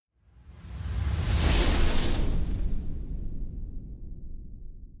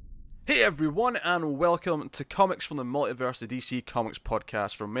Hey everyone, and welcome to Comics from the Multiverse, the DC Comics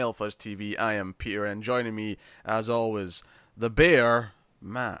podcast from MailFuzz TV. I am Peter, and joining me, as always, the Bear,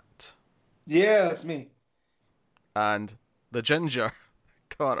 Matt. Yeah, that's me. And the Ginger,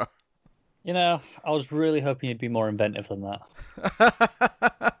 Connor. You know, I was really hoping you'd be more inventive than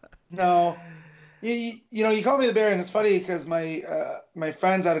that. No, you call me the Bear, and it's funny because my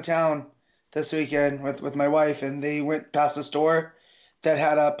friend's out of town this weekend with my wife, and they went past a store that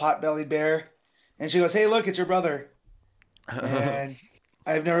had a pot-bellied bear, and she goes, "Hey, look, it's your brother." And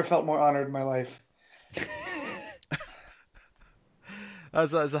I've never felt more honored in my life.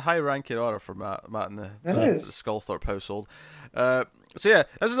 As a high-ranking honor for Matt in the Skullthorpe household. So yeah,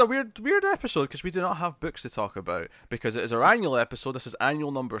 this is a weird episode because we do not have books to talk about because it is our annual episode. This is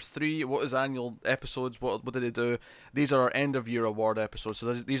annual number 3. What is annual episodes? What do they do? These are our end of year award episodes.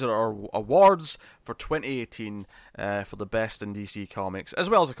 So these are our awards for 2018 for the best in DC Comics, as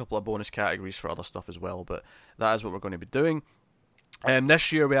well as a couple of bonus categories for other stuff as well. But that is what we're going to be doing.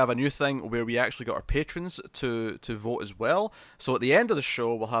 This year we have a new thing where we actually got our patrons to vote as well. So at the end of the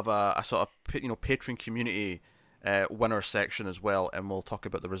show we'll have a sort of patron community winner section as well, and we'll talk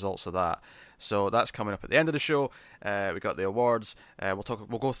about the results of that. So that's coming up at the end of the show. We got the awards.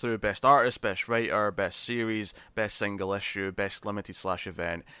 We'll go through best artist, best writer, best series, best single issue, best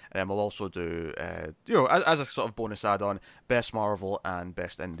limited/event, and then we'll also do as a sort of bonus add-on, best Marvel and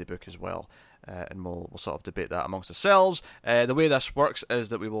best indie book as well. And we'll sort of debate that amongst ourselves. The way this works is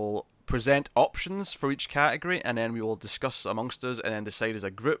that we will present options for each category, and then we will discuss amongst us, and then decide as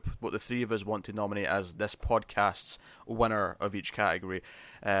a group what the three of us want to nominate as this podcast's winner of each category.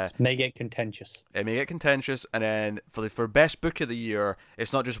 It may get contentious. It may get contentious, and then for best book of the year,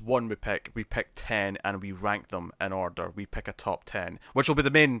 it's not just one we pick. We pick 10, and we rank them in order. We pick a top 10, which will be the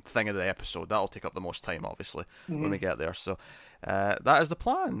main thing of the episode. That'll take up the most time, obviously, when we get there. So that is the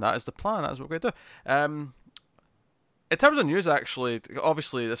plan. That is what we're going to do. In terms of news, actually,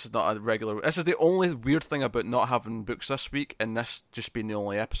 obviously this is not a regular. This is the only weird thing about not having books this week, and this just being the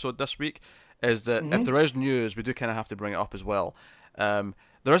only episode this week, is that if there is news, we do kind of have to bring it up as well. There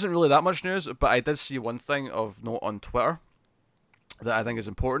isn't really that much news, but I did see one thing of note on Twitter that I think is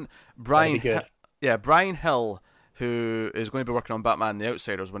important. Brian Hill, who is going to be working on Batman and the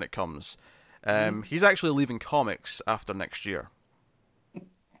Outsiders when it comes, he's actually leaving comics after next year.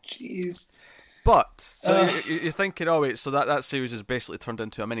 Jeez. But so you're thinking, oh wait, so that series is basically turned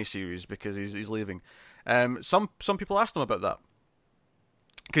into a mini series because he's leaving. Some people asked him about that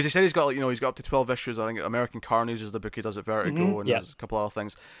because he said he's got he's got up to 12 issues. I think American Carnage is the book he does at Vertigo, and there's a couple other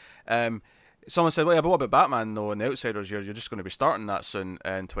things. Someone said, well, yeah, but what about Batman though and the Outsiders? You're just going to be starting that soon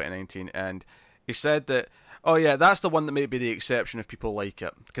in 2019, and he said that. Oh yeah, that's the one that may be the exception if people like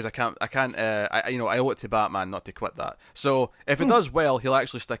it, because I owe it to Batman not to quit that. So if it does well, he'll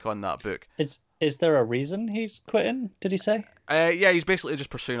actually stick on that book. Is there a reason he's quitting? Did he say? Yeah, he's basically just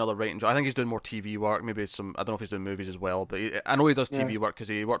pursuing other writing. I think he's doing more TV work. Maybe some. I don't know if he's doing movies as well, but I know he does TV work because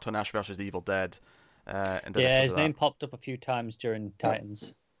he worked on Ash vs. the Evil Dead. His name popped up a few times during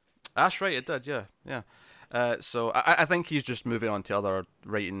Titans. Ash, right? It did. Yeah. So I think he's just moving on to other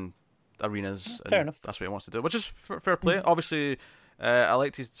writing arenas. Fair enough. That's what he wants to do, which is fair play. Obviously, I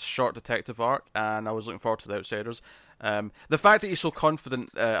liked his short detective arc, and I was looking forward to the Outsiders. The fact that he's so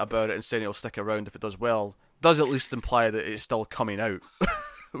confident about it and saying it'll stick around if it does well does at least imply that it's still coming out,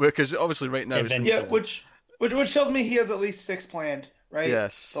 because obviously right now, which tells me he has at least 6 planned, right?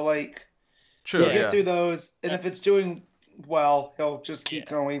 Yes. So true. He'll get through those, and if it's doing well, he'll just keep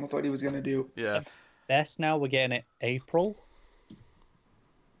going with what he was going to do. Yeah. Best now we're getting it April.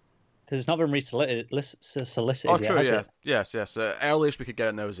 Because it's not been solicited yet, true, yeah. Yes. Earliest we could get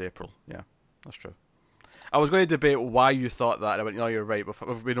it now is April. Yeah, that's true. I was going to debate why you thought that. I went, no, you're right.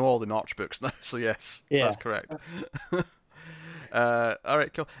 We know all the March books now, so yes, that's correct. All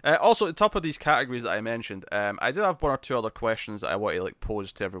right, cool. Also, at the top of these categories that I mentioned, I did have one or two other questions that I want to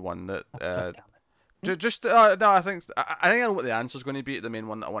pose to everyone. That I think I know what the answer is going to be. The main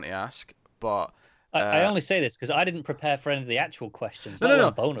one that I want to ask, but. I only say this because I didn't prepare for any of the actual questions.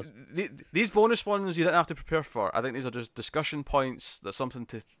 No. Bonus. These bonus ones you didn't have to prepare for. I think these are just discussion points. That's something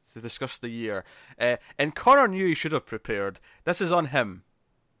to discuss the year. And Connor knew he should have prepared. This is on him.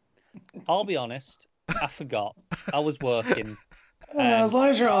 I'll be honest. I forgot. I was working. As long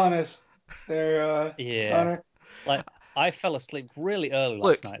as you're honest, there. Connor. I fell asleep really early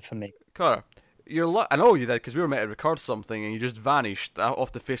last night. For me, Connor, I know you did because we were meant to record something and you just vanished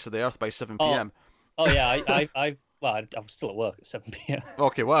off the face of the earth by 7 p.m. Oh yeah, I was still at work at 7 p.m.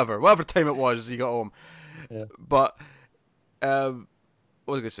 Okay, whatever time it was, you got home. Yeah. But what was I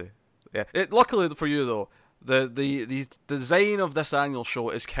going to say? Yeah. Luckily for you though, the design of this annual show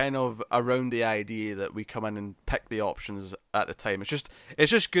is kind of around the idea that we come in and pick the options at the time. It's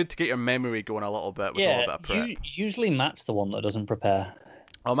just good to get your memory going a little bit with a little bit of prep. Usually Matt's the one that doesn't prepare.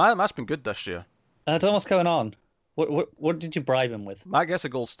 Oh, Matt's been good this year. I don't know what's going on. What did you bribe him with? Matt gets a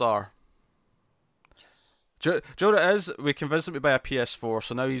gold star. Yes. Do you know what it is? We convinced him to buy a PS4,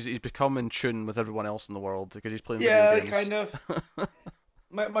 so now he's become in tune with everyone else in the world because he's playing video games. Yeah, kind of.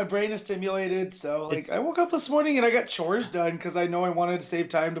 My brain is stimulated, so I woke up this morning and I got chores done because I know I wanted to save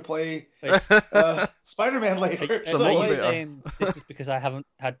time to play Spider-Man later. So are you saying this is because I haven't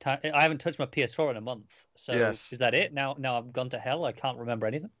had time? I haven't touched my PS4 in a month. So Is that it? Now I've gone to hell. I can't remember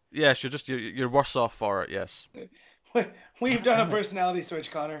anything. Yes, you're worse off for it. Yes. We've done a personality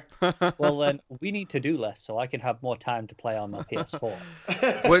switch, Connor. Well, then we need to do less so I can have more time to play on my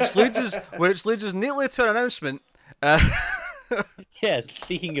PS4. which leads us neatly to an announcement. Yes,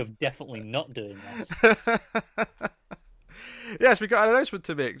 speaking of definitely not doing this. Yes, we got an announcement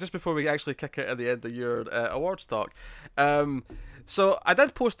to make just before we actually kick it at the end of your awards talk. So I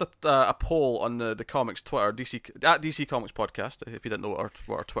did post a poll on the comics Twitter, at DC Comics Podcast, if you didn't know what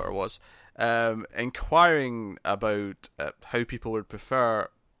our Twitter was, inquiring about how people would prefer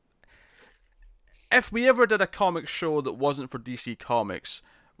if we ever did a comic show that wasn't for DC Comics.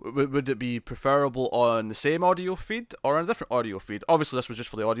 Would it be preferable on the same audio feed or on a different audio feed? Obviously, this was just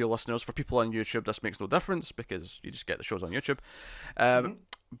for the audio listeners. For people on YouTube, this makes no difference because you just get the shows on YouTube.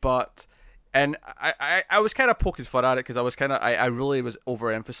 But I was kind of poking fun at it because I really was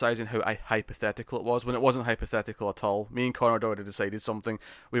overemphasizing how hypothetical it was when it wasn't hypothetical at all. Me and Connor had already decided something.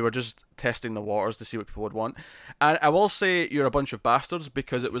 We were just testing the waters to see what people would want. And I will say you're a bunch of bastards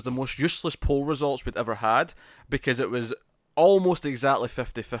because it was the most useless poll results we'd ever had because it was almost exactly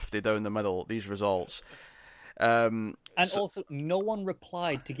 50-50 down the middle, these results. Also, no one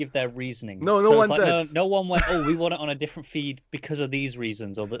replied to give their reasoning. No one did. No one went, we want it on a different feed because of these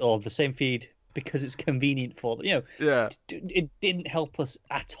reasons, or the same feed because it's convenient for them. Yeah. It didn't help us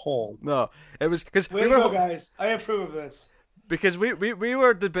at all. No, it was because we were guys. I approve of this. Because we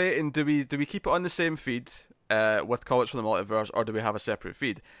were debating, do we keep it on the same feed with Comics from the Multiverse, or do we have a separate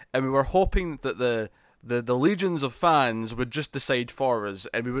feed? And we were hoping that the legions of fans would just decide for us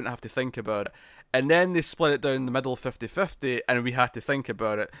and we wouldn't have to think about it. And then they split it down the middle 50-50 and we had to think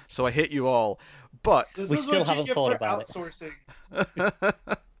about it. So I hate you all. But we still haven't thought about outsourcing.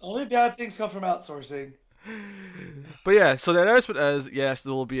 Only bad things come from outsourcing. But yeah, so the announcement is, yes,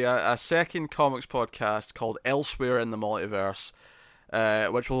 there will be a second comics podcast called Elsewhere in the Multiverse.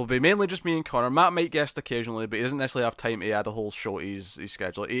 Which will be mainly just me and Connor. Matt might guest occasionally, but he doesn't necessarily have time to add a whole show to his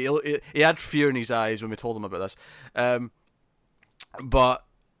schedule. He had fear in his eyes when we told him about this. But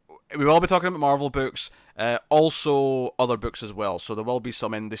we will be talking about Marvel books, also other books as well. So there will be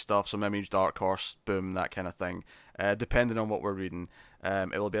some indie stuff, some Image, Dark Horse, Boom, that kind of thing, depending on what we're reading.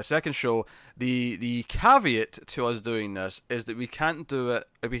 It will be a second show. The caveat to us doing this is that we can't do it.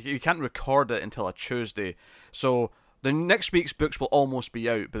 We can't record it until a Tuesday. So the next week's books will almost be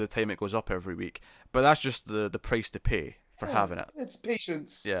out by the time it goes up every week, but that's just the price to pay for having it. It's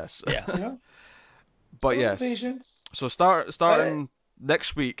patience. Yes. Yeah. But yes. Patience. So starting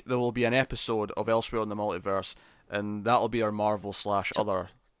next week, there will be an episode of Elsewhere in the Multiverse, and that'll be our Marvel / other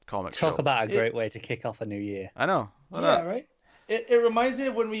comics show. Talk about a great way to kick off a new year. I know. Yeah, right? It reminds me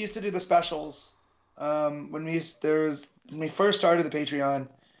of when we used to do the specials. When we first started the Patreon,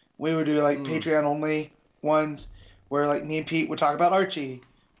 we would do like Patreon only ones, where like me and Pete would talk about Archie,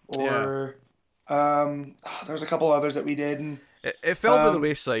 or there's a couple others that we did, and it fell by the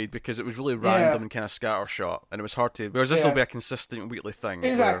wayside because it was really random and kind of scattershot, and it was hard to. Whereas this will be a consistent weekly thing.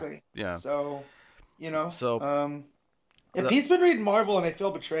 Exactly. Where, So, So Pete's been reading Marvel, and I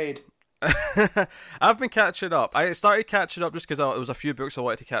feel betrayed. I've been catching up. I started catching up just because it was a few books I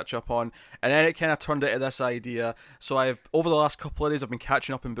wanted to catch up on, and then it kind of turned into this idea. So over the last couple of days, I've been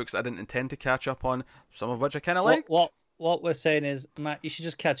catching up in books that I didn't intend to catch up on, some of which I kind of like. What we're saying is, Matt, you should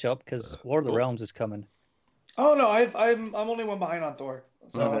just catch up because War of the Realms is coming. Oh no, I'm only one behind on Thor.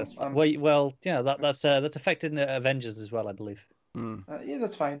 So that's affecting the Avengers as well, I believe. Yeah,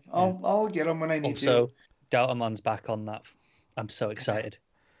 that's fine. I'll get them when I need to. Also, Doubterman's back on that. I'm so excited.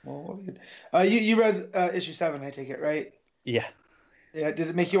 Well, you read issue 7, I take it, right? Yeah. Yeah. Did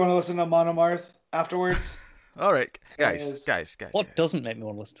it make you want to listen to Monomarth afterwards? All right, guys. What doesn't make me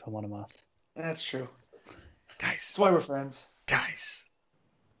want to listen to Monomarth? That's true. Guys. That's why we're friends. Guys.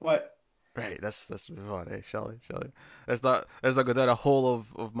 What? Right, let's move on, shall we? Let's not go down a hole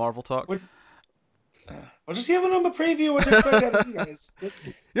of Marvel talk. We're just giving them a preview. What to expect out of you guys.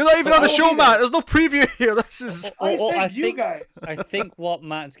 You're not even on the show, Matt. There's no preview here. This is. I said you guys. I think what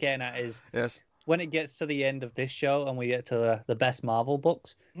Matt's getting at is yes. when it gets to the end of this show and we get to the best Marvel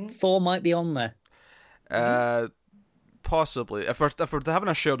books, Thor might be on there. Possibly. If we're having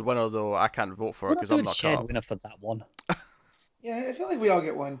a shared winner, though, I can't vote for it because I'm not shared caught up. winner for that one. Yeah, I feel like we all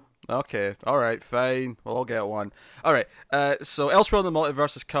get one. Okay, alright, fine. We'll all get one. Alright, so Elsewhere in the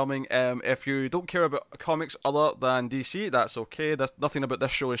Multiverse is coming. If you don't care about comics other than DC, that's okay. Nothing about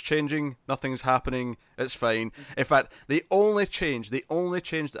this show is changing. Nothing's happening. It's fine. In fact, the only change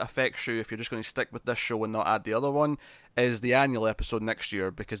that affects you if you're just going to stick with this show and not add the other one is the annual episode next year,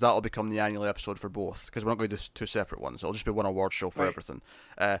 because that'll become the annual episode for both, because we're not going to do two separate ones. It'll just be one award show for everything.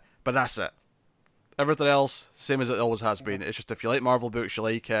 But that's it. Everything else, same as it always has been. It's just if you like Marvel books, you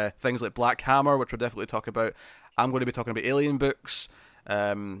like things like Black Hammer, which we'll definitely talk about. I'm going to be talking about Alien books.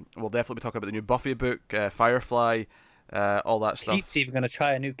 We'll definitely be talking about the new Buffy book, Firefly, all that stuff. Pete's even going to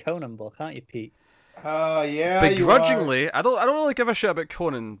try a new Conan book, aren't you, Pete? Yeah. Begrudgingly, I don't really give a shit about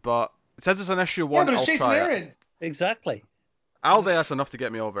Conan, but since it's an issue one, but it's I'll Jason try Aaron. it. Exactly. I'll think that's enough to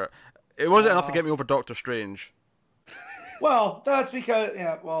get me over it. It wasn't enough to get me over Doctor Strange. Well, that's because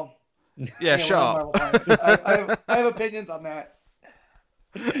Yeah, shut up. I have opinions on that.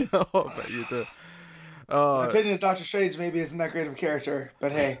 Oh, but you do. My opinion is Doctor Strange maybe isn't that great of a character,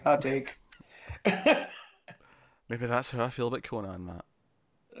 but hey, I'll take. Maybe that's how I feel about Conan, Matt.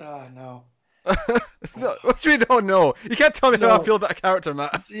 No. What do you don't know? You can't tell me how I feel about a character,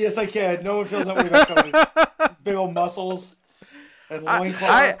 Matt. Yes, I can. No one feels that way about Conan. Big old muscles and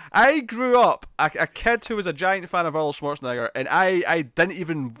loincloth. I grew up a kid who was a giant fan of Arnold Schwarzenegger, and I didn't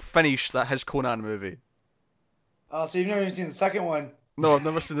even finish his Conan movie. Oh, so you've never even seen the second one? No, I've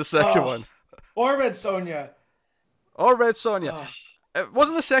never seen the second one. Or Red Sonja. It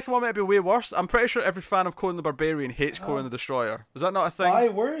wasn't the second one maybe way worse? I'm pretty sure every fan of Conan the Barbarian hates Conan the Destroyer. Is that not a thing? Why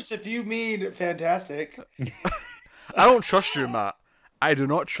worse if you mean fantastic? I don't trust you, Matt. I do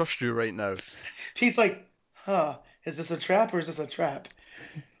not trust you right now. Pete's like, is this a trap or is this a trap?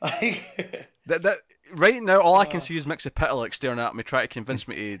 Like that right now, all I can see is Mixapitalik staring at me, trying to convince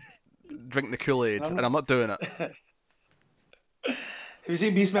me to drink the Kool-Aid, and I'm not doing it. Have you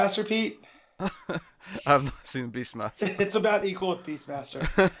seen Beastmaster, Pete? I have not seen Beastmaster. It's about equal with Beastmaster.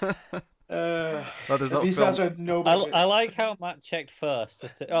 Beastmaster had no budget. I like how Matt checked first.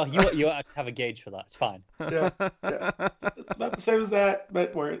 You actually have a gauge for that. It's fine. Yeah. It's about the same as that,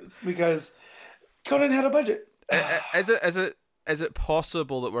 but worse because Conan had a budget. Is it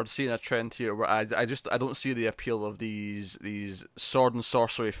possible that we're seeing a trend here where I don't see the appeal of these sword and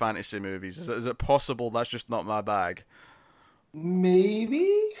sorcery fantasy movies? Is it possible that's just not my bag? Maybe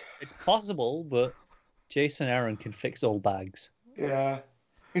it's possible, but Jason Aaron can fix all bags. Yeah,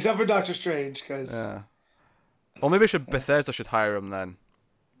 except for Doctor Strange, because well, maybe Bethesda should hire him then.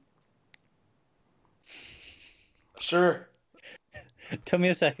 Sure. Took me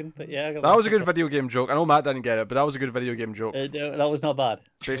a second, but yeah. That was a good video game joke. I know Matt didn't get it, but that was a good video game joke. That was not bad.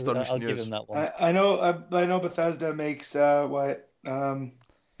 Based on recent news. I'll give him that one. I know Bethesda makes what? The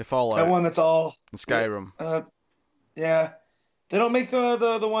Fallout. That one that's all in Skyrim. Yeah. They don't make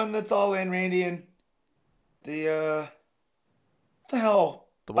the one that's all Ayn Randian. What the hell?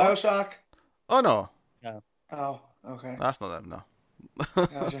 The what? BioShock? Oh no. No. Oh, okay. That's not them, no.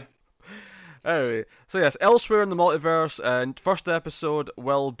 Gotcha. Anyway, so yes, Elsewhere in the Multiverse, and first episode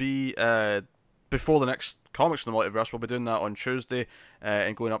will be before the next Comics in the Multiverse. We'll be doing that on Tuesday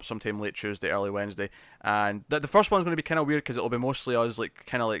and going up sometime late Tuesday, early Wednesday. And the first one's going to be kind of weird because it'll be mostly us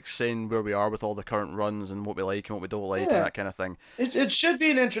kind of saying where we are with all the current runs and what we like and what we don't like and that kind of thing. It should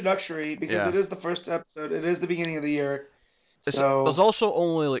be an introductory because it is the first episode. It is the beginning of the year. So there's also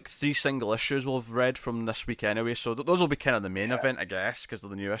only 3 single issues we've read from this week anyway, so those will be kind of the main event, I guess, because of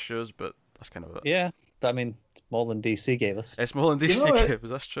the new issues, but that's kind of it. Yeah, but I mean, it's more than DC gave us. It's more than DC gave us,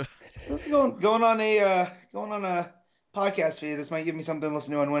 that's true. This is going on a podcast feed. This might give me something to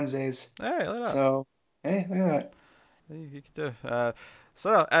listen to on Wednesdays. Hey, look at that. So, hey, look at that. You could do.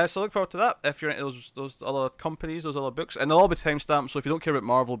 So look forward to that if you're into those other companies, those other books, and they'll all be timestamped. So if you don't care about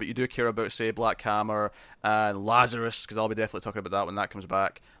Marvel, but you do care about, say, Black Hammer and Lazarus, because I'll be definitely talking about that when that comes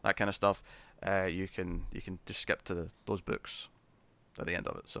back, that kind of stuff. You can just skip to those books at the end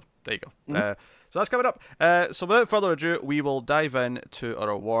of it. So there you go. Mm-hmm. So that's coming up. So without further ado, we will dive in to our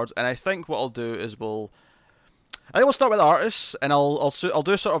awards, and I think what I'll do is we'll start with artists, and I'll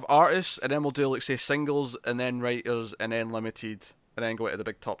do sort of artists, and then we'll do say singles, and then writers, and then limited, and then go into the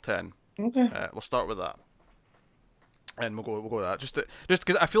big top 10. Okay. We'll start with that, and we'll go with that. Just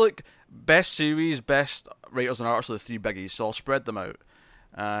because I feel like best series, best writers, and artists are the 3 biggies, so I'll spread them out,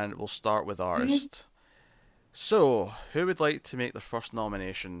 and we'll start with artist. Mm-hmm. So, who would like to make their first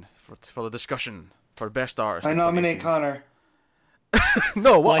nomination for the discussion for best artist? I nominate Connor.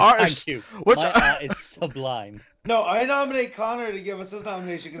 No, what artist? Thank you. Which My art is sublime. No, I nominate Connor to give us his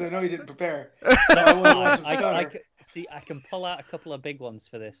nomination because I know he didn't prepare. So I can pull out a couple of big ones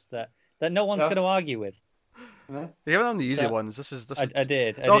for this that no one's going to argue with. You haven't done the easy ones. This is. I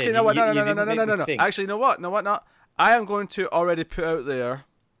did. Okay, no, no. Actually, you know what? I am going to already put out there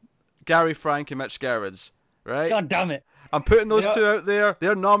Gary Frank and Mitch Gerads, right? God damn it! I'm putting those two out there.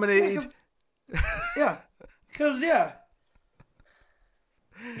 They're nominated. Because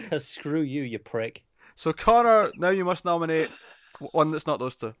Because screw you, you prick. So Connor, now you must nominate one that's not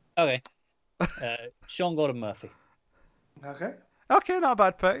those two. Okay. Sean Gordon Murphy. Okay. Okay, not a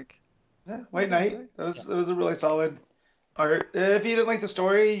bad pick. Yeah, White Knight. It was a really solid art. If you didn't like the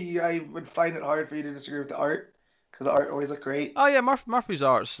story, I would find it hard for you to disagree with the art because the art always looked great. Oh yeah, Murphy's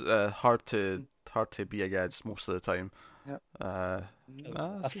art's hard to be against most of the time. Yep. I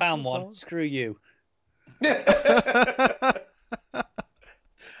found one. Solid. Screw you.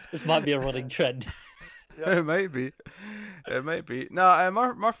 This might be a running trend. It might be. No,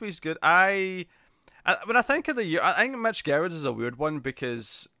 Murphy's good. When I think of the year, I think Mitch Gerads is a weird one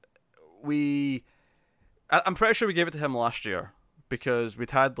because I'm pretty sure we gave it to him last year because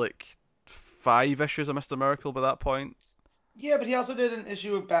we'd had like 5 issues of Mr. Miracle by that point. Yeah, but he also did an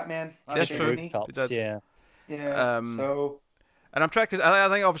issue of Batman. That's true. Yeah. So. And I'm trying because I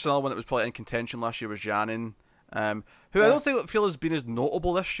think obviously another one that was probably in contention last year was Janin, who I don't feel has been as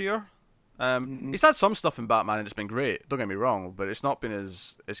notable this year. He's had some stuff in Batman and it's been great. Don't get me wrong, but it's not been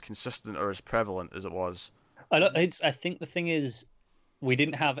as consistent or as prevalent as it was. I think the thing is, we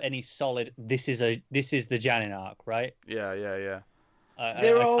didn't have any solid. This is the Janin arc, right? Yeah.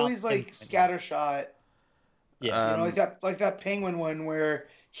 They were always like scattershot. Yeah, like that Penguin one where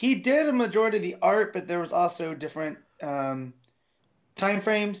he did a majority of the art, but there was also different time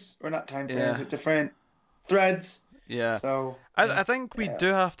frames, or not time frames, but different threads. Yeah. So I think we do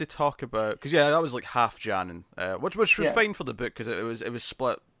have to talk about because that was like half Janin, which was fine for the book because it was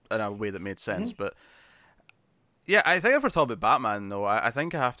split in a way that made sense. But yeah, I think if we're talking about Batman though, I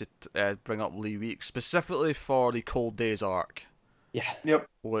think I have to bring up Lee Weeks specifically for the Cold Days arc. Yeah. Yep.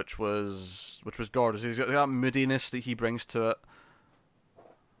 Which was gorgeous. He's got that moodiness that he brings to it.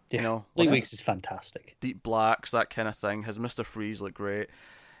 Yeah. You know, Lee Weeks is fantastic. Deep blacks, that kind of thing. His Mr. Freeze look great.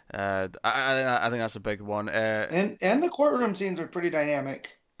 I think that's a big one. And the courtroom scenes are pretty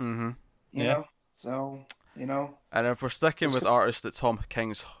dynamic. Mm-hmm. You know, so And if we're sticking with artists that Tom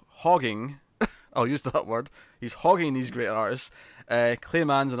King's hogging, I'll use that word. He's hogging these great artists.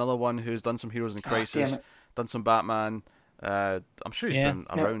 Clayman's another one who's done some Heroes in Crisis, done some Batman. I'm sure he's been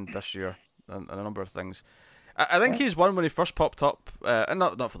around this year and a number of things. I think he's one when he first popped up, and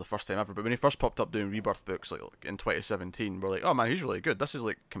not for the first time ever, but when he first popped up doing Rebirth books like in 2017, we're like, oh man, he's really good. This is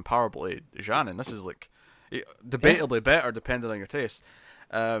like comparable to Janin. This is like debatably better depending on your taste.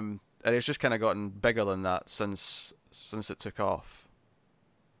 And it's just kind of gotten bigger than that since it took off.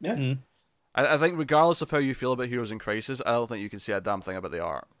 Yeah. Mm. I think regardless of how you feel about Heroes in Crisis, I don't think you can say a damn thing about the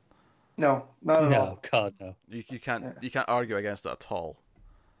art. No, not at all. No, God, no. You can't argue against it at all.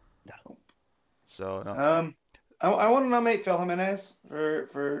 No. So no. I want to nominate Phil Jimenez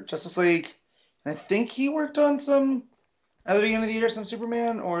for Justice League. And I think he worked on some at the beginning of the year, some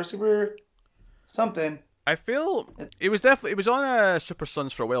Superman or Super something. I feel it was on Super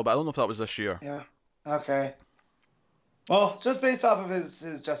Sons for a while, but I don't know if that was this year. Yeah. Okay. Well, just based off of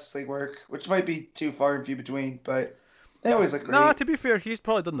his Justice League work, which might be too far and few between, but they always look great. No, to be fair, he's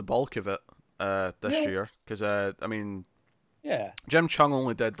probably done the bulk of it this year. Because, Jim Chung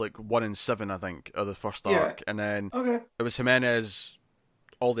only did like 1 in 7, I think, of the first arc. And then it was Jimenez,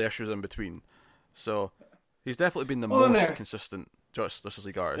 all the issues in between. So he's definitely been the most consistent Justice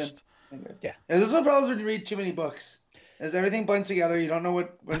League artist. Yeah. This is the problem when you read too many books. As everything blends together, you don't know when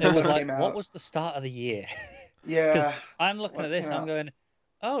it was like, what was the start of the year? Yeah. Because I'm looking at this, I'm going,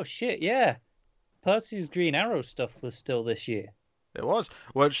 oh shit, yeah. Percy's Green Arrow stuff was still this year. It was,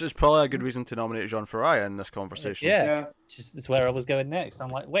 which is probably a good reason to nominate John Ferraya in this conversation. Yeah. It's where I was going next. I'm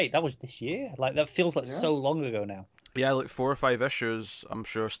like, wait, that was this year? Like, that feels like so long ago now. Yeah, like 4 or 5 issues, I'm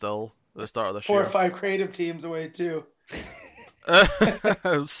sure, still at the start of this 4 year. 4 or 5 creative teams away, too.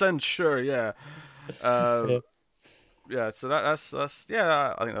 Send, sure, yeah. Yeah, so that's I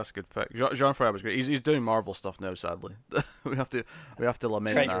think that's a good pick. John Ferraya was great. He's doing Marvel stuff now, sadly. we have to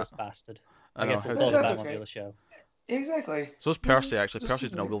lament Traitorous that. Bastard. I guess we'll talk about him on the other show. Exactly. So is Percy, actually.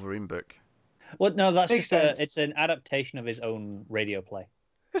 Percy's done a Wolverine book. Well, no, that's just it's an adaptation of his own radio play.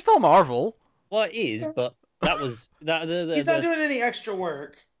 It's still Marvel. Well, it is, but that was that. He's not doing any extra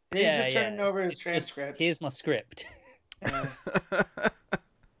work. He's just turning over his transcripts. Here's my script.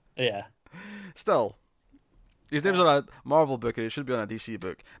 Yeah. Still. His name's on a Marvel book, and it should be on a DC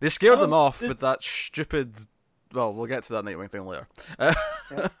book. They scared them off with that stupid. Well, we'll get to that Nightwing thing later.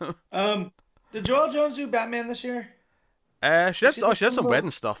 Did Joelle Jones do Batman this year? She did some wedding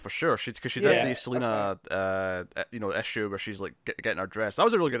stuff for sure. Because she did the Selena, issue where she's like getting her dress. That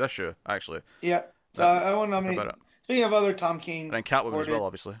was a really good issue, actually. Yeah. So I want to nominate. Speaking of other Tom King, and then Catwoman as well,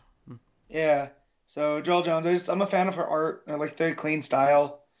 obviously. Yeah. So Joelle Jones, I'm a fan of her art. I like the clean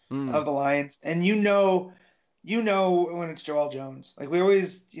style of the lines, and you know when it's Joelle Jones. Like we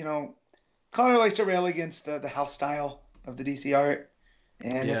always, Connor likes to rail against the house style of the DC art.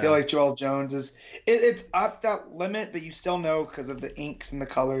 And I feel like Joelle Jones it's at that limit, but you still know because of the inks and the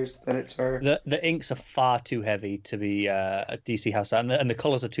colors that it's her. The inks are far too heavy to be a DC house style, and the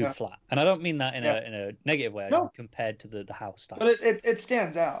colors are too flat. And I don't mean that in a negative way. Compared to the house style. But it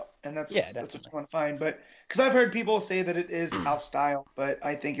stands out, and that's what you want to find. But because I've heard people say that it is house style, but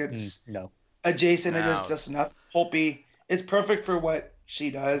I think it's adjacent. It is just enough. It's pulpy. It's perfect for what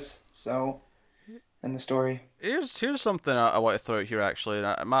she does. So. In the story. Here's something I want to throw out here, actually,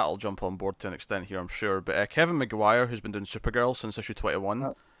 and Matt will jump on board to an extent here, I'm sure, but Kevin Maguire, who's been doing Supergirl since issue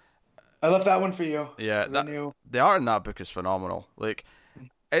 21. I left that one for you. Yeah, the art in that book is phenomenal. Like,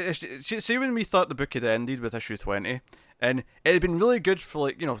 see when we thought the book had ended with issue 20, and it had been really good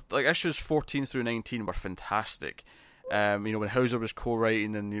for, like issues 14 through 19 were fantastic. When Hauser was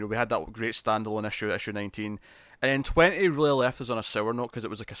co-writing, and, we had that great standalone issue 19, and then 20 really left us on a sour note because it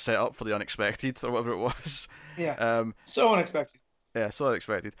was like a setup for the unexpected or whatever it was. Yeah. So unexpected. Yeah, so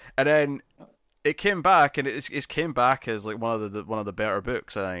unexpected. And then it came back, and it's came back as like one of the better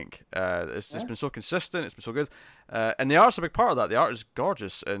books. I think it's been so consistent. It's been so good, and the art's a big part of that. The art is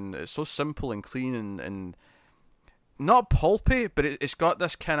gorgeous, and it's so simple and clean and not pulpy, but it's got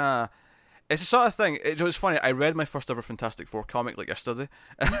this kind of. It's the sort of thing. It's funny. I read my first ever Fantastic Four comic like yesterday.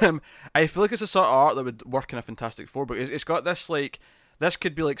 I feel like it's the sort of art that would work in a Fantastic Four book. It's got this like this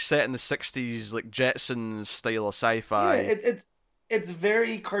could be like set in the 60s, like Jetsons style of sci-fi. Yeah, it's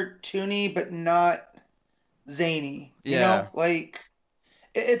very cartoony, but not zany. You know, like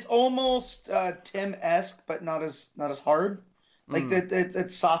it's almost Tim-esque, but not as hard. Like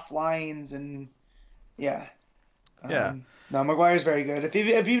it's soft lines and yeah. No, Maguire's very good.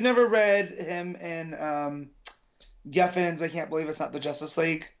 If you've never read him in Geffen's, I Can't Believe It's Not the Justice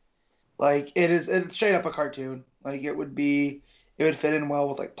League. Like it's straight up a cartoon. Like it would fit in well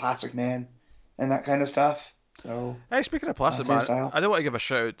with like Plastic Man and that kind of stuff. So hey, speaking of Plastic Man, I do want to give a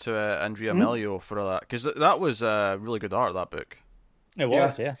shout out to Andrea Melio for that, because that was really good art, that book. It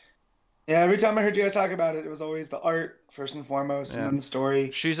was, yeah. Yeah, every time I heard you guys talk about it, it was always the art first and foremost, and then the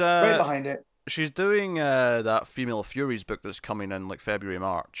story. She's right behind it. She's doing that Female Furies book that's coming in like February,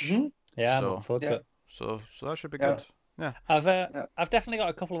 March. Mm-hmm. Yeah, I'm looking forward to it. So that should be good. Yeah. I've definitely got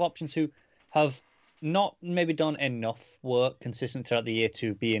a couple of options who have not maybe done enough work consistent throughout the year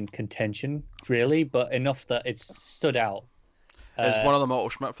to be in contention, really, but enough that it's stood out. Is one of them Otto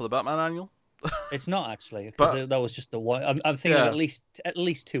Schmidt for the Batman annual? It's not actually, because that was just the one. I'm thinking at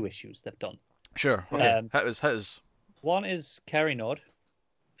least 2 issues they've done. Sure. Okay. Hit us. One is Carrie Nord.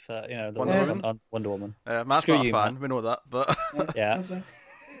 For, the Wonder Woman. Matt's not a fan. We know that, but yeah,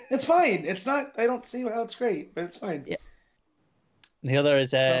 it's fine. It's not. I don't see how it's great, but it's fine. Yeah. And the other is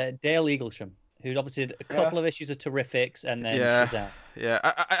Dale Eaglesham, who obviously did a couple of issues of Terrifics, and then Shazam.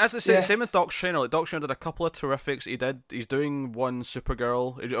 Yeah, as I say, same with Doc Shaner. Like Doc Shaner did a couple of Terrifics. He's doing one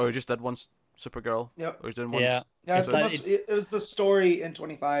Supergirl, or he just did one Supergirl. Yep. Or he's doing one. Yeah. It was the story in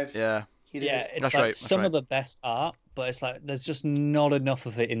 25. Yeah. It's like some of the best art, but it's like there's just not enough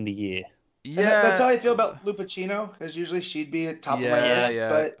of it in the year. Yeah, that's how I feel about Lupacino, because usually she'd be at top of my list. Yeah,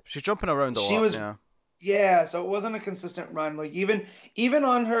 but she's jumping around a lot. Yeah, so it wasn't a consistent run. Like even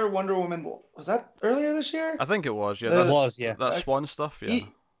on her Wonder Woman, was that earlier this year? I think it was. Yeah, that Swan stuff.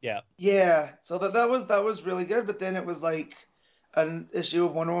 Yeah. Yeah. So that was really good, but then it was like an issue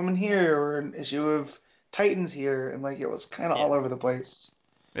of Wonder Woman here or an issue of Titans here, and like it was kind of all over the place.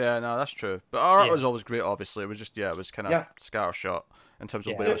 Yeah, no, that's true. But our art was always great, obviously. It was just, it was kind of scattershot in terms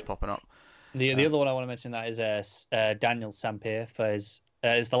of where it was popping up. The other one I want to mention that is Daniel Sampere for his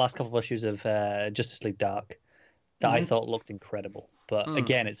the last couple of issues of Justice League Dark that I thought looked incredible. But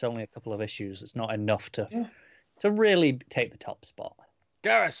again, it's only a couple of issues. It's not enough to really take the top spot.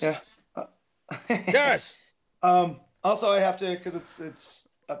 Garrus! Yeah. Garrus! Also, I have to, because it's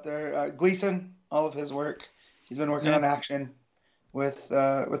up there, Gleason, all of his work. He's been working on Action with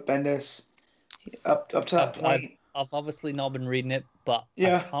Bendis up to that point. I've obviously not been reading it, but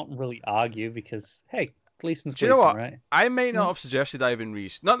I can't really argue because Gleason's Gleason, do you know what? right? I may not have suggested Ivan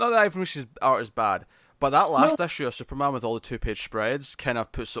Reis. Not that Ivan Reis's art is bad, but that last issue of Superman with all the 2-page spreads kind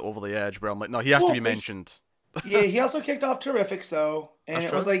of puts it over the edge where I'm like, no, he has to be mentioned. Yeah, he also kicked off Terrifics though, and That's it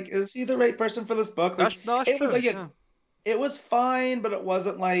true. was like, is he the right person for this book? Like, That's it true. was like Yeah. it was fine, but it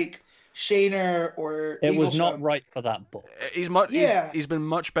wasn't like Shaner or It was not Eaglesham. right for that book. Yeah. He's been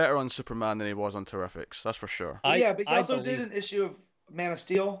much better on Superman than he was on Terrifics. That's for sure. Yeah, but he I also did believe- an issue of Man of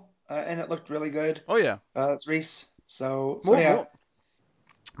Steel, and it looked really good. Oh yeah. It's Reese. So Mo- yeah. mo-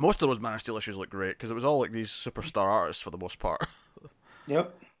 Most of those Man of Steel issues look great because it was all like these superstar artists for the most part.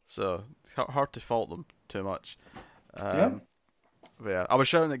 Yep. So hard to fault them too much. Yeah. But yeah, I was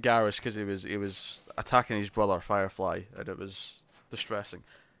shouting at Garrus because he was attacking his brother Firefly, and it was distressing.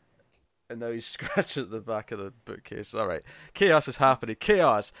 And now he's scratching at the back of the bookcase. All right, chaos is happening.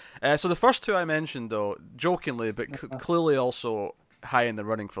 Chaos. So the first two I mentioned, though, jokingly, but clearly also high in the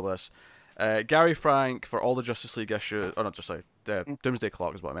running for this. Gary Frank for all the Justice League issues. Oh, not just sorry. Doomsday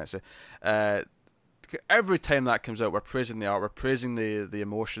Clock is what I meant to say. Every time that comes out, we're praising the art, we're praising the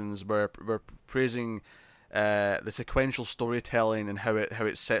emotions, we're praising the sequential storytelling and how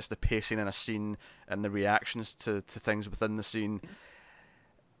it sets the pacing in a scene and the reactions to things within the scene.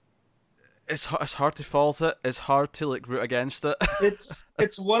 It's hard to fault it. It's hard to like root against it.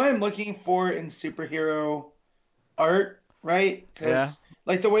 It's what I'm looking for in superhero art, right? Because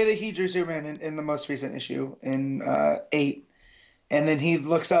like the way that he drew Superman in the most recent issue in 8. And then he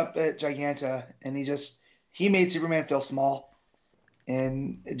looks up at Giganta, and he made Superman feel small,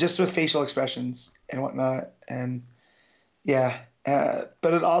 and just with facial expressions and whatnot, and yeah.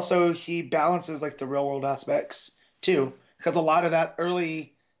 But it also he balances like the real world aspects too, because a lot of that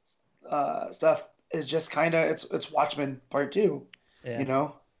early stuff is just kind of it's Watchmen Part 2, you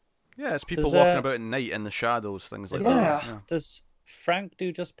know. Yeah, it's people walking about at night in the shadows, things like that. Yeah. Does Frank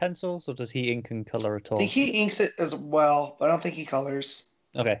do just pencils, or does he ink and color at all? I think he inks it as well, but I don't think he colors.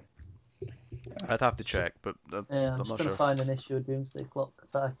 Okay. I'd have to check, but I'm I'm just not going to sure. find an issue of Doomsday Clock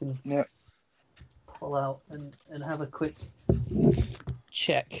that I can pull out and have a quick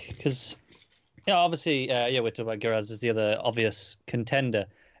check. Because, obviously, we're talking about Garaz as the other obvious contender,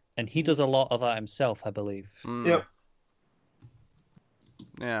 and he does a lot of that himself, I believe. Yep.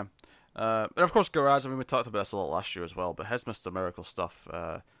 Yeah. And of course, Garage, I mean, we talked about this a lot last year as well, but his Mr. Miracle stuff,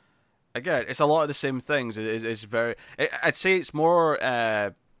 again, it's a lot of the same things. It's very, I'd say it's more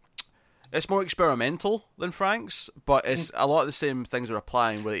experimental than Frank's, but it's a lot of the same things are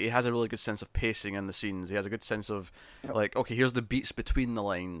applying, where he has a really good sense of pacing in the scenes. He has a good sense of, like, okay, here's the beats between the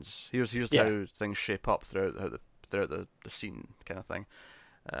lines. Here's how things shape up throughout the scene, kind of thing.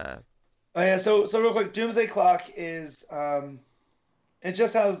 So real quick, Doomsday Clock is it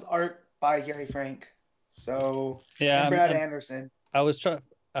just has art by Gary Frank, and Brad Anderson. I was trying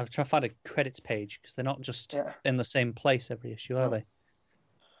to find a credits page because they're not just in the same place every issue, are they?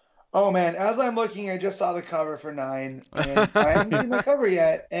 Oh man, as I'm looking, I just saw the cover for 9, and I haven't seen the cover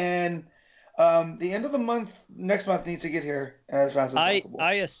yet. And the end of the month, next month, needs to get here as fast as possible.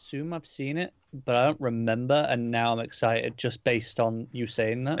 I assume I've seen it, but I don't remember, and now I'm excited just based on you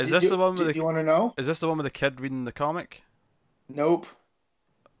saying that. Is this the one with you want to know? Is this the one with the kid reading the comic? Nope.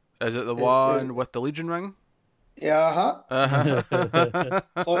 Is it the one with the Legion ring? Yeah,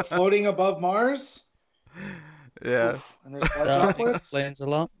 floating above Mars. Yes. Oof, and there's That explains a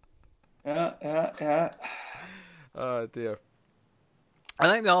lot. Yeah. Oh dear. I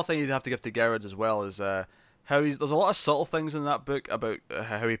think the other thing you'd have to give to Gerard as well is how there's a lot of subtle things in that book about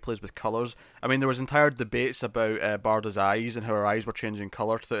how he plays with colours. I mean, there was entire debates about Barda's eyes and how her eyes were changing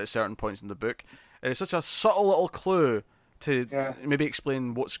colour at certain points in the book. And it's such a subtle little clue to maybe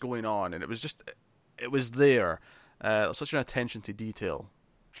explain what's going on, and it was there. Such an attention to detail.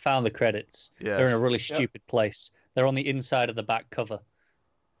 Found the credits. Yes. They're in a really stupid place. They're on the inside of the back cover.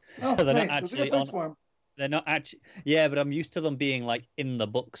 Oh, so they're nice. not That's a good actually place on. for him. They're not actually. Yeah, but I'm used to them being like in the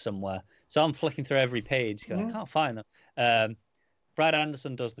book somewhere. So I'm flicking through every page, going, I can't find them. Brad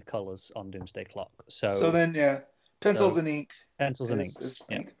Anderson does the colors on Doomsday Clock. So then, pencils and ink. Pencils and inks. Is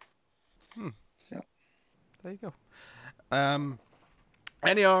Frank. Yeah. There you go.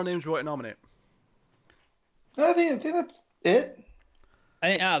 Any other names we want to nominate? I think that's it.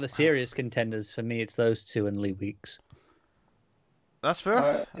 I think out of the serious contenders, for me, it's those two and Lee Weeks. That's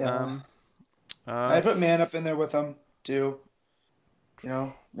fair. I put Man Up in there with them too.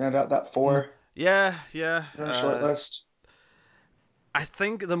 Round out that 4. Yeah. On a short list. I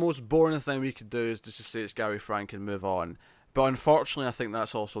think the most boring thing we could do is just to say it's Gary Frank and move on. But unfortunately, I think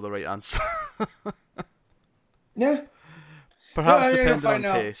that's also the right answer. Yeah. Perhaps you're gonna depending on find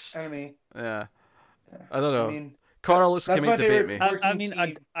out, taste. Enemy. Yeah. I don't know. I mean, Connor looks like he may that's my debate favorite. me. I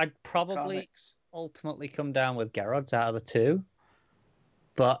mean, I'd probably Comics. ultimately come down with Garrod's out of the two,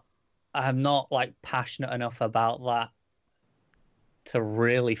 but I'm not like passionate enough about that to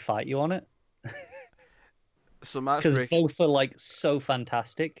really fight you on it. So Matt's because both are like so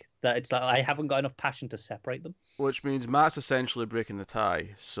fantastic that it's like I haven't got enough passion to separate them. Which means Matt's essentially breaking the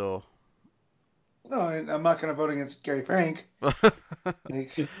tie. So. No, I'm not going to vote against Gary Frank. Well,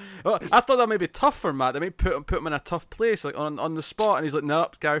 I thought that might be tough for Matt. They might put him in a tough place, like on the spot, and he's like,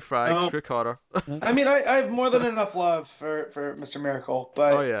 "Nope, Gary Frank, screw Carter." I mean, I have more than enough love for Mr. Miracle,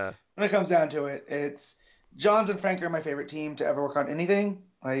 but when it comes down to it, it's Johns and Frank are my favorite team to ever work on anything.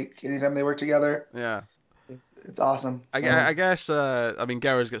 Like anytime they work together, it's awesome. So. I guess. I mean,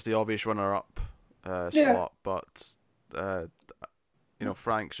 Garrett gets the obvious runner-up slot, but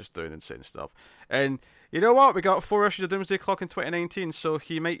Frank's just doing insane stuff. And you know what? We got 4 issues of Doomsday Clock in 2019, so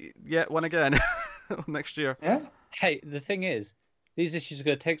he might yet win again next year. Yeah. Hey, the thing is, these issues are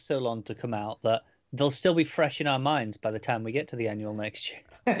going to take so long to come out that they'll still be fresh in our minds by the time we get to the annual next year.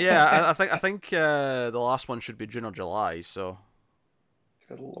 Yeah, I think the last one should be June or July. So.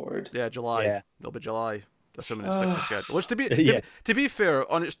 Good Lord. Yeah, July. Yeah. It'll be July. Assuming it sticks to schedule. Which to be fair,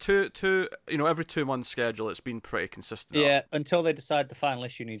 on its every 2 month schedule, it's been pretty consistent. Yeah, until they decide the final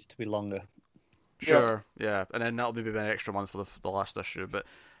issue needs to be longer. Sure, yeah, and then that'll be an extra month for the last issue. But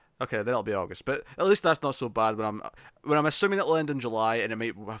okay, then it'll be August. But at least that's not so bad. When I'm assuming it'll end in July, and it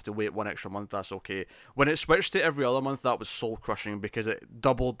might have to wait 1 extra month. That's okay. When it switched to every other month, that was soul crushing because it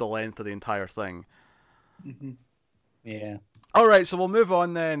doubled the length of the entire thing. Mm-hmm. Yeah. All right, so we'll move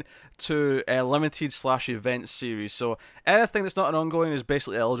on then to limited/event series. So anything that's not an ongoing is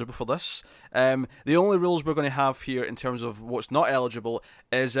basically eligible for this. The only rules we're going to have here in terms of what's not eligible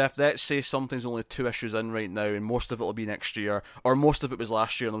is if, let's say, something's only 2 issues in right now and most of it will be next year, or most of it was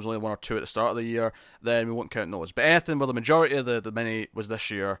last year and there was only 1 or 2 at the start of the year, then we won't count those. But anything where the majority of the mini was this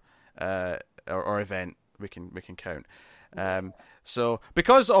year or event, we can count. So,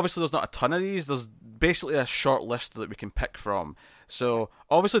 because obviously there's not a ton of these, there's basically a short list that we can pick from. So,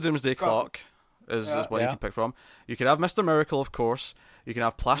 obviously Doomsday Clock is one you can pick from. You can have Mr. Miracle, of course. You can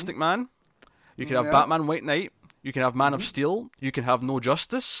have Plastic Man. You can have Batman White Knight. You can have Man of Steel. You can have No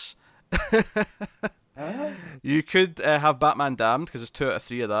Justice. You could have Batman Damned, because there's 2 out of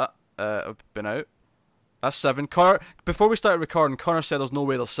 3 of that have been out. That's 7. Connor, before we started recording, Connor said there's no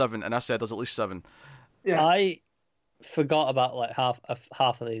way there's 7, and I said there's at least 7. Yeah. I forgot about like half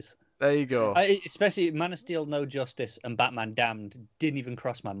of these. There you go. Especially Man of Steel, No Justice, and Batman Damned didn't even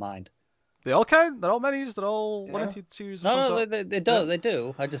cross my mind. They all count. They're all minis. They're all limited series. No, they do. Yeah. They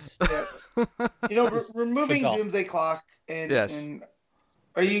do. I just removing forgot. Doomsday Clock and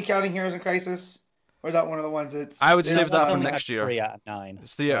are you counting Heroes in Crisis, or is that one of the ones that's? I would save that for next year. 3 out of 9.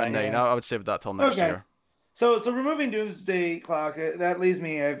 It's 3 out of 9. I would save that till next year. So removing Doomsday Clock, that leaves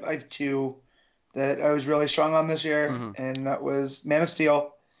me. I have 2 that I was really strong on this year, and that was Man of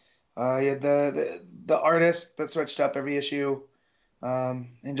Steel. You had the artist that switched up every issue,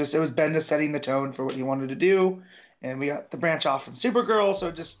 and just it was Bendis setting the tone for what he wanted to do, and we got the branch off from Supergirl, so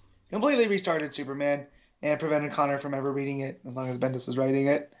it just completely restarted Superman and prevented Connor from ever reading it as long as Bendis is writing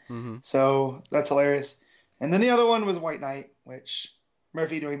it. So that's hilarious. And then the other one was White Knight, which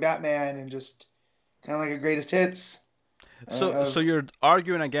Murphy doing Batman and just kind of like a greatest hits. So you're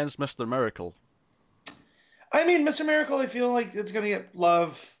arguing against Mr. Miracle. I mean, Mr. Miracle, I feel like it's going to get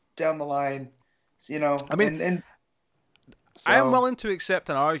love down the line, I mean, I am willing to accept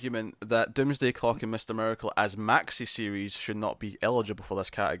an argument that Doomsday Clock and Mr. Miracle as maxi series should not be eligible for this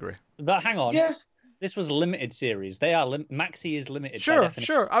category. But hang on. Yeah. This was a limited series. They are maxi is limited. Sure. I'm just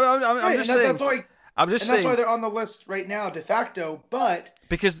saying. That's why they're on the list right now, de facto. But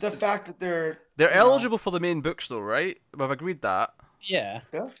because the fact that they're eligible for the main books, though, right? We've agreed that. Yeah.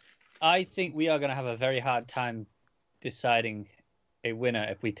 I think we are going to have a very hard time deciding a winner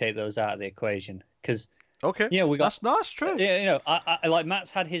if we take those out of the equation. Because we got that's true. Yeah, I like Matt's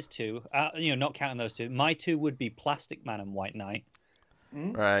had his 2. Not counting those 2. My 2 would be Plastic Man and White Knight.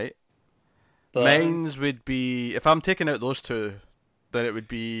 Right. But Mine's would be, if I'm taking out those 2, then it would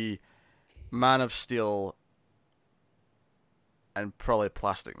be Man of Steel and probably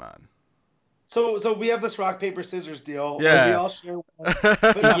Plastic Man. So we have this rock paper scissors deal. Yeah. We all share one.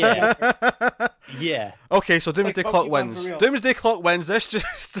 Yeah. Okay, so Doomsday Clock Pokemon wins. for real. Doomsday Clock wins. Let's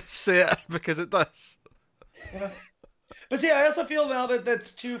just say it because it does. Yeah. But see, I also feel now that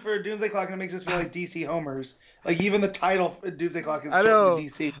that's 2 for Doomsday Clock, and it makes us feel like DC homers. Like even the title for Doomsday Clock is short to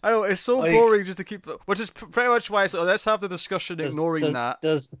DC. I know, it's so boring just to keep, which is pretty much why. So let's have the discussion ignoring that.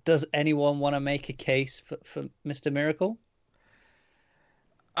 Does anyone want to make a case for Mr. Miracle?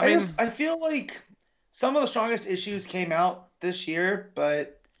 I feel like some of the strongest issues came out this year,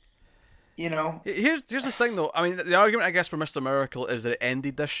 but here's the thing though. I mean, the argument I guess for Mr. Miracle is that it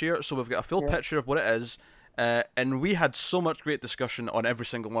ended this year, so we've got a full picture of what it is. And we had so much great discussion on every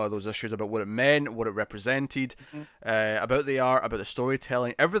single one of those issues about what it meant, what it represented, about the art, about the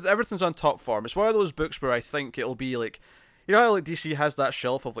storytelling. Everything's on top form. It's one of those books where I think it'll be like, you know how like DC has that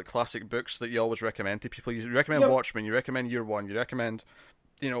shelf of like classic books that you always recommend to people. You recommend Watchmen, you recommend Year One, you recommend,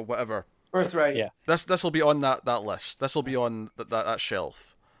 whatever. Birthright. Yeah. This will be on that list. This will be on that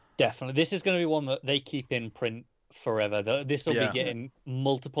shelf. Definitely. This is going to be one that they keep in print forever. This will be getting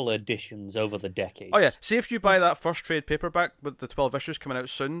multiple editions over the decades. Oh yeah, see if you buy that first trade paperback with the 12 issues coming out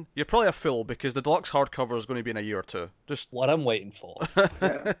soon, you're probably a fool because the deluxe hardcover is going to be in a year or two. Just what I'm waiting for.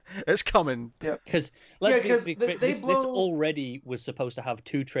 It's coming. Because this already was supposed to have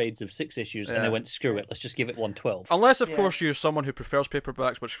 2 trades of 6 issues, and they went, screw it, let's just give it 112. Unless, of course, you're someone who prefers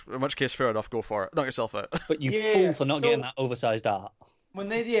paperbacks, in which case, fair enough, go for it. Knock yourself out. But you fool for not getting that oversized art. When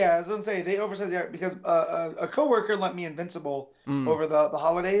I was gonna say they oversized the art because a coworker lent me Invincible over the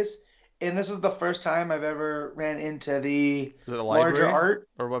holidays, and this is the first time I've ever ran into the larger art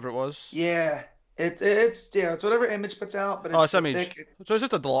or whatever it was. Yeah, it's whatever Image puts out, but it's Image. So it's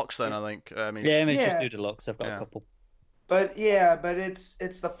just a deluxe then, I think. Image just do deluxe. I've got a couple. But it's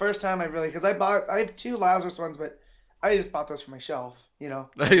the first time I really because I have 2 Lazarus ones, but I just bought those for my shelf. You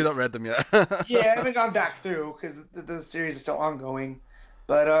You've not read them yet. Yeah, I haven't gone back through because the series is still ongoing.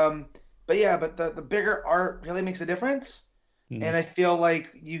 But the bigger art really makes a difference, and I feel like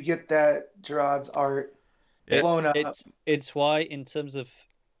you get that Gerard's art blown up. It's why, in terms of,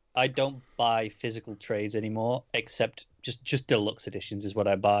 I don't buy physical trades anymore, except just deluxe editions is what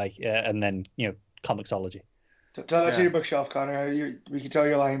I buy, and then Comixology. Tell that to your bookshelf, Connor. We can tell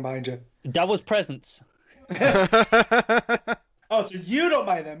you're lying behind you. That was presents. Oh, so you don't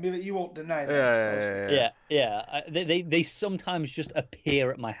buy them, but you won't deny them. Yeah. They sometimes just appear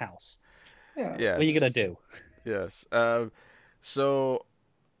at my house. Yeah. Yes. What are you gonna do? Yes. So.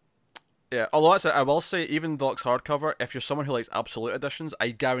 Yeah. Although I will say, even deluxe hardcover, if you're someone who likes absolute editions,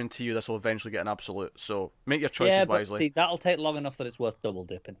 I guarantee you this will eventually get an absolute. So make your choices wisely. See, that'll take long enough that it's worth double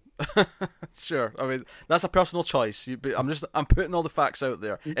dipping. Sure. I mean, that's a personal choice. I'm putting all the facts out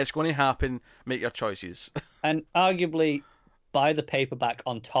there. It's going to happen. Make your choices. And arguably, buy the paperback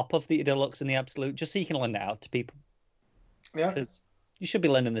on top of the deluxe and the absolute, just so you can lend it out to people. Yeah. Because you should be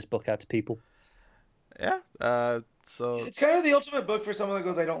lending this book out to people. Yeah. So it's kind of the ultimate book for someone that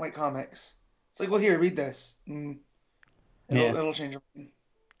goes, I don't like comics. It's like, well, here, read this. It'll change your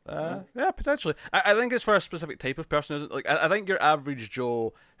mind. Yeah, potentially. I think it's for a specific type of person. Isn't like I think your average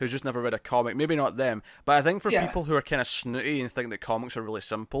Joe who's just never read a comic, maybe not them, but I think for people who are kind of snooty and think that comics are really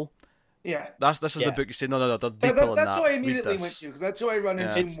simple. Yeah, this is the book you say no, they're deeper than that. That's who I immediately went to because that's who I run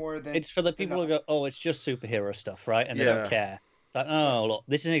into more than. It's for the people who go, oh, it's just superhero stuff, right? And they don't care. It's like, oh, look,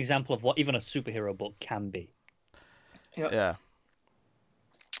 this is an example of what even a superhero book can be. Yep. Yeah.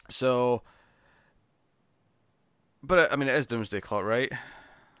 So, but I mean, it is Doomsday Clock, right?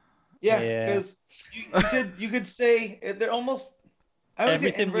 Yeah, because you could say they're almost.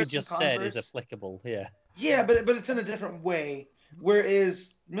 Everything we just said is applicable. Yeah. Yeah, but it's in a different way.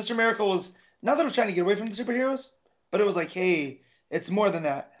 Whereas Mr. Miracle was not that it was trying to get away from the superheroes, but it was like, hey, it's more than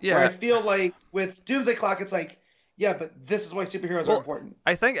that. Yeah. Where I feel like with Doomsday Clock, it's like, yeah, but this is why superheroes are important.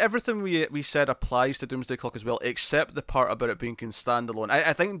 I think everything we said applies to Doomsday Clock as well, except the part about it being standalone.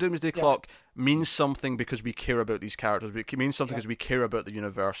 I think Doomsday Clock means something because we care about these characters. It means something because we care about the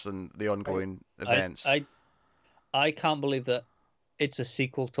universe and the ongoing events. I can't believe that it's a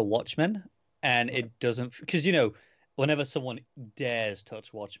sequel to Watchmen, and it doesn't... Because, whenever someone dares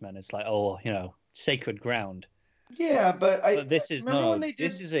touch Watchmen, it's like, oh, sacred ground. Yeah, but this is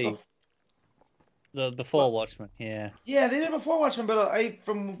the before Watchmen. Yeah. Yeah, they did before Watchmen, but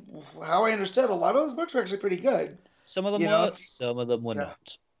from how I understood, a lot of those books were actually pretty good. Some of them were, some of them were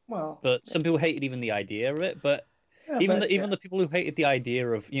not. Well, but some people hated even the idea of it. But even the people who hated the idea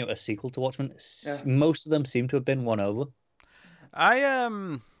of a sequel to Watchmen, most of them seem to have been won over.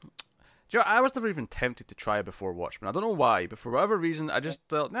 I was never even tempted to try before Watchmen. I don't know why, but for whatever reason, I just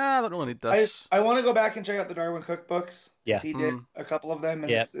thought, I don't really need this. I want to go back and check out the Darwin cookbooks. Yeah, he did a couple of them.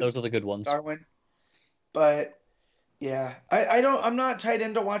 And those are the good ones. Darwin, but I'm not tied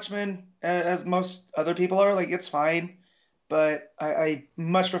into Watchmen as most other people are. Like, it's fine, but I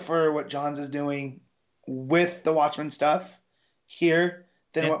much prefer what Johns is doing with the Watchmen stuff here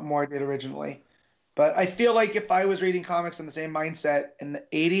than what Moore did originally. But I feel like if I was reading comics in the same mindset in the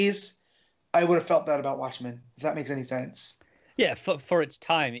 80s, I would have felt that about Watchmen, if that makes any sense. Yeah, for its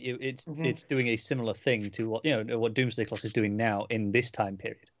time, it's doing a similar thing to what Doomsday Clock is doing now in this time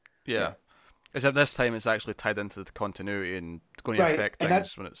period. Yeah. Except this time it's actually tied into the continuity and it's going to affect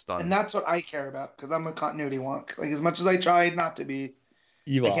things when it's done. And that's what I care about, because I'm a continuity wonk. Like, as much as I try not to be,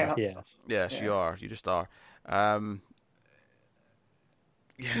 You I are, can't help yeah. myself. Yes, Yeah. you are. You just are.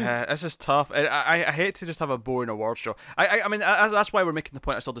 This is tough. I hate to just have a boring award show. I mean, that's why we're making the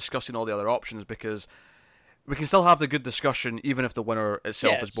point of still discussing all the other options, because we can still have the good discussion even if the winner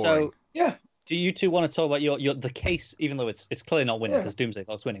itself is boring. So, Yeah. do you two want to talk about your the case, even though it's clearly not winning because Doomsday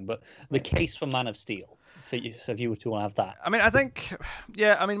Clock's winning, but the case for Man of Steel? So if you two want to have that. I mean, I think,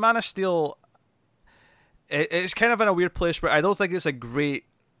 Man of Steel, it's kind of in a weird place where I don't think it's a great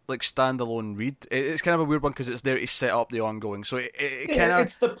standalone read. It's kind of a weird one because it's there to set up the ongoing. So it kind of,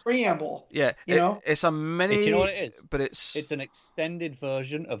 it's the preamble. Yeah, it's a mini. Do you know what it is? But it's an extended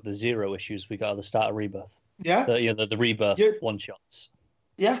version of the Zero issues we got at the start of Rebirth. Yeah. The Rebirth one shots.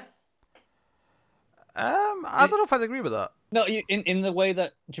 Yeah. I don't know if I'd agree with that. No, in the way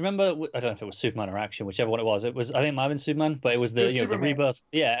that, do you remember? I don't know if it was Superman or Action, whichever one it was. I think it might have been Superman, but it was the Rebirth.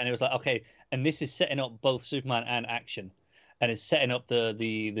 Yeah, and it was like, okay, and this is setting up both Superman and Action, and it's setting up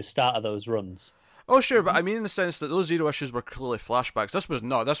the start of those runs. Oh sure, but I mean in the sense that those Zero issues were clearly flashbacks. This was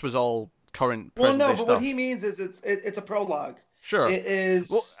not. This was all current. Present day stuff. What he means is it's a prologue. Sure. It is.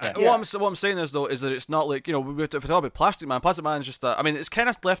 What I'm saying is though is that it's not like, if we talk about Plastic Man is just it's kind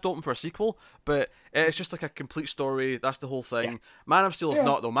of left open for a sequel, but it's just like a complete story. That's the whole thing. Yeah. Man of Steel is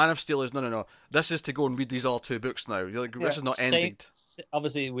not though. Man of Steel is no. This is to go and read these all 2 books now. This is not ended.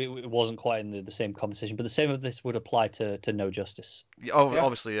 Obviously, it wasn't quite in the same conversation, but the same of this would apply to No Justice.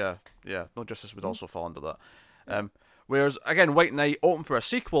 Obviously, yeah. No Justice would also fall under that. Whereas again, White Knight open for a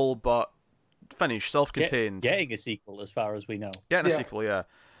sequel, but finished, self-contained. Getting a sequel, as far as we know. Getting a sequel, yeah.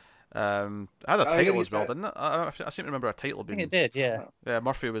 It had a title as well, didn't it? I seem to remember a title being. I think it did, yeah. Yeah,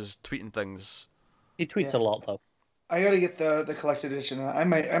 Murphy was tweeting things. He tweets a lot, though. I gotta get the collected edition. I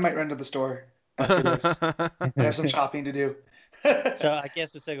might run to the store after this. I have some shopping to do. So I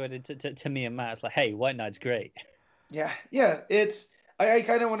guess we're segueing to me and Matt. It's like, hey, White Knight's great. Yeah. It's. I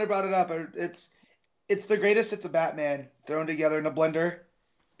kind of when I brought it up. It's the greatest. It's a Batman thrown together in a blender.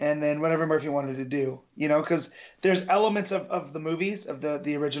 And then whatever Murphy wanted to do, because there's elements of the movies, of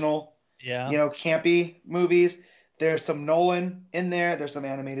the original, campy movies. There's some Nolan in there. There's some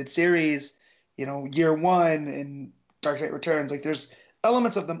animated series, Year One and Dark Knight Returns. Like there's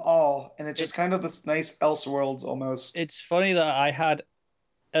elements of them all, and it's just kind of this nice Elseworlds almost. It's funny that I had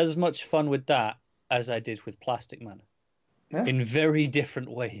as much fun with that as I did with Plastic Man, in very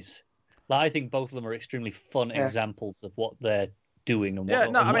different ways. Like, I think both of them are extremely fun examples of what they're doing and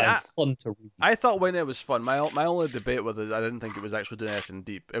fun to read. I thought when it was fun, my only debate with it, I didn't think it was actually doing anything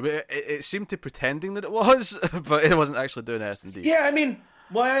deep. It seemed to pretending that it was, but it wasn't actually doing anything deep. Yeah, I mean,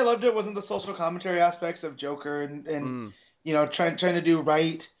 why I loved it wasn't the social commentary aspects of Joker and trying to do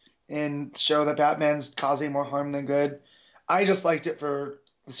right and show that Batman's causing more harm than good. I just liked it for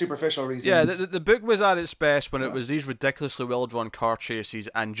the superficial reasons. Yeah, the book was at its best when it was these ridiculously well-drawn car chases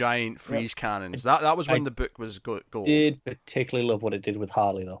and giant freeze cannons. That was when the book was gold. Did particularly love what it did with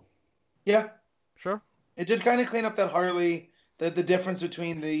Harley, though. Yeah. Sure. It did kind of clean up that Harley, the difference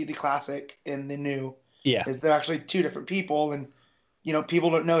between the classic and the new. Yeah. Is they're actually 2 different people, and,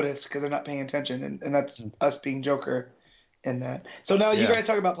 people don't notice because they're not paying attention, and that's us being Joker in that. So now you guys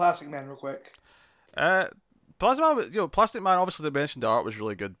talk about Plastic Man real quick. Plastic Man, obviously they mentioned the art was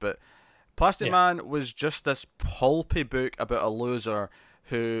really good, but Plastic Man was just this pulpy book about a loser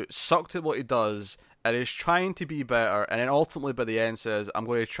who sucked at what he does and is trying to be better, and then ultimately by the end says, I'm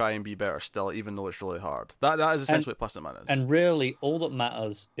going to try and be better still, even though it's really hard. That is essentially what Plastic Man is. And really, all that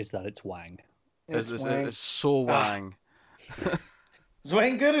matters is that it's Wang. It's so Wang. Is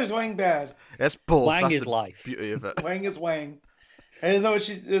Wang good or is Wang bad? It's both. Wang That's is the life. Beauty of it. Wang is Wang. And is that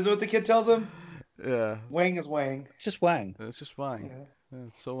what the kid tells him? Yeah. Wang is Wang. It's just Wang. It's just Wang. Yeah,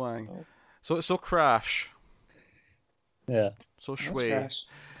 it's so Wang. Oh. So it's so Crash. Yeah. So Shui.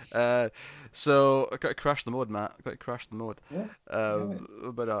 So I got to crash the mode, Matt. I got to crash the mode. Yeah.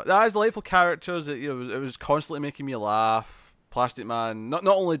 But that is delightful characters. It was constantly making me laugh. Plastic Man, not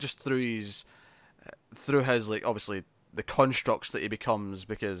only just through his obviously the constructs that he becomes,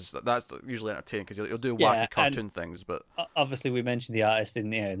 because that's usually entertaining because he'll do wacky cartoon things. But obviously we mentioned the artist in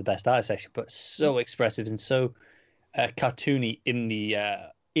the best artist section, but so expressive and so cartoony in the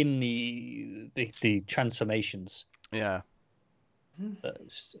transformations. Yeah.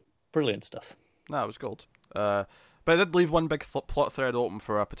 Brilliant stuff. No, it was gold. But it did leave one big plot thread open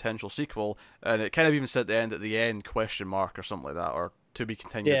for a potential sequel, and it kind of even said at the end question mark or something like that, or to be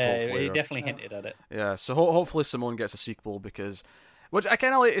continued. Yeah, hopefully, he definitely hinted at it. Yeah, so hopefully Simone gets a sequel, because which I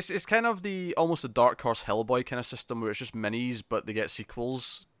kind of like. It's kind of almost a Dark Horse Hellboy kind of system where it's just minis, but they get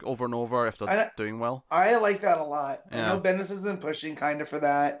sequels over and over if they're doing well. I like that a lot. Yeah. I know Bendis has been pushing kind of for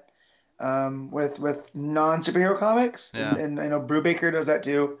that. with non-superhero comics, and I know Brubaker does that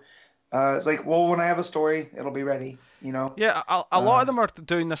too. It's like, well, when I have a story, it'll be ready. Yeah, a lot of them are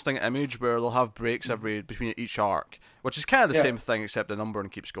doing this thing at Image where they'll have breaks between each arc, which is kind of the same thing except the numbering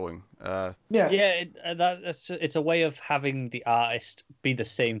keeps going. It's a way of having the artist be the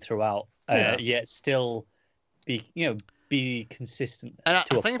same throughout, yet still be consistent. And I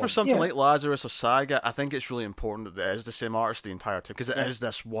think for something like Lazarus or Saga, I think it's really important that it is the same artist the entire time because it is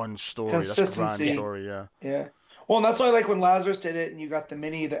this one story, this grand story. Yeah. Well, and that's why I like when Lazarus did it, and you got the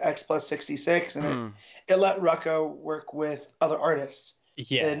X+66, and it let Rucka work with other artists,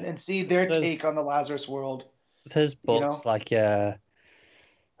 and see their take on the Lazarus world. There's books like, some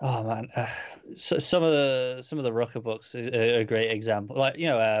of the Rucka books are a great example. Like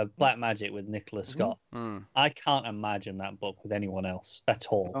Black Magic with Nicholas Scott. I can't imagine that book with anyone else at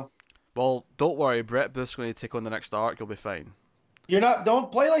all. Oh. Well, don't worry, Brett Booth's going to take on the next arc. You'll be fine.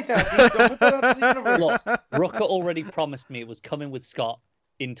 Don't play like that. Don't put that out to the universe. Look, Rucka already promised me it was coming with Scott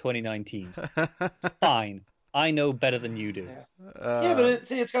in 2019. It's fine. I know better than you do. But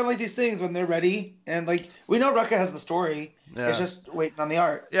it's kind of like these things when they're ready, and like we know Rucka has the story. It's just waiting on the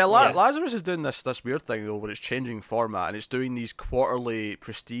art. Yeah, Lazarus is doing this weird thing though, where it's changing format and it's doing these quarterly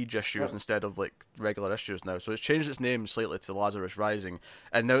prestige issues instead of like regular issues now. So it's changed its name slightly to Lazarus Rising,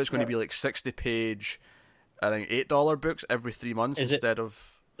 and now it's going to be like 60-page. I think $8 books every 3 months instead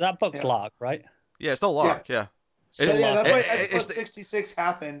of that book's Lark, right? Yeah, it's still Lark. Yeah. So that's why X+66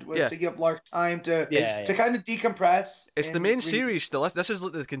 happened was to give Lark time to kind of decompress. It's the main series still. This is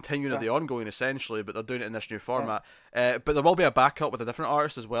like the continuing of the ongoing essentially, but they're doing it in this new format. But there will be a backup with a different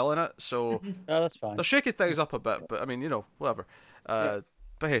artist as well in it. So that's fine. They're shaking things up a bit, but I mean, whatever. But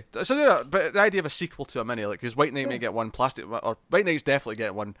hey, so but the idea of a sequel to a mini, like, because White Knight may get one, White Knight's definitely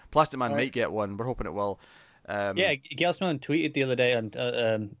getting one, Plastic Man might get one. We're hoping it will. Gail Simone tweeted the other day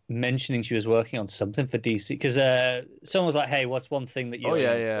and mentioning she was working on something for DC because someone was like, "Hey, what's one thing that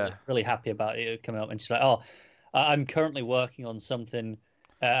you're really happy about coming up?" And she's like, "Oh, I'm currently working on something.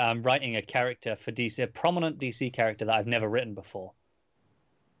 I'm writing a character for DC, a prominent DC character that I've never written before."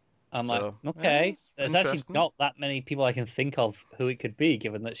 I'm like, okay, there's actually not that many people I can think of who it could be,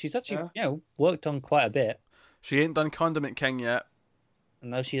 given that she's actually worked on quite a bit. She ain't done Condiment King yet.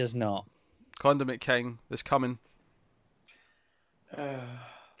 No, she has not. Condiment King is coming.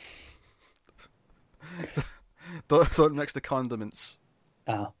 Don't mix the condiments.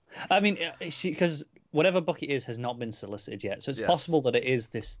 Oh, I mean, because whatever book it is has not been solicited yet, so it's possible that it is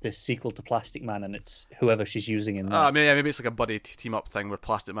this sequel to Plastic Man, and it's whoever she's using in there. Maybe it's like a buddy team up thing where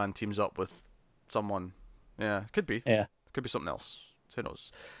Plastic Man teams up with someone. Yeah, could be. Yeah, could be something else. Who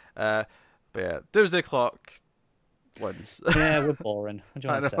knows? But yeah, Doomsday Clock wins. Yeah, we're boring. What do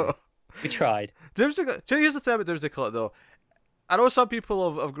you want to say? We tried. Here's the thing about Doomsday Clock, though. I know some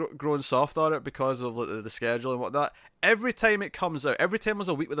people have grown soft on it because of the schedule and whatnot. Every time it comes out, every time there's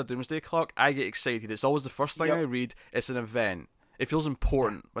a week with a Doomsday Clock, I get excited. It's always the first thing I read. It's an event. It feels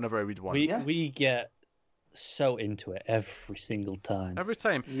important whenever I read one. We get so into it every single time. Every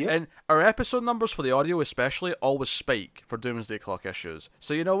time. Yep. And our episode numbers for the audio especially always spike for Doomsday Clock issues.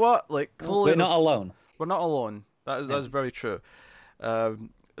 So you know what? Like, we're not alone. We're not alone. That is very true.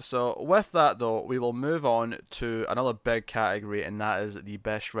 So with that, though, we will move on to another big category, and that is the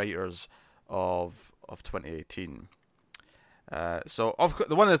best writers of 2018. So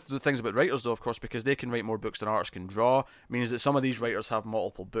one of the things about writers, though, of course, because they can write more books than artists can draw, means that some of these writers have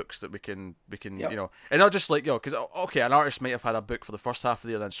multiple books that we can and not just like because an artist might have had a book for the first half of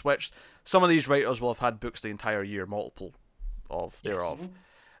the year, then switched. Some of these writers will have had books the entire year, multiple thereof.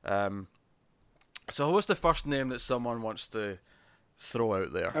 So what's the first name that someone wants to throw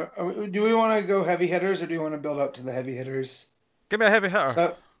out there? Do we want to go heavy hitters, or do you want to build up to the heavy hitters? Give me a heavy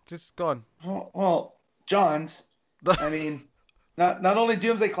hitter. Just go on. Well, John's. I mean, not only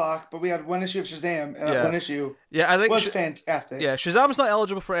Doomsday Clock, but we had one issue of Shazam. One issue. Yeah, I think was fantastic. Yeah, Shazam's not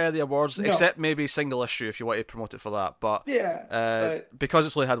eligible for any of the awards except maybe single issue if you want to promote it for that. But because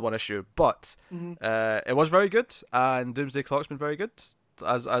it's only had one issue, but it was very good, and Doomsday Clock's been very good.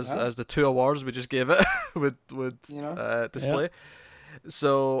 As the 2 awards we just gave it would display.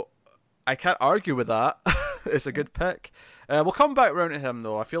 So I can't argue with that. It's a good pick. We'll come back around to him,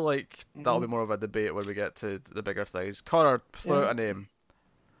 though. I feel like that'll be more of a debate when we get to the bigger things. Connor, throw out a name.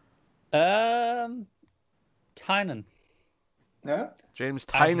 Tynan. Yeah. James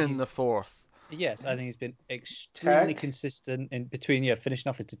Tynan the Fourth. Yes, I think he's been extremely consistent in between finishing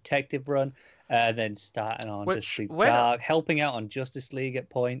off his detective run, then starting on Justice League Dark, helping out on Justice League at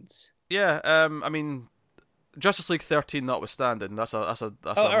points. Yeah, I mean, Justice League 13 notwithstanding, that's a all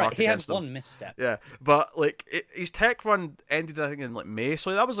right. mark He had against him. one misstep. Yeah, but like his tech run ended, I think, in like May,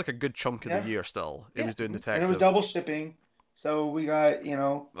 so that was like a good chunk of the year. Still, he was doing detective, and it was double shipping, so we got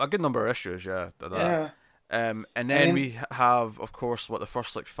a good number of issues. Yeah. And then I mean, we have, of course, the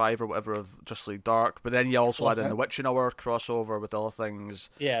first like 5 or whatever of Justice League Dark, but then you also had in the Witching Hour crossover with other things.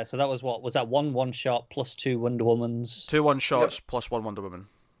 Yeah, so that was that one shot plus 2 Wonder Womans? 2 1-shots plus 1 Wonder Woman.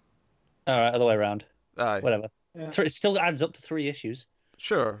 All right, other way around. Aye. Whatever. Yeah. It still adds up to 3 issues.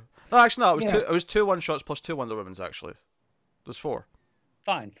 Sure. No, actually, no. It was 2 1-shots plus 2 Wonder Womans. Actually, there's 4.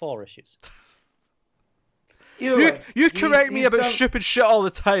 Fine, 4 issues. You correct me about stupid shit all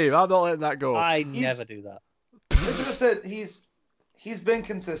the time. I'm not letting that go. I never do that. It's just that he's been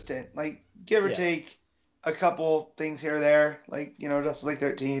consistent, like give or take a couple things here or there, like Justice League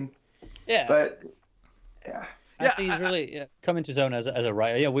 13. Yeah, but he's really coming to his own as a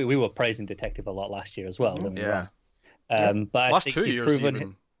writer. Yeah, we were praising Detective a lot last year as well. Yeah. But last I think 2 he's years proven.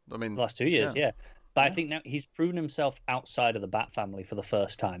 Even. I mean, last 2 years, yeah. But I think now he's proven himself outside of the Bat family for the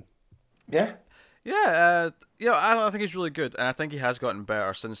first time. Yeah. Yeah, I think he's really good, and I think he has gotten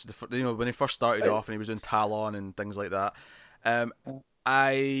better since when he first started off and he was doing Talon and things like that.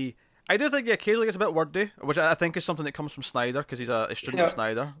 I do think he occasionally gets a bit wordy, which I think is something that comes from Snyder because he's a student of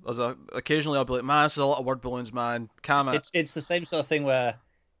Snyder. Occasionally I'll be like, man, this is a lot of word balloons, man. Calm it. It's the same sort of thing where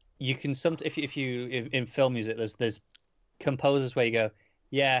you can if you in film music there's composers where you go,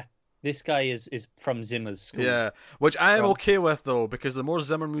 yeah, this guy is from Zimmer's school. Yeah, which I am okay with though, because the more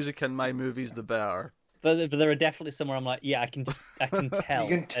Zimmer music in my movies, the better. But there are definitely somewhere I'm like, yeah, I can tell. You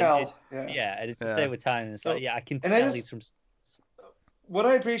can tell. And it's the same with Tynan. It's like, yeah, I can tell he's from. What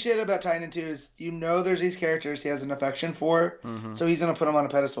I appreciate about Tynan too is there's these characters he has an affection for, so he's gonna put them on a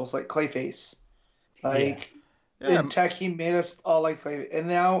pedestal. It's like Clayface, in Tech he made us all like Clayface, and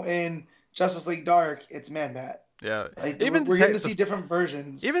now in Justice League Dark it's Man Bat. Yeah, even we're getting to see different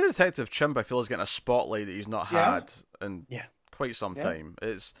versions. Even Detective Chimp, I feel, is getting a spotlight that he's not had in quite some time.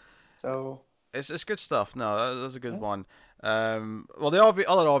 It's good stuff. No, that's a good one. Well, the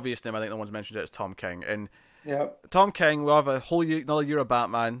other obvious name I think no one's mentioned it is Tom King, and Tom King. We have a whole another year of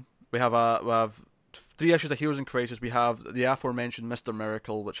Batman. We have 3 issues of Heroes in Crisis. We have the aforementioned Mr.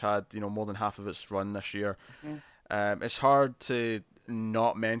 Miracle, which had more than half of its run this year. It's hard to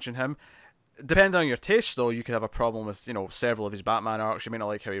not mention him. Depending on your taste, though, you could have a problem with several of his Batman arcs. You may not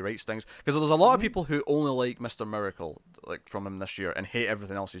like how he writes things, because there's a lot of people who only like Mr. Miracle, like from him this year, and hate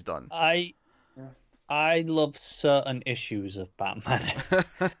everything else he's done. I love certain issues of Batman,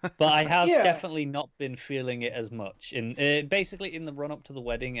 but I have definitely not been feeling it as much. Basically in the run up to the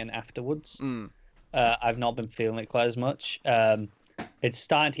wedding and afterwards, I've not been feeling it quite as much. It's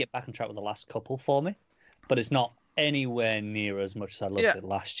starting to get back on track with the last couple for me, but it's not anywhere near as much as I loved it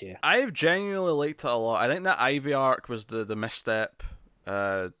last year. I've genuinely liked it a lot. I think that Ivy arc was the misstep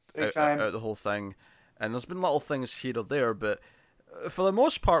out of the whole thing, and there's been little things here or there, but for the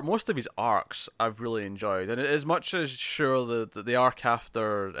most part, most of his arcs I've really enjoyed. And as much as the arc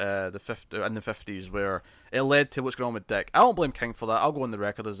after in the 50s where it led to what's going on with Dick, I don't blame King for that. I'll go on the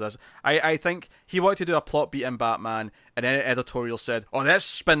record as this. I think he wanted to do a plot beat in Batman, and then editorial said, "Oh, let's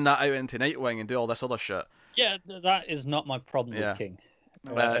spin that out into Nightwing and do all this other shit." Yeah, that is not my problem with King.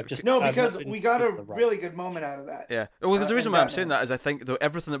 Because we got a really good moment out of that. Yeah, well, because the reason why I'm saying that is I think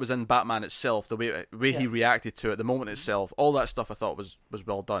everything that was in Batman itself, the way he reacted to it, the moment itself, all that stuff I thought was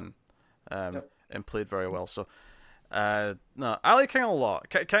well done, and played very well. So, no, I like King a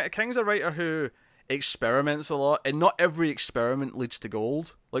lot. King's a writer who experiments a lot, and not every experiment leads to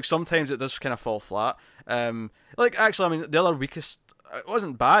gold. Like sometimes it does kind of fall flat. Actually, I mean, the other weakest. It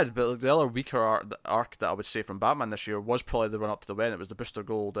wasn't bad, but the other weaker arc that I would say from Batman this year was probably the run up to the wedding. It was the Booster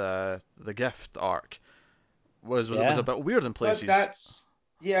Gold, the Gift arc. Was a bit weird in places. But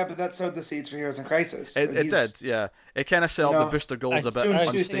that sowed the seeds for Heroes in Crisis. It did, yeah. It kind of set up the Booster Gold's a bit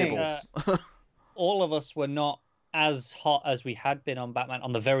unstable. All of us were not as hot as we had been on Batman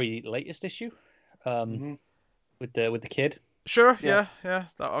on the very latest issue, with the kid. Sure, yeah.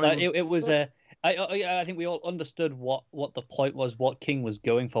 It was a. I think we all understood what the point was, what King was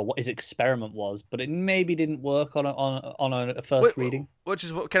going for, what his experiment was, but it maybe didn't work on a first reading. Which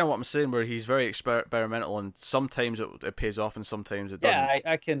is kind of what I'm saying, where he's very experimental, and sometimes it pays off, and sometimes it doesn't. Yeah,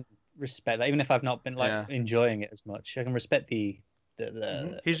 I can respect that, even if I've not been enjoying it as much. I can respect the.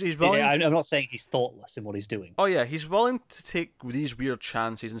 He's willing. I'm not saying he's thoughtless in what he's doing. Oh yeah, he's willing to take these weird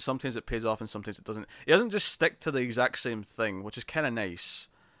chances, and sometimes it pays off, and sometimes it doesn't. He doesn't just stick to the exact same thing, which is kind of nice.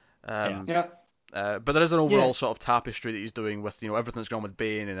 But there is an overall sort of tapestry that he's doing with everything that's going on with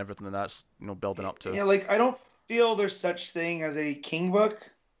Bane and everything that's building up to. Yeah, I don't feel there's such thing as a King book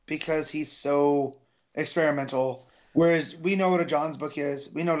because he's so experimental. Whereas we know what a Johns book is,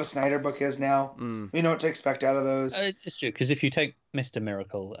 we know what a Snyder book is now. We know what to expect out of those. It's true, because if you take Mr.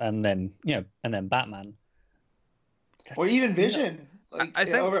 Miracle and then Batman, or even Vision, I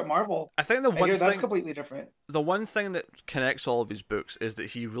think over at Marvel, I think that's completely different. The one thing that connects all of his books is that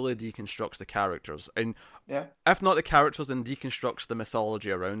he really deconstructs the characters, and if not the characters, then deconstructs the mythology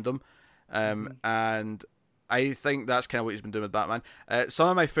around them. And I think that's kind of what he's been doing with Batman. Some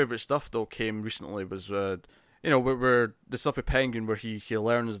of my favorite stuff though came recently was where the stuff with Penguin, where he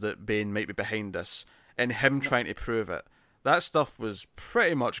learns that Bane might be behind this, and him trying to prove it. That stuff was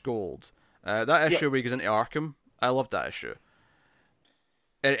pretty much gold. That issue where he goes into Arkham, I loved that issue.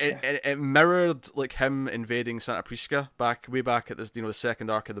 It mirrored like him invading Santa Prisca way back at this, the second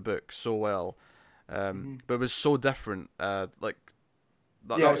arc of the book so well, but it was so different. That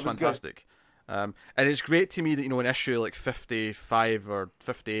was fantastic. And it's great to me that in issue like 55 or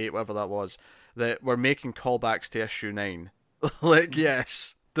 58, whatever that was, that we're making callbacks to issue 9. Like,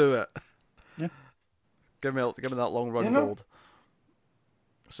 yes, do it. Yeah. Give me that long run gold.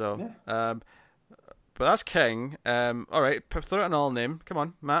 So, but that's King. All right, throw out another name. Come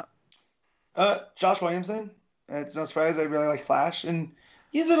on, Matt. Josh Williamson. It's no surprise I really like Flash, and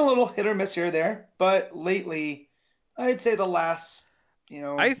he's been a little hit or miss here or there. But lately, I'd say the last,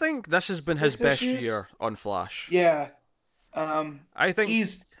 I think this has been his best year on Flash. Yeah. I think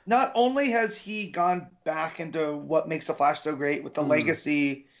he's not only has he gone back into what makes the Flash so great with the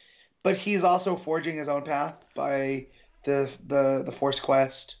legacy, but he's also forging his own path by the Force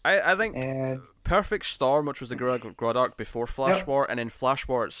Quest. I think Perfect Storm, which was the Grodd arc before Flash War, and then Flash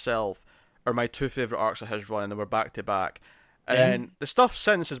War itself are my two favourite arcs of his run, and they were back to back. And the stuff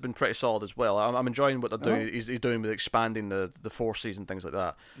since has been pretty solid as well. I'm enjoying what they're doing. He's doing with expanding the forces and things like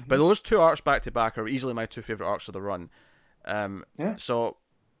that. But those two arcs back to back are easily my two favourite arcs of the run. So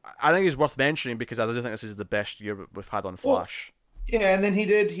I think it's worth mentioning because I do think this is the best year we've had on Flash. Yeah, and then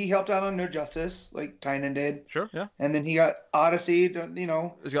he helped out on No Justice, like Tynan did. Sure, yeah. And then he got Odyssey, He's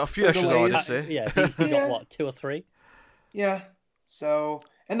got a few issues of Odyssey. Yeah, he got what, 2 or 3? Yeah. So,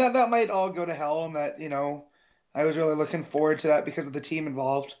 and that might all go to hell, and that, I was really looking forward to that because of the team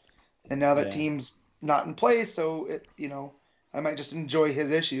involved. And now that team's not in place, so it, I might just enjoy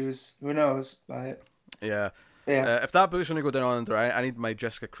his issues. Who knows? But yeah. If that book's going to go down under, I need my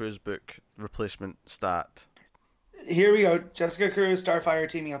Jessica Cruz book replacement stat. Here we go. Jessica Cruz, Starfire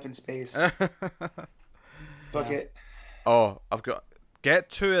teaming up in space. Book it. Oh, get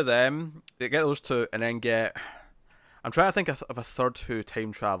 2 of them. Get those 2, and then I'm trying to think of a third who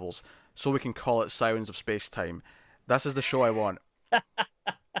time travels, so we can call it Sirens of Space Time. This is the show I want.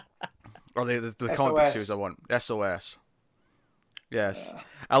 Or the comic book series I want. SOS. Yes.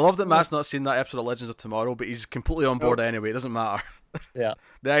 I love that Matt's not seen that episode of Legends of Tomorrow, but he's completely on board anyway. It doesn't matter. Yeah.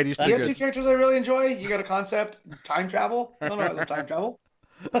 The idea's too good. You have 2 characters I really enjoy. You got a concept. Time travel. No, I love time travel.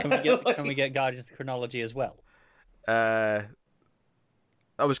 Can we get Guardians of the Chronology as well? That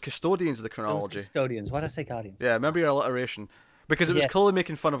was Custodians of the Chronology. Custodians. Why did I say Guardians? Yeah, remember your alliteration. Because it was clearly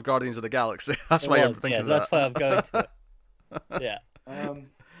making fun of Guardians of the Galaxy. That's why I'm thinking that's why I'm going to it. Yeah.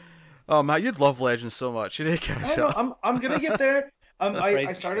 Oh, Matt, you'd love Legends so much. You need to catch up. I'm going to get there.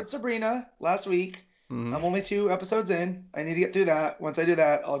 I started Sabrina last week. I'm only 2 episodes in. I need to get through that. Once I do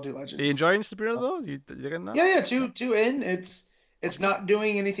that, I'll do Legends. Are you enjoying Sabrina though? You getting that? Yeah. 2 in. It's not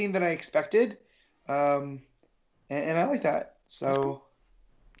doing anything that I expected, and I like that. So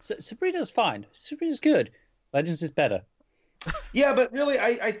Sabrina's fine. Sabrina's good. Legends is better. Yeah, but really,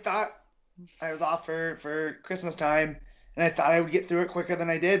 I thought I was off for Christmas time, and I thought I would get through it quicker than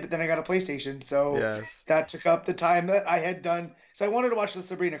I did, but then I got a PlayStation, so that took up the time that I had done. So I wanted to watch the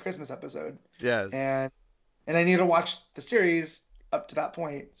Sabrina Christmas episode. Yes. And I need to watch the series up to that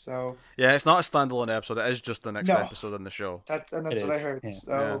point. So yeah, it's not a standalone episode. It is just the next episode in the show. That's what I heard. Yeah.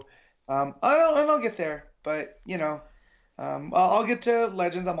 So I don't get there, but I'll get to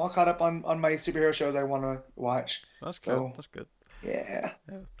Legends. I'm all caught up on my superhero shows I want to watch. That's good. So, that's good. Yeah.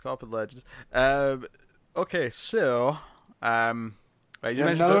 Caught up with Legends. Okay, so right, you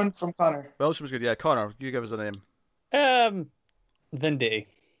mentioned another one from Connor. Well, this was good. Yeah, Connor, you give us a name. Venditti.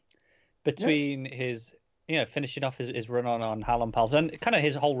 Between his, finishing off his run on Harlan Pals and kind of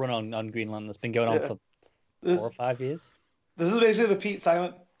his whole run on Greenland that's been going on for 4 or 5 years. This is basically the Pete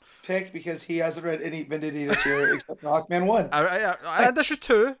Silent pick because he hasn't read any Venditti this year except Hawkman 1. I read issue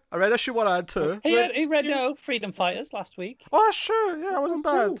 2. I read issue 1 and 2. He read Freedom Fighters last week. Oh, that's true. Yeah, it wasn't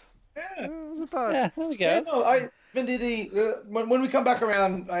bad. Yeah, it wasn't bad. Yeah, there we go. Yeah, no, Venditti, when we come back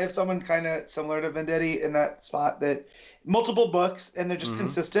around, I have someone kind of similar to Venditti in that spot that multiple books and they're just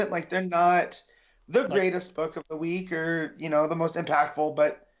consistent. Like they're not the greatest book of the week or, the most impactful,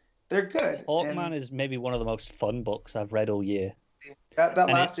 but they're good. Hawkman is maybe one of the most fun books I've read all year. That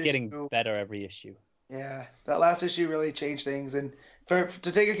and last it's getting issue, better every issue. Yeah, that last issue really changed things, and to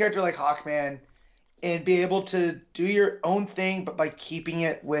take a character like Hawkman and be able to do your own thing, but by keeping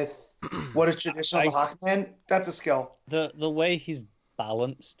it with what is traditional of Hawkman, that's a skill. The way he's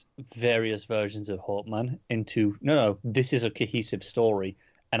balanced various versions of Hawkman into no, this is a cohesive story,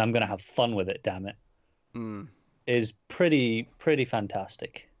 and I'm going to have fun with it. Damn it, is pretty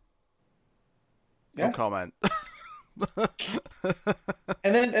fantastic. Yeah. No comment.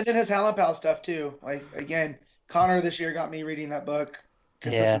 and then his Howlin' Pal stuff too. Like again, Connor this year got me reading that book.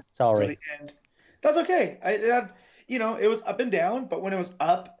 Yeah, sorry. To the end. That's okay. It was up and down, but when it was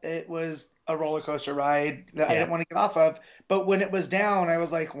up, it was a roller coaster ride that I didn't want to get off of. But when it was down, I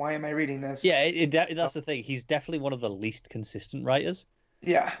was like, why am I reading this? Yeah, that's the thing. He's definitely one of the least consistent writers.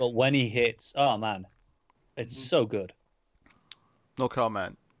 Yeah. But when he hits, oh man, it's so good. No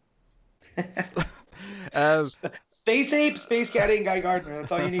comment. Space Ape, Space Caddy, and Guy Gardner.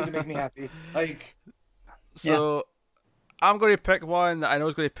 That's all you need to make me happy. I'm going to pick one that I know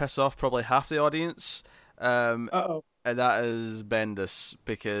is going to piss off probably half the audience. And that is Bendis,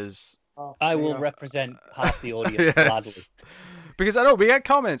 because I will represent half the audience gladly. Because I know we get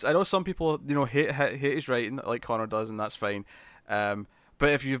comments. I know some people, hate his writing, like Connor does, and that's fine. But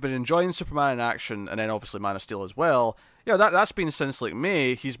if you've been enjoying Superman in action, and then obviously Man of Steel as well, that's been since like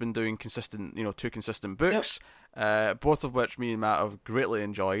May. He's been doing consistent, 2 consistent books, both of which me and Matt have greatly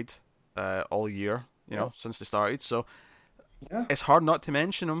enjoyed all year, since they started. So it's hard not to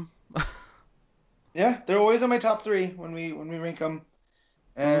mention them. Yeah, they're always in my top 3 when we rank them,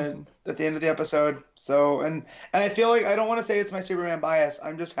 and at the end of the episode. So and I feel like I don't want to say it's my Superman bias.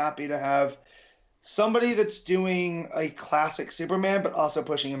 I'm just happy to have somebody that's doing a classic Superman, but also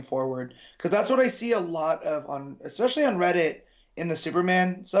pushing him forward, because that's what I see a lot of especially on Reddit in the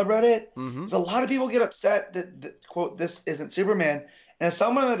Superman subreddit. Because a lot of people get upset that quote this isn't Superman, and as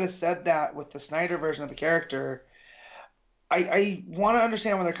someone that has said that with the Snyder version of the character, I want to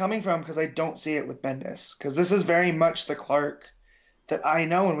understand where they're coming from, because I don't see it with Bendis. Because this is very much the Clark that I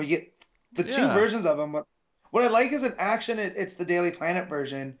know, and we get the 2 versions of him. What I like is in action, it's the Daily Planet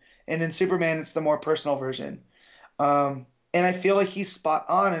version, and in Superman, it's the more personal version. And I feel like he's spot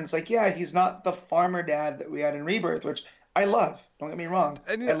on, and it's like, he's not the farmer dad that we had in Rebirth, which I love. Don't get me wrong.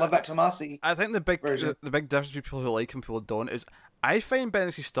 I love that Tomasi. I think the big difference between people who like him and people who don't is I find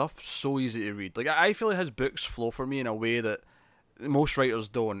Bendis' stuff so easy to read. Like I feel like his books flow for me in a way that most writers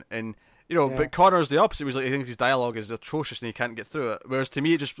don't. And but Connor's the opposite. He's like, he thinks his dialogue is atrocious and he can't get through it. Whereas to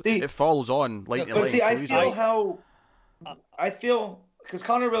me, it follows on line to line. I feel because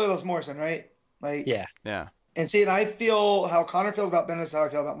Connor really loves Morrison, right? Like yeah. And and I feel how Connor feels about Bendis, how I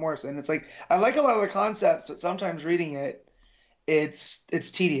feel about Morrison. It's like I like a lot of the concepts, but sometimes reading it, it's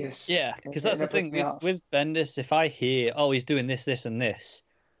tedious. Yeah, because that's the thing with Bendis. If I hear, he's doing this, this, and this,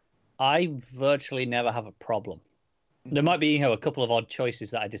 I virtually never have a problem. There might be, a couple of odd choices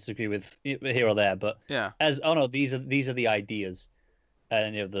that I disagree with here or there, but these are the ideas,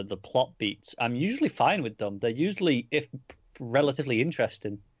 and the plot beats. I'm usually fine with them. They're usually, if relatively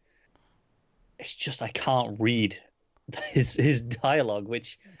interesting. It's just I can't read his dialogue,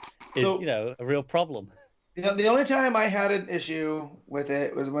 which is a real problem. The only time I had an issue with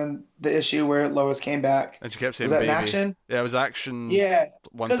it was when the issue where Lois came back. And she kept saying, was that baby. Action? Yeah, it was Action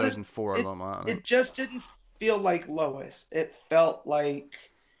 1004 or something like that. It just didn't feel like Lois. It felt like,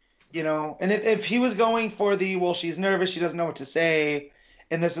 and if he was going for she's nervous, she doesn't know what to say,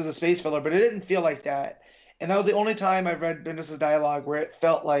 and this is a space filler, but it didn't feel like that. And that was the only time I've read Bendis' dialogue where it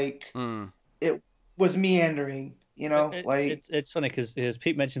felt like it was meandering, It's funny because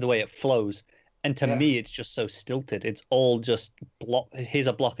Pete mentioned the way it flows. And to me, it's just so stilted. It's all just here's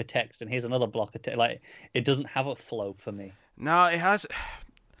a block of text and here's another block of text. Like, it doesn't have a flow for me. No, it has.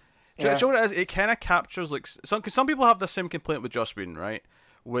 Do you know what it is? It kind of captures, like, because some people have the same complaint with Joss Whedon, right?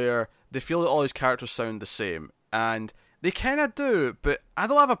 Where they feel that all his characters sound the same. And they kind of do, but I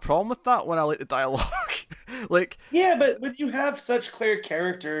don't have a problem with that when I like the dialogue. Yeah, but when you have such clear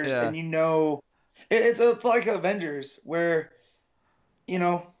characters and it's like Avengers where,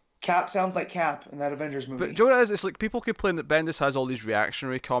 Cap sounds like Cap in that Avengers movie. But do you know what it is? It's like people complain that Bendis has all these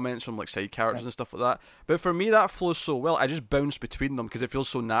reactionary comments from like side characters and stuff like that. But for me, that flows so well. I just bounce between them because it feels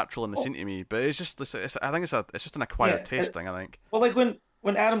so natural in the scene to me. But it's just, I think it's just an acquired taste thing. I think. Well, like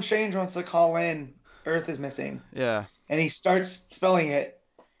when Adam Strange wants to call in, Earth is missing. Yeah. And he starts spelling it,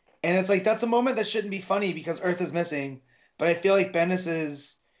 and it's like that's a moment that shouldn't be funny because Earth is missing. But I feel like Bendis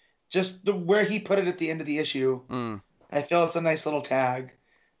is just where he put it at the end of the issue. I feel it's a nice little tag.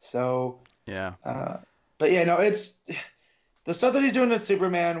 So yeah, but it's the stuff that he's doing with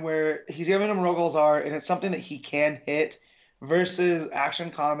Superman, where he's giving him Rogolzar, and it's something that he can hit, versus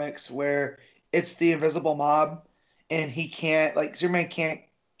Action Comics, where it's the Invisible Mob, and he can't, like, Superman can't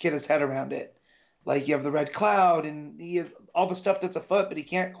get his head around it. Like, you have the Red Cloud, and he has all the stuff that's afoot, but he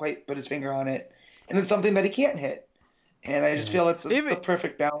can't quite put his finger on it. And it's something that he can't hit. And I just feel it's the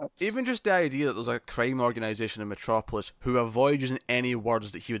perfect balance. Even just the idea that there's a crime organization in Metropolis who avoid using any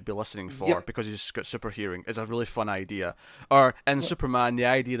words that he would be listening for because he's got super hearing is a really fun idea. Or in Superman, the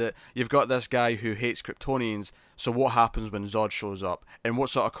idea that you've got this guy who hates Kryptonians, so what happens when Zod shows up? And what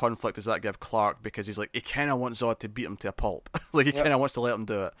sort of conflict does that give Clark? Because he's like, he kind of wants Zod to beat him to a pulp. Like, he kind of wants to let him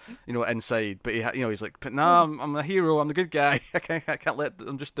do it, inside. But, he's like, but nah, I'm a hero, I'm the good guy. I can't let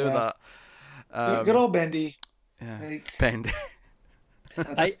them just do that. Good old Bendy. Yeah, Bendy.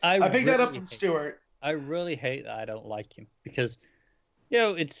 I picked that up from Stuart. I really hate that I don't like him because,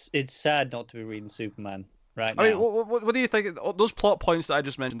 it's sad not to be reading Superman right now. I mean, what do you think? Those plot points that I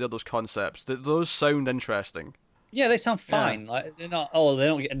just mentioned, those concepts, those sound interesting. Yeah, they sound fine. Yeah. Like, they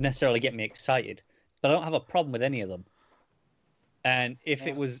don't necessarily get me excited, but I don't have a problem with any of them. And if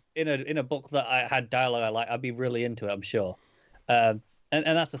it was in a book that I had dialogue I like, I'd be really into it, I'm sure. And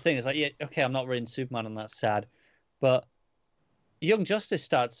that's the thing. It's like, okay, I'm not reading Superman, and that's sad. But Young Justice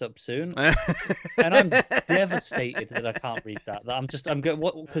starts up soon, and I'm devastated that I can't read that. I'm good.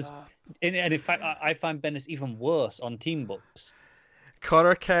 Because in fact, I find Bendis even worse on team books.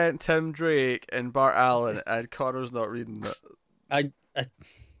 Connor Kent, Tim Drake, and Bart Allen, and Connor's not reading it.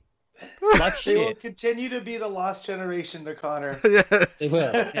 They will continue to be the lost generation to Connor. Yes. They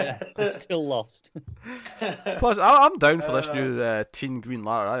will. Yeah, they're still lost. Plus, I'm down for this new Teen Green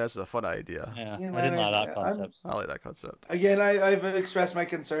Lantern. That's a fun idea. Yeah, I didn't like that concept. I like that concept. Again, I've expressed my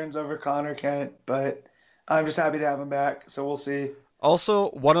concerns over Connor Kent, but I'm just happy to have him back. So we'll see. Also,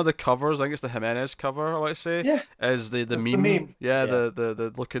 one of the covers, I think it's the Jimenez cover, I want to say, is the meme. Yeah,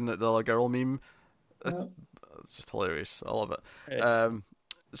 the looking at the little girl meme. Yeah. It's just hilarious. I love it.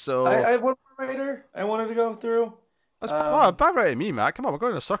 So I have one more writer I wanted to go through. Bad writing me, Matt. Come on, we're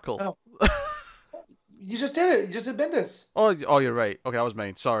going in a circle. No. You just did it. You just did Bendis. Oh, you're right. Okay, that was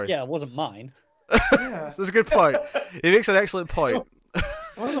mine. Sorry. Yeah, it wasn't mine. That's a good point. He makes an excellent point. It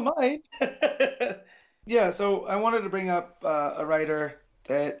wasn't mine. Yeah, so I wanted to bring up a writer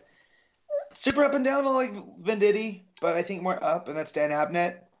that super up and down like Venditti, but I think more up, and that's Dan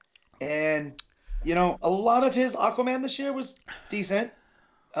Abnett. And, a lot of his Aquaman this year was decent.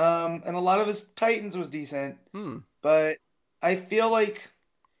 And a lot of his Titans was decent. But I feel like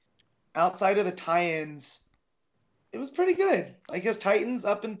outside of the tie-ins, it was pretty good. Like his Titans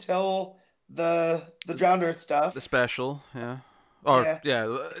up until the Drowned Earth stuff. The special, yeah.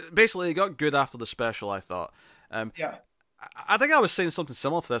 Basically it got good after the special, I thought. I think I was saying something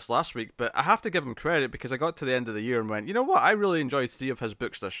similar to this last week, but I have to give him credit because I got to the end of the year and went, you know what, I really enjoyed 3 of his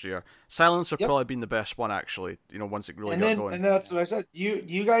books this year. Silencer probably been the best one, actually, once it really got going. And that's what I said.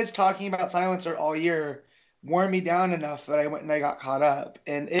 You guys talking about Silencer all year wore me down enough that I went and I got caught up.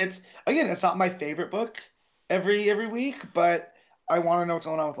 And it's not my favorite book every week, but I want to know what's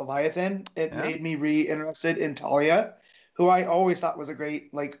going on with Leviathan. It made me re-interested in Talia, who I always thought was a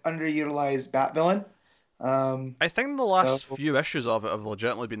great, underutilized Bat villain. I think the last few issues of it have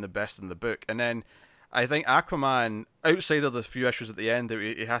legitimately been the best in the book, and then I think Aquaman, outside of the few issues at the end,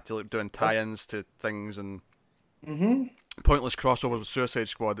 he had to doing tie-ins to things and pointless crossovers with Suicide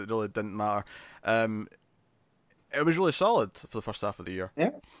Squad that really didn't matter. It was really solid for the first half of the year.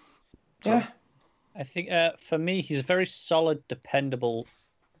 Yeah. I think for me, he's a very solid, dependable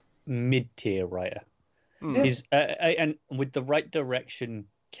mid-tier writer. He's and with the right direction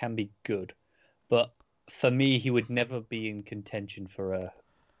can be good, but for me, he would never be in contention for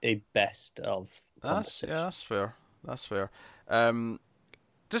a best of conversation. That's fair. That's fair.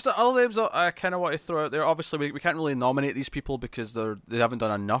 Just the other names I kind of want to throw out there. Obviously, we can't really nominate these people because they haven't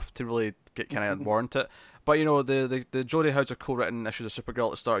done enough to really get kind of warrant it. But the Jodie Houser co-written issues of Supergirl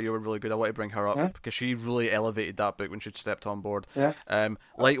at the start of the year were really good. I want to bring her up because she really elevated that book when she stepped on board.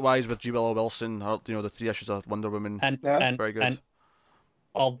 Likewise with G. Willow Wilson, the 3 issues of Wonder Woman, very good. And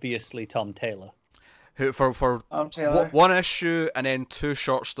obviously Tom Taylor. Who for one issue and then 2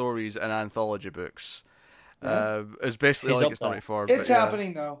 short stories and anthology books. Is basically all he gets nominated for. It's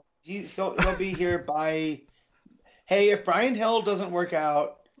happening though. He'll be here by. Hey, if Brian Hill doesn't work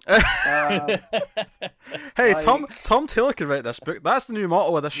out. Hey, Tom Taylor could write this book. That's the new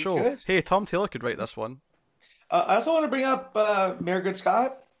motto of this show. Could. Hey, Tom Taylor could write this one. I also want to bring up Maregood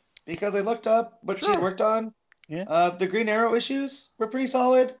Scott because I looked up what she worked on. Yeah. The Green Arrow issues were pretty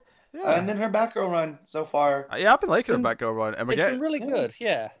solid. Yeah. And then her Batgirl run so far. Yeah, I've been liking her Batgirl run, and It's been really good.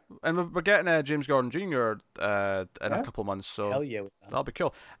 Yeah. And we're getting James Gordon Jr. In a couple of months, so Hell yeah, that'll be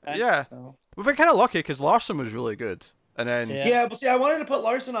cool. And So. We've been kind of lucky because Larson was really good, and then But see, I wanted to put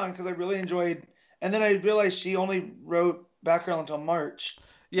Larson on because I really enjoyed, and then I realized she only wrote Batgirl until March.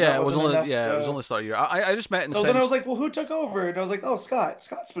 Yeah, it was only it was only start of year. I just meant in the sense. Then I was like, well, who took over? And I was like, oh, Scott.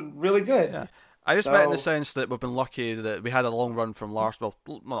 Scott's been really good. Yeah. I just meant in the sense that we've been lucky that we had a long run from Larson.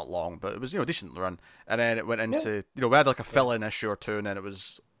 Well, not long, but it was a decent run, and then it went into we had like a fill-in issue or two, and then it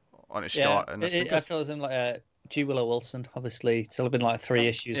was on its Scott. And I feel as in like G. Willow Wilson. Obviously, it's only been like 3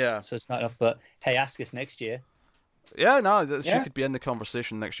 issues, so it's not enough. But hey, ask us next year. Yeah, no, she could be in the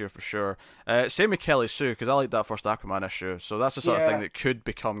conversation next year for sure. Same with Kelly Sue, because I like that first Aquaman issue. So that's the sort of thing that could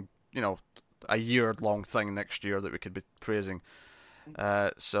become, a year-long thing next year that we could be praising.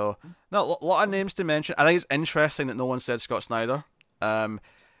 So, no, a lot of names to mention. I think it's interesting that no one said Scott Snyder. And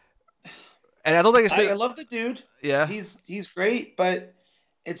I don't think it's... I love the dude. Yeah. He's great, but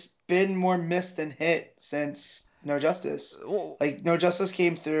it's been more missed than hit since No Justice. Like, No Justice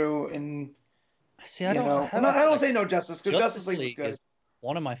came through and... See, I don't say No Justice because Justice League was good. Is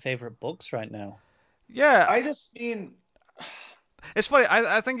one of my favorite books right now. Yeah, I just mean it's funny.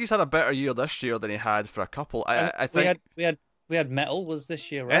 I think he's had a better year this year than he had for a couple. I think we had Metal was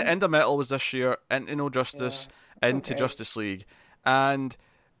this year, right? End of Metal was this year, into No Justice, into Justice League, and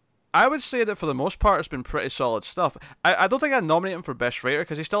I would say that for the most part it's been pretty solid stuff. I don't think I'd nominate him for Best Writer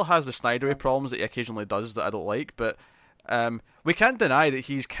because he still has the Snydery problems that he occasionally does that I don't like, but. We can't deny that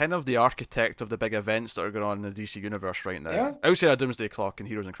he's kind of the architect of the big events that are going on in the DC universe right now. Yeah. Outside of Doomsday Clock and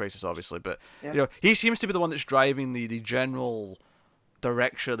Heroes in Crisis, obviously, but he seems to be the one that's driving the general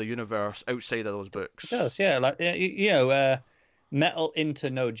direction of the universe outside of those books. He does, yeah. Like Metal into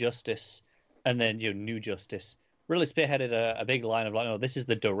No Justice, and then New Justice really spearheaded a big line of like, this is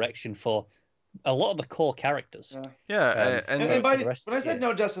the direction for a lot of the core characters. Yeah, and when I said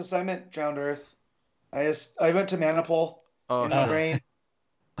No Justice, I meant Drowned Earth. I went to Manipul in my brain.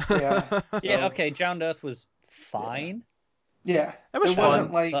 Yeah. Okay. Drowned Earth was fine. Yeah, it was fun.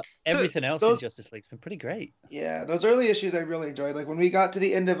 Wasn't like but everything else in Justice League's been pretty great. Yeah, those early issues I really enjoyed. Like when we got to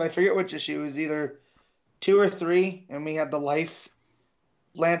the end of, I forget which issue, it was either 2 or 3, and we had the Life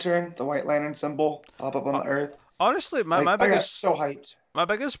Lantern, the White Lantern symbol, pop up on the Earth. Honestly, my biggest, I got so hyped. My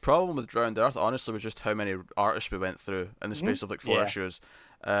biggest problem with Drowned Earth, honestly, was just how many artists we went through in the space of like 4 issues.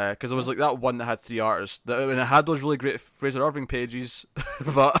 Because there was like that one that had 3 artists, and it had those really great Fraser Irving pages.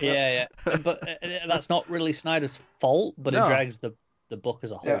 But but that's not really Snyder's fault, but it drags the book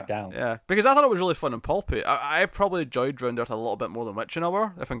as a whole down. Yeah, because I thought it was really fun and pulpy. I probably enjoyed Drowned Earth a little bit more than Witching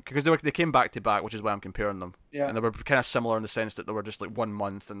Hour, because they came back to back, which is why I'm comparing them. Yeah, and they were kind of similar in the sense that they were just like 1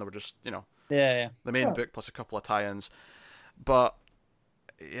 month, and they were just the main book plus a couple of tie-ins, but.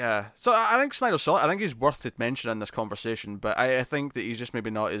 Yeah, so I think Snyder's solid. I think he's worth to mention in this conversation, but I think that he's just maybe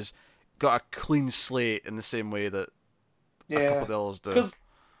not got a clean slate in the same way that a couple of the others do.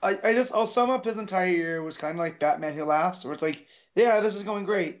 Because I'll sum up his entire year was kind of like Batman Who Laughs, where it's like, yeah, this is going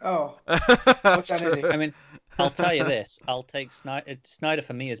great. Oh, what's that ending? I mean, I'll tell you this: I'll take Snyder. Snyder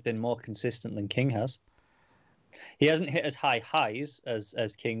for me has been more consistent than King has. He hasn't hit as high highs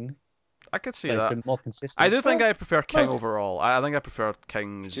as King. I could see that. Been more consistent. I do think I prefer King overall. I think I prefer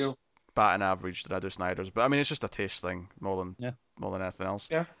King's batting average than I do Snyder's. But I mean, it's just a taste thing more than anything else.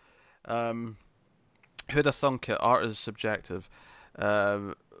 Yeah. Who'd have thunk it? Art is subjective.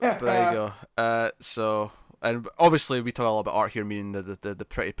 But there you go. So, and obviously we talk a lot about art here, meaning the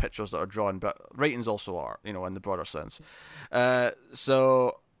pretty pictures that are drawn, but writing's also art, in the broader sense.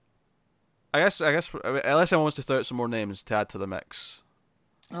 So, I guess unless anyone wants to throw out some more names to add to the mix.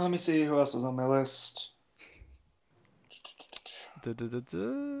 Let me see who else was on my list. Nope,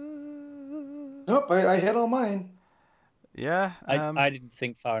 I hit all mine. Yeah, I didn't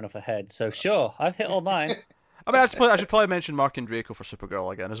think far enough ahead, so sure, I've hit all mine. I mean, I should probably mention Mark and Draco for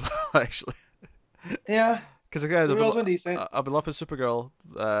Supergirl again as well, actually. Yeah, because again, Supergirl's been decent. I've been loving Supergirl.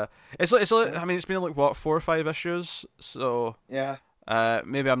 I mean, it's been like what 4 or 5 issues, so yeah.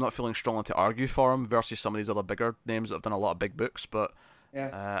 Maybe I'm not feeling strongly to argue for him versus some of these other bigger names that have done a lot of big books, but.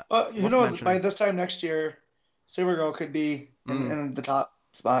 Yeah. Who knows? By this time next year, Supergirl could be in the top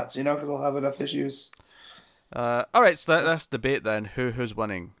spots, because we'll have enough issues. All right, so let's debate then. Who's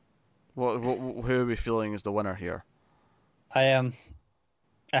winning? Who are we feeling is the winner here? I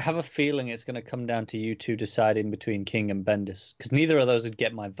have a feeling it's going to come down to you two deciding between King and Bendis, because neither of those would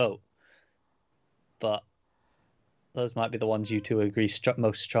get my vote. But those might be the ones you two agree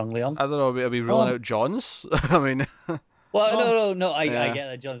most strongly on. I don't know. Are we ruling out John's? I mean. Well, no. I get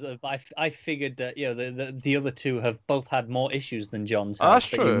that John's. But I figured that the other two have both had more issues than John's. That's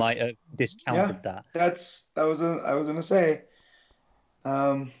true. You might have discounted that. I was gonna say.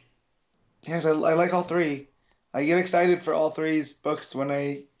 Yes, I like all three. I get excited for all three's books when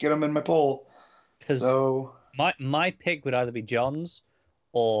I get them in my poll. So my pick would either be John's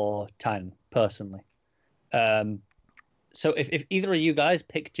or Tynan, personally. So if either of you guys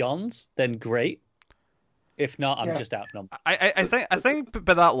pick John's, then great. If not, I'm just outnumbered. I think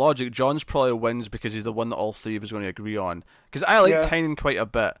by that logic, John's probably wins because he's the one that all three of us are going to agree on. Because I like Tynan quite a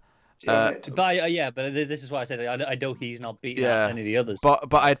bit. But this is why I said I know he's not beating out any of the others.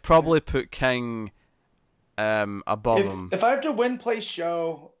 But I'd probably put King above him. If I have to win place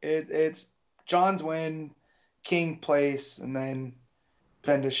show, it's John's win, King place, and then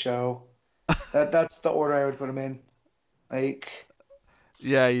Bendis show. That's the order I would put him in. Like,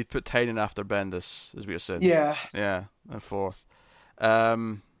 yeah, you'd put Tynan after Bendis, as we said. Yeah, and fourth.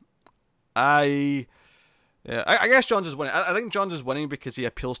 I guess John's is winning. I think John's is winning because he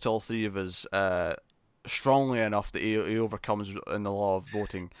appeals to all three of us strongly enough that he overcomes in the law of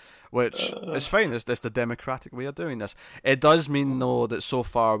voting, which is fine. It's the democratic way of doing this. It does mean, though, that so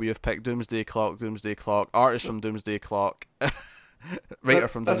far we have picked Doomsday Clock, artist from Doomsday Clock, writer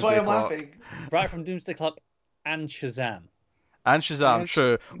from Doomsday Clock. That's why I'm laughing. Writer from Doomsday Clock and Shazam.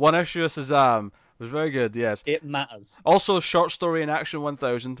 True. One issue of Shazam was very good, yes. It matters. Also, short story in Action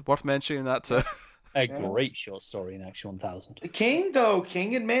 1000, worth mentioning that too. A great short story in Action 1000.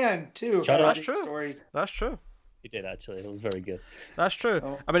 King and Man too. That's true. That's true. He did actually. It was very good. That's true.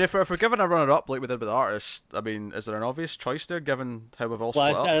 Oh. I mean, if we're given a runner-up like we did with artists, I mean, is there an obvious choice there given how we've all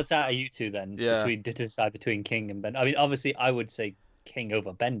split up? Well, it's out of you two then. Yeah. To decide between King and Ben. I mean, obviously, I would say King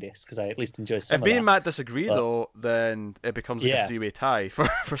over Bendis because I at least enjoy some of that. If me and Matt disagree, though, then it becomes like a three-way tie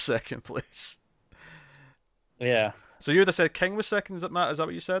for second place. Yeah. So you would have said King was second, is that Matt? Is that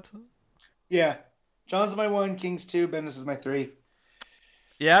what you said? Yeah. John's my 1, King's 2, Bendis is my 3.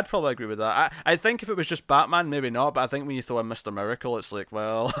 Yeah, I'd probably agree with that. I think if it was just Batman, maybe not, but I think when you throw in Mr. Miracle, it's like,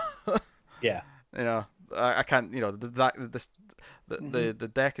 well... yeah. You know, I can't, you know,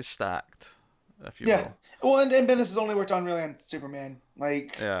 the deck is stacked, if you will. Well, and Bendis has only worked on really on Superman.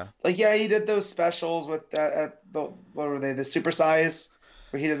 He did those specials with what were they? The Super Size,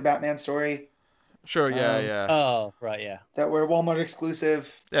 where he did a Batman story. Sure, yeah. Oh, right, yeah. That were Walmart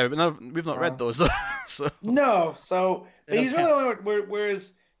exclusive. Yeah, but we've not read those. So. No, but he's really the only one,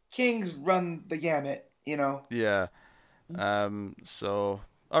 whereas King's run the gamut, you know. Yeah. So,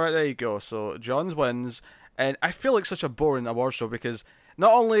 all right, there you go. So John's wins, and I feel like such a boring award show because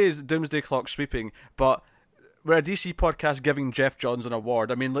not only is Doomsday Clock sweeping, but we're a DC podcast giving Jeff Johns an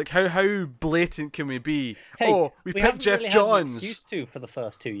award. I mean, like, how blatant can we be? Hey, we picked Jeff Johns. Used to for the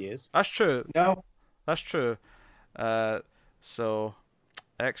first 2 years. That's true. No, that's true. So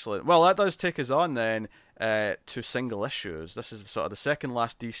excellent. Well, that does take us on then to single issues. This is sort of the second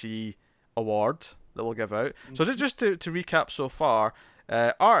last DC award that we'll give out. So just to recap so far,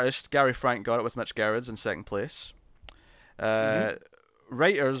 artist Gary Frank got it with Mitch Gerads in second place.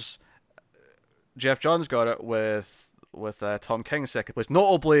 Writers, Jeff Johns got it with Tom King in second place.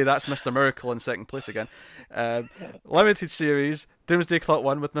 Notably, that's Mr. Miracle in second place again. Limited series, Doomsday Clock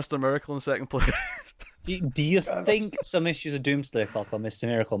won with Mr. Miracle in second place. Do you think some issues of Doomsday Clock or Mr.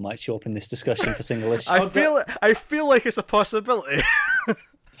 Miracle might show up in this discussion for single issue? I feel like it's a possibility.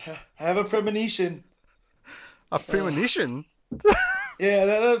 I have a premonition. A premonition? Yeah,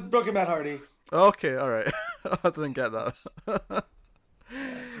 that Broken Matt Hardy. Okay, all right. I didn't get that.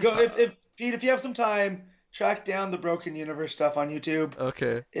 Go if you have some time, track down the Broken Universe stuff on YouTube.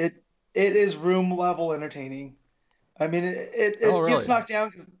 Okay. It is room level entertaining. I mean, it gets knocked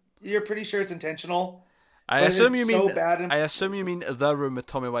down because you're pretty sure it's intentional. I assume you mean The Room with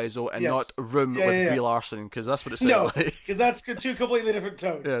Tommy Wiseau and not Room with Brie Larson, because that's what it sounds like. Because that's two completely different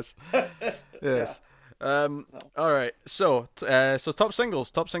tones. Yes. All right. So top single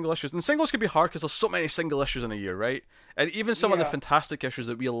issues, and singles can be hard because there's so many single issues in a year, right? And even some of the fantastic issues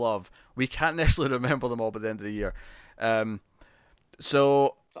that we love, we can't necessarily remember them all by the end of the year.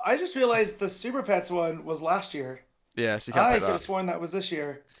 So I just realized the Super Pets one was last year. Yeah, so you can't pick that. I could have sworn that was this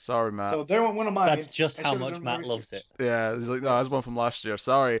year. Sorry, Matt. So there went one of mine. That's just how much Matt loves it. Yeah, he's like, no, that's one from last year.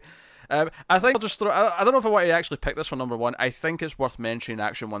 Sorry. I think I'll just throw. I don't know if I want to actually pick this for number one. I think it's worth mentioning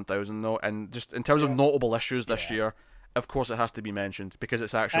Action 1000 though, and just in terms of notable issues this year, of course it has to be mentioned because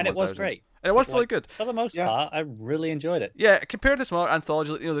it's Action 1000. And it was great. And it was really good. For the most part, I really enjoyed it. Yeah, compared to some other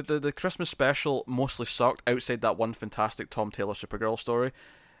anthologies, you know, the Christmas special mostly sucked outside that one fantastic Tom Taylor Supergirl story.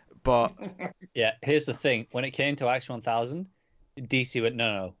 But yeah, here's the thing: when it came to Action 1000, DC went,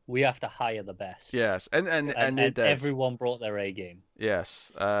 no, we have to hire the best. Yes, and they did. Everyone brought their A game.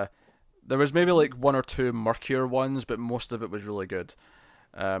 Yes, there was maybe like one or two murkier ones, but most of it was really good.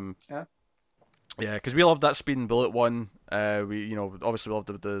 Yeah, because we loved that Speed and Bullet one. We obviously loved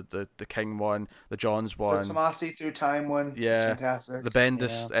the King one, the Johns one, the Tomasi Through Time one. Yeah, fantastic. The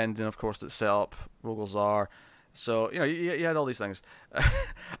Bendis ending, of course, that set up Rogol Zaar. So you had all these things.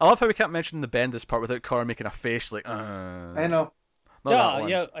 I love how we can't mention the Bendis part without Connor making a face like. I know.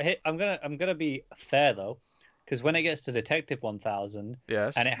 I'm gonna be fair though, because when it gets to Detective 1000,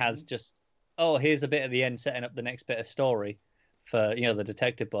 yes, and it has just here's a bit at the end setting up the next bit of story for the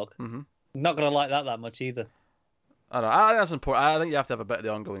detective book. Mm-hmm. Not gonna like that much either. I don't know. I think that's important. I think you have to have a bit of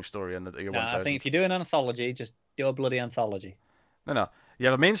the ongoing story in the year 1000. I think if you do an anthology, just do a bloody anthology. No. You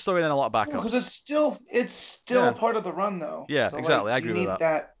have a main story and then a lot of backups. Because it's still part of the run, though. Yeah, so, exactly. I agree with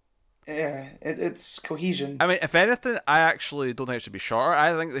that. Yeah, it's cohesion. I mean, if anything, I actually don't think it should be shorter.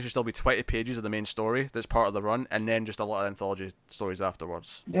 I think there should still be 20 pages of the main story that's part of the run, and then just a lot of anthology stories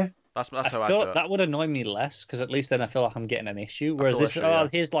afterwards. Yeah. That's how I do it. That would annoy me less, because at least then I feel like I'm getting an issue. Whereas this,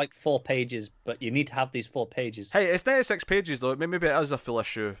 here's like 4 pages, but you need to have these 4 pages. Hey, it's 96 pages though. Maybe it is a full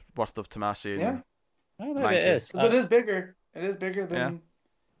issue worth of Tomasi. Yeah. Maybe it is. Because it is bigger. It is bigger than. Yeah.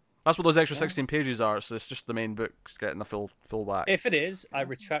 That's what those extra 16 pages are. So it's just the main book's getting the full back. If it is, I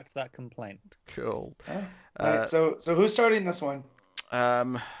retract that complaint. Cool. All right. So who's starting this one?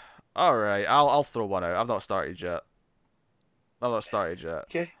 All right. I'll throw one out. I've not started yet.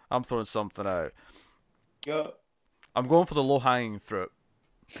 Okay. I'm throwing something out. Go. I'm going for the low-hanging fruit.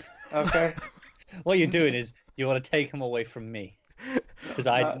 Okay. What you're doing is you want to take them away from me because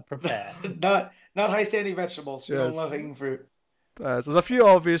I didn't prepare. Not high-standing vegetables. You're going low-hanging fruit. So there's a few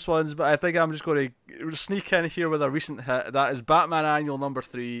obvious ones, but I think I'm just going to sneak in here with a recent hit. That is Batman Annual number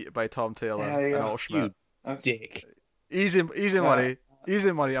 3 by Tom Taylor and Al Schmidt. You dick. Easy money.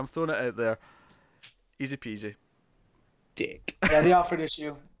 Easy money. I'm throwing it out there. Easy peasy. Dick. Yeah, the Alfred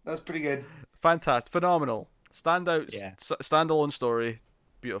issue. That's pretty good. Fantastic. Phenomenal. Standalone story.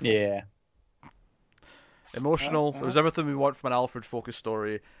 Beautiful. Yeah. Emotional. It was everything we want from an Alfred focused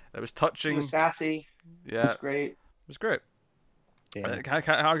story. It was touching. It was sassy. Yeah. It was great. It was great. Yeah. Can't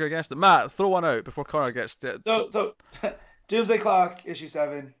argue against it. Matt, throw one out before Connor gets to it. So Doomsday Clock, issue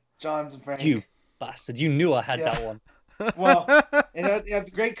 7, Johns and Frank. You bastard. You knew I had that one. Well, it had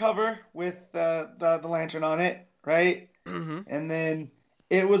the great cover with the lantern on it, right? Mm-hmm. And then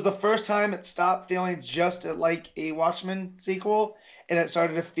it was the first time it stopped feeling just like a Watchmen sequel, and it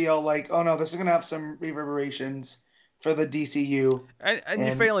started to feel like, oh no, this is going to have some reverberations for the DCU. And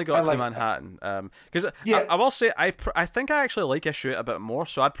you finally got to Manhattan. Because I will say, I think I actually like issue 8 a bit more,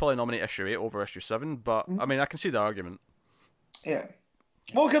 so I'd probably nominate issue 8 over issue 7, but I mean, I can see the argument. Yeah.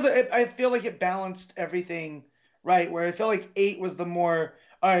 Well, because I feel like it balanced everything right, where I feel like 8 was the more,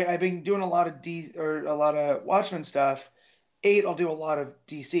 all right, I've been doing a lot of Watchmen stuff. 8, I'll do a lot of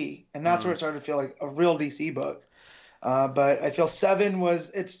DC, and that's where it started to feel like a real DC book. But I feel 7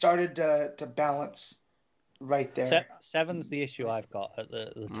 it started to balance right there. 7's the issue I've got at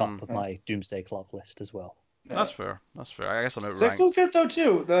the top of my Doomsday Clock list as well. Yeah. That's fair. I guess I'm outranked. 6 was good though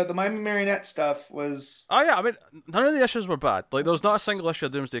too. The Miami Marionette stuff was. Oh yeah, I mean, none of the issues were bad. Like there was not a single issue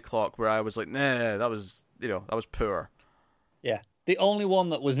of Doomsday Clock where I was like, nah, that was poor. Yeah, the only one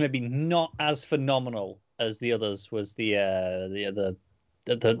that was maybe not as phenomenal as the others was the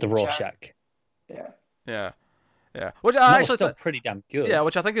Rorschach. Yeah. Which I actually still pretty damn good. Yeah,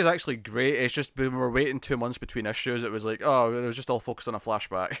 which I think is actually great. It's just when we were waiting 2 months between issues, it was like, oh, it was just all focused on a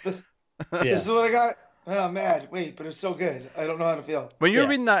flashback. This is what I got. Oh, I'm mad. Wait, but it's so good. I don't know how to feel. When you're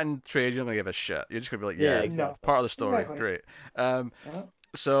reading that in trade, you're not gonna give a shit. You're just gonna be like, yeah, exactly. Part of the story. Exactly. Great.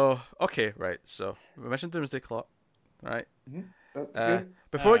 So okay, right. So we mentioned Doomsday Clock, right? Mm-hmm.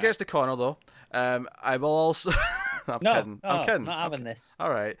 Before it gets to Connor, though, I will also. I'm kidding. I'm not having this.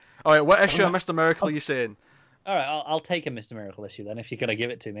 All right. What issue of Mr. Miracle are you saying? All right, I'll take a Mr. Miracle issue then, if you're gonna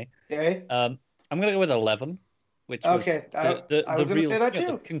give it to me. Okay. I'm gonna go with 11, which was I was gonna say that too.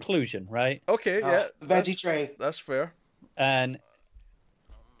 The conclusion, right? Okay, yeah. The veggie tray. That's fair. And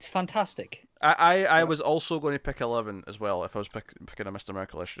it's fantastic. I was also going to pick 11 as well if I was picking a Mr.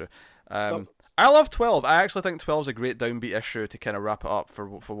 Miracle issue. I love 12. I actually think 12 is a great downbeat issue to kind of wrap it up for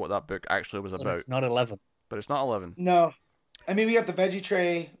what that book actually was about. It's not 11. But it's not 11. No. I mean, we got the veggie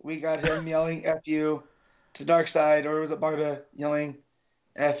tray. We got him yelling F you to Darkseid, or was it Barda yelling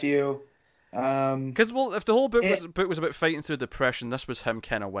F you? Because if the whole book was about fighting through depression, this was him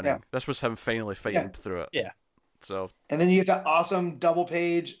kind of winning. Yeah. This was him finally fighting through it. Yeah. So. And then you get that awesome double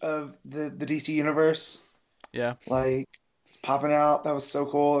page of the DC universe. Yeah. Like popping out. That was so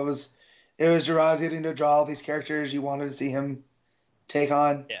cool. It was Gerard getting to draw all these characters. You wanted to see him take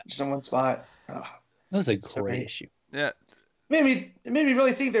on just in one spot. That was a great issue. Yeah. It made me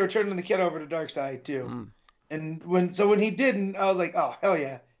really think they were turning the kid over to Darkseid too. And when he didn't, I was like, oh hell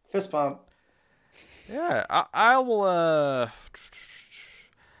yeah, fist pump. Yeah, I'll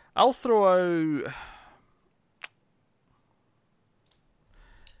throw out.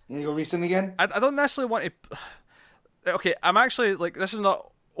 You go recent again? I don't necessarily want to. Okay, I'm actually like, this is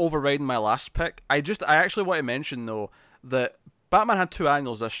not overriding my last pick. I actually want to mention though that Batman had 2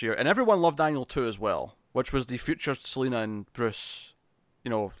 annuals this year, and everyone loved annual 2 as well, which was the future Selina and Bruce.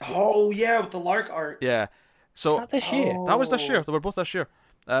 Oh yeah, with the Lark art. Yeah. So was that this year? That was this year. They were both this year.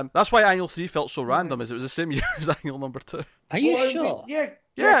 That's why annual 3 felt so random, as it was the same year as annual number 2. Are you sure? Yeah,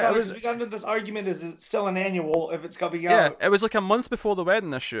 it was. We got into this argument: is it still an annual if it's coming Yeah, out? it was like a month before the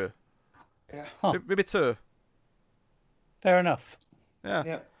wedding issue. Yeah, maybe 2. Fair enough.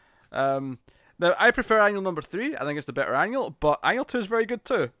 Yeah. Now I prefer annual number 3. I think it's the better annual, but annual 2 is very good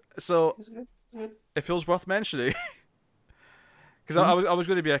too. So it's good. It feels worth mentioning. Because I was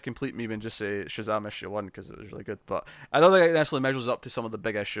going to be a complete meme and just say Shazam issue 1 because it was really good, but I don't think it necessarily measures up to some of the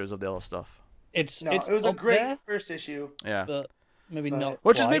big issues of the other stuff. It was a great first issue. Yeah, but maybe not.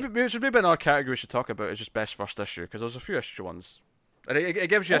 Which is maybe another category we should talk about. Is just best first issue, because there's a few issue ones, and it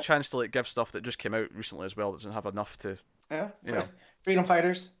gives you a chance to like give stuff that just came out recently as well that doesn't have enough to. Yeah, Freedom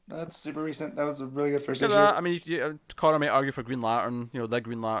Fighters. That's super recent. That was a really good first issue. I mean, Connor may argue for Green Lantern, the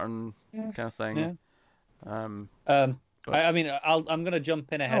Green Lantern kind of thing. Yeah. I mean, I'm going to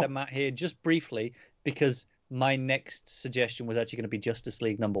jump in ahead of Matt here just briefly because my next suggestion was actually going to be Justice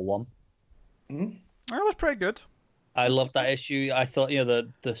League number 1. Mm-hmm. That was pretty good. I loved that issue. I thought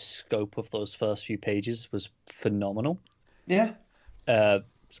the scope of those first few pages was phenomenal. Yeah. I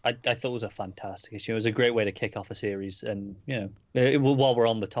thought it was a fantastic issue. It was a great way to kick off a series, and while we're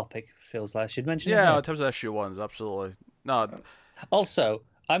on the topic, feels like I should mention it. Yeah, in terms of issue 1s, absolutely. No. Also,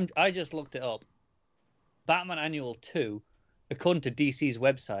 I just looked it up. Batman Annual 2, according to DC's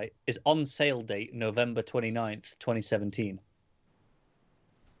website, is on sale date November 29th, 2017.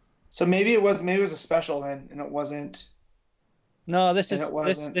 So maybe it was a special then, and it wasn't. No, this is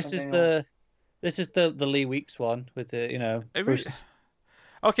the Lee Weeks one with the Bruce.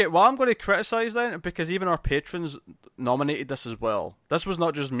 Okay, well, I'm going to criticize then, because even our patrons nominated this as well. This was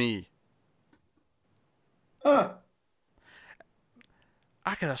not just me.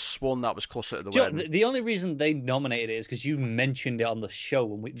 I could have sworn that was closer to the wedding. The only reason they nominated it is because you mentioned it on the show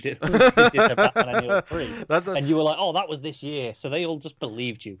when we did the Batman Annual 3. And you were like, oh, that was this year. So they all just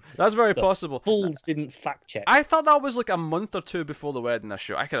believed you. That's very possible. Fools didn't fact check. I thought that was like a month or 2 before the wedding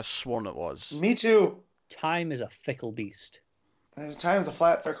issue. I could have sworn it was. Me too. Time is a fickle beast. Time is a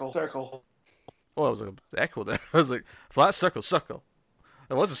flat circle. Oh, it was an echo there. I was like, flat circle.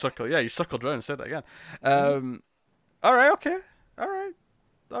 It was a circle. Yeah, you circled around and said it again. All right, okay. All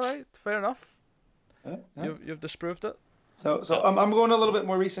right, fair enough. You've disproved it. So I'm going a little bit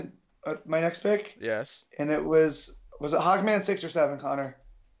more recent. My next pick. Yes. And it was it Hawkman 6 or 7, Connor?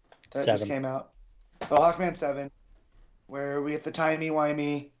 That 7. just came out. So Hawkman 7, where we get the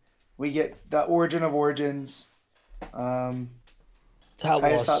timey-wimey, we get the origin of origins. That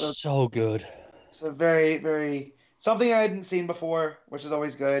was so good. It's a very, very something I hadn't seen before, which is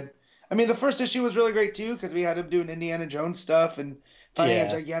always good. I mean, the first issue was really great too because we had him doing Indiana Jones stuff and finding a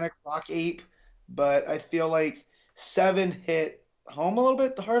gigantic rock ape. But I feel like 7 hit home a little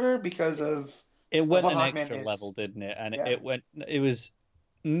bit harder because of it went of an Hawkman extra hits. level, didn't it? And it was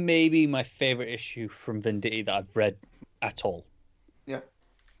maybe my favorite issue from Venditti that I've read at all. Yeah,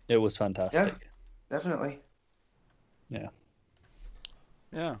 it was fantastic. Yeah, definitely.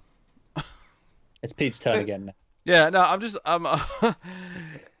 Yeah. It's Pete's turn again now. Yeah, no, I'm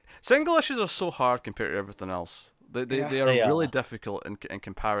single issues are so hard compared to everything else. They are really difficult in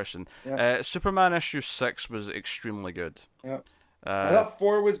comparison. Yeah. Superman issue 6 was extremely good. Yeah. I thought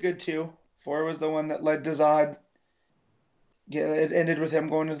 4 was good too. 4 was the one that led to Zod. Yeah, it ended with him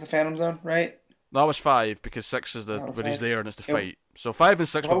going into the Phantom Zone, right? No, that was 5 because 6 is when he's there and it's the fight. So 5 and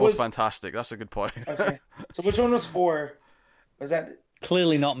 6 were both fantastic. That's a good point. Okay. So which one was 4? Was that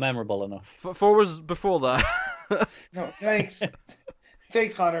clearly not memorable enough? 4 was before that. No, thanks.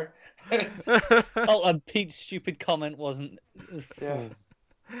 Thanks, Connor. And Pete's stupid comment wasn't. Yeah.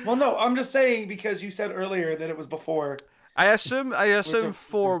 Well, no, I'm just saying because you said earlier that it was before. I assume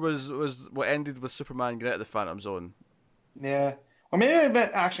 4 was what ended with Superman getting out of the Phantom Zone. Yeah, or maybe I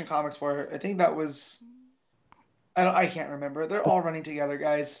meant Action Comics 4. I think that was. I can't remember. They're all running together,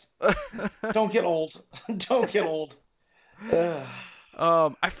 guys. Don't get old. Don't get old.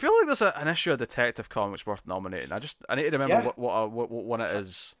 I feel like there's an issue of Detective Comics worth nominating. I need to remember what one it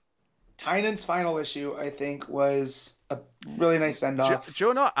is. Tynan's final issue, I think, was a really nice send-off. Do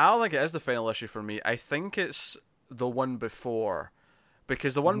you know, I don't think it is the final issue for me. I think it's the one before.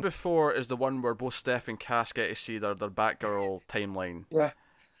 Because the one before is the one where both Steph and Cass get to see their Batgirl timeline. Yeah.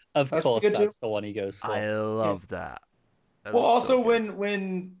 Of course, that's the one he goes for. I love that. Well, also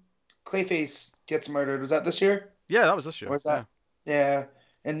when Clayface gets murdered, was that this year? Yeah, that was this year. Or was that? Yeah.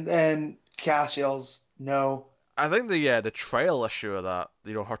 And Cass yells no. I think the trial issue of that,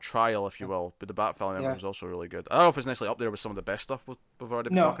 her trial, if you will, with the Bat family member was also really good. I don't know if it's necessarily up there with some of the best stuff we've already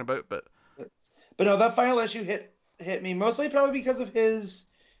been talking about, but no, that final issue hit me mostly probably because of his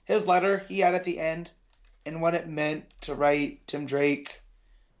letter he had at the end and what it meant to write Tim Drake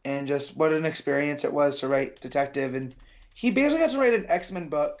and just what an experience it was to write Detective. And he basically got to write an X-Men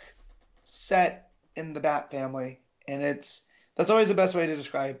book set in the Bat family, and that's always the best way to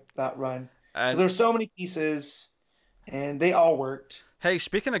describe that run. Because there's so many pieces, and they all worked. Hey,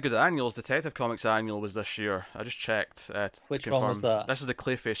 speaking of good annuals, Detective Comics annual was this year. I just checked. Which one was that? This is the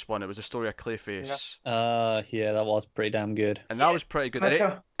Clayface one. It was a story of Clayface. Yeah, that was pretty damn good. And that was pretty good.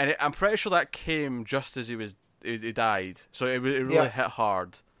 I'm pretty sure that came just as he died. So it really hit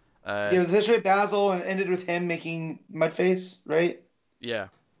hard. It was the history of Basil and ended with him making Mudface, right? Yeah.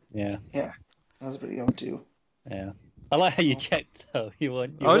 Yeah. Yeah. That was a pretty good one, too. Yeah. I like how you checked, though.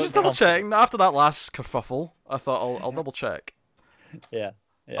 I was just double checking. After that last kerfuffle, I thought I'll double check. Yeah.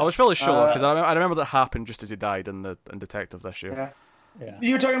 I was fairly sure because I remember that happened just as he died in Detective this year. Yeah.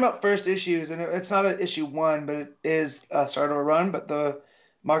 You were talking about first issues, and it's not an issue 1, but it is a start of a run. But the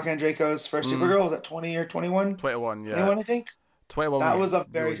Mark Andreyko's first Supergirl was at 20 or 21? 21, yeah. 21, I think. 21. That was a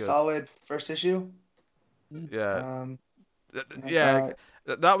very solid first issue. Yeah.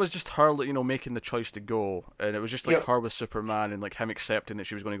 That was just her, making the choice to go, and it was just her with Superman and him accepting that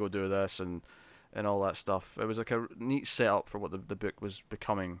she was going to go do this and all that stuff. It was a neat setup for what the book was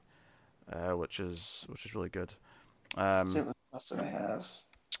becoming, which is really good. That's the last that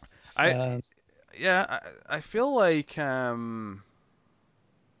I have. I feel like I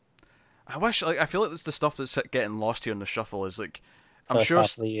feel like it's the stuff that's getting lost here in the shuffle. Is I'm sure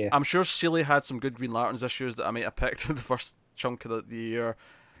Seeley had some good Green Lanterns issues that I might have picked in the first chunk of the year.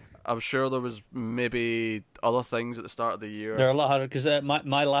 I'm sure there was maybe other things at the start of the year. There are a lot harder because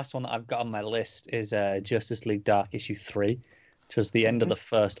my last one that I've got on my list is Justice League Dark issue 3, which was the end of the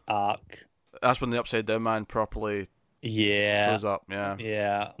first arc. That's when the Upside Down Man properly shows up.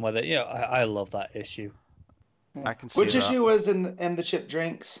 Yeah. I love that issue. Yeah. I can see Which issue was in the Chip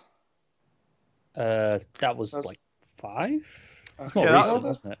Drinks? That was 5. It's more recent,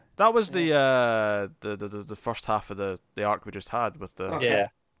 wasn't it? That was the first half of the arc we just had with the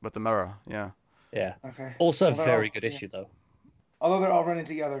with the mirror. Yeah. Okay. Also a very good issue though. Although they're all running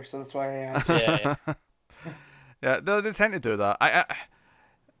together, so that's why I asked. Yeah, they tend to do that.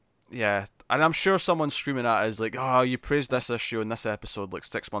 And I'm sure someone's screaming at us "Oh, you praised this issue in this episode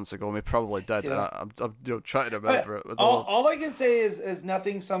 6 months ago." And we probably did. Yeah. I'm trying to remember it. All I can say is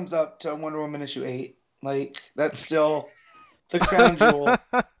nothing sums up to Wonder Woman issue 8. That's still the crown jewel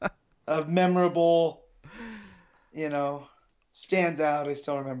of memorable. Stands out. I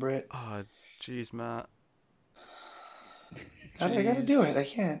still remember it. Oh, jeez, Matt. I gotta do it. I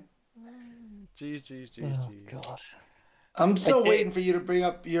can't. Jeez. Oh, God. I'm still waiting for you to bring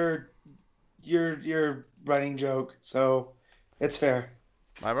up your running joke, so it's fair.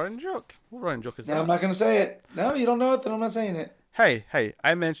 My running joke? What running joke is that? I'm not gonna say it. No, you don't know it, then I'm not saying it. Hey,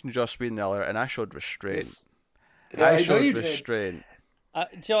 I mentioned Joss Whedon earlier, and I showed restraint. Yes. Yeah, I showed restraint.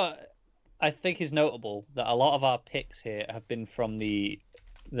 Joe, I think it's notable that a lot of our picks here have been from the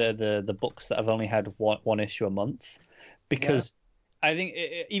books that have only had one issue a month, because I think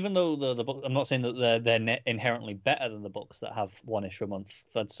even though the book, I'm not saying that they're inherently better than the books that have one issue a month.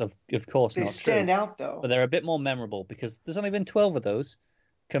 That's of course not true. They stand out though, but they're a bit more memorable because there's only been 12 of those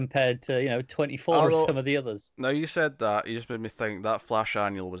compared to 24 of some of the others. Now you said that, you just made me think that Flash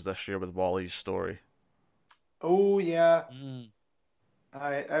annual was this year with Wally's story. Oh yeah. All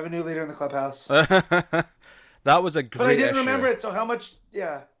right, I have a new leader in the clubhouse. That was a great. But I didn't issue. remember it. So how much?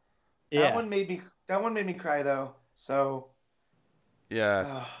 Yeah. That one made me cry though. So.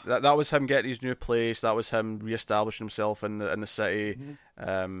 Yeah, that was him getting his new place. That was him reestablishing himself in the city,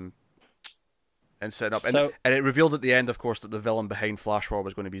 and setting up. And it revealed at the end, of course, that the villain behind Flash War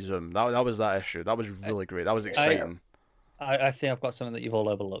was going to be Zoom. That was that issue. That was really great. That was exciting. I think I've got something that you've all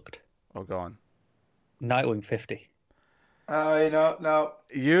overlooked. Oh, go on. Nightwing 50. No.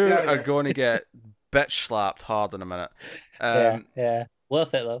 You are going to get bitch slapped hard in a minute. Yeah.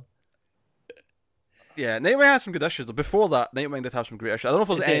 Worth it though. Yeah, Nightwing had some good issues. Before that, Nightwing did have some great issues. I don't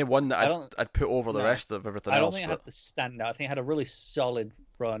know if there's any one that I'd put over the rest of everything else. I don't think it had the standout. I think it had a really solid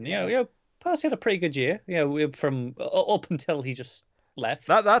run. Percy had a pretty good year. From up until he just left.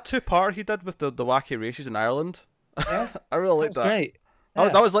 That 2-part he did with the wacky races in Ireland. Yeah. I really liked that. Great.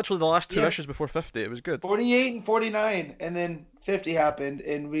 That was literally the last 2 issues before 50. It was good. 48 and 49, and then 50 happened,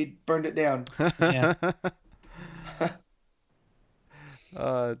 and we burned it down. Yeah.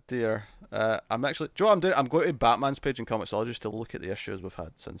 Oh dear. I'm actually. Do you know what I'm doing? I'm going to Batman's page in Comixology to look at the issues we've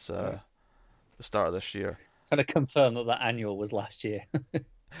had since the start of this year. Trying to confirm that annual was last year.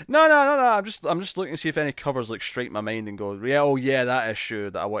 No. I'm just looking to see if any covers like strike my mind and go, yeah, that issue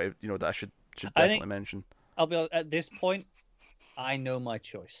that I wanted, that I should definitely mention. I'll be honest, at this point, I know my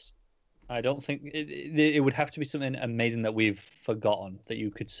choice. I don't think it would have to be something amazing that we've forgotten that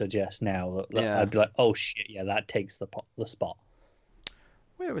you could suggest now. That I'd be like, oh shit, yeah, that takes the spot.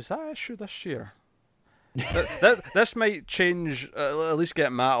 Wait, was that issue this year? This might change. At least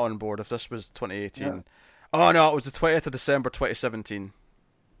get Matt on board if this was 2018. Yeah. Oh no, it was the 20th of December 2017.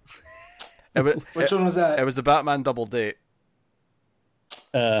 Which one was that? It was the Batman Double Date.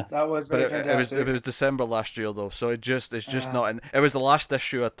 That was very fantastic. It was December last year though, so it's just not in. It was the last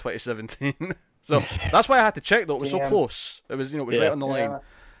issue of 2017, so that's why I had to check though. It was so close. It was right on the line.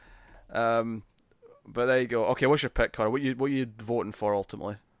 But there you go. Okay, what's your pick, Connor? What you voting for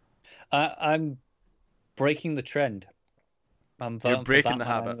ultimately? I'm breaking the trend. I'm voting breaking for the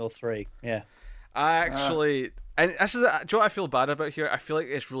habit. Annual 3. Yeah. I actually, and this is, do you know what I feel bad about here? I feel like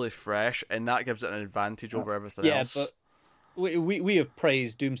it's really fresh, and that gives it an advantage over everything else. Yeah, but we have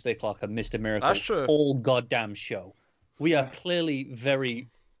praised Doomsday Clock and Mr. Miracle That's true. all goddamn show. We are clearly very,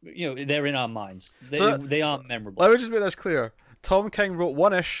 they're in our minds. They aren't memorable. Let me just make this clear. Tom King wrote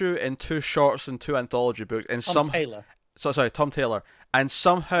 1 issue in 2 shorts and 2 anthology books, and Tom Taylor, and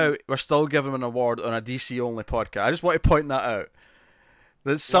somehow we're still giving him an award on a DC only podcast. I just want to point that out.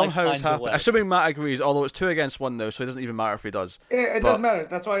 That somehow it's happened. Assuming Matt agrees, although it's 2 against 1 now, so it doesn't even matter if he does. It doesn't matter.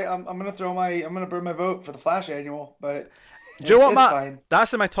 That's why I'm gonna burn my vote for the Flash annual. But do you know what, Matt? Fine.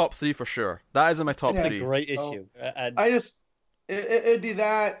 That's in my top 3 for sure. That is in my top 3. It's a great issue. It'd be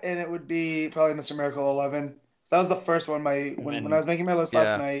that, and it would be probably Mr. Miracle 11. So that was the first one. When I was making my list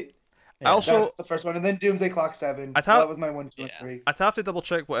last night. Yeah. That's the first one, and then Doomsday Clock 7. So that was my 1, 2, and 3. I'd have to double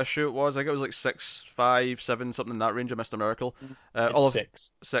check what issue it was. I think it was like 6, 5, 7, something in that range of Mr. Miracle. It's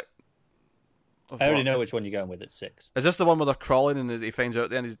 6. 6. I already know which one you're going with. It's 6. Is this the one where they're crawling and he finds out at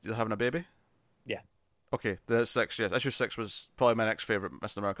the end he's having a baby? Yeah. Okay, that's 6. Yes, issue 6 was probably my next favorite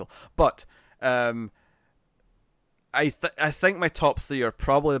Mr. Miracle. But I think my top 3 are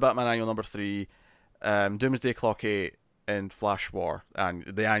probably Batman Annual number 3, Doomsday Clock 8, and Flash War, and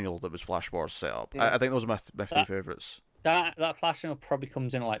the annual that was Flash War's set up. Yeah. I think those are my 3 favourites. That Flash annual probably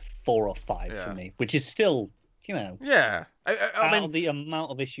comes in at like 4 or 5 for me, which is still, Yeah. I mean, the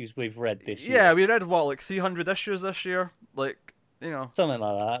amount of issues we've read this year. Yeah, we read, 300 issues this year? Something like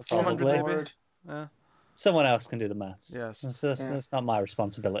that. 400 maybe. Yeah. Someone else can do the maths. Yes. That's not my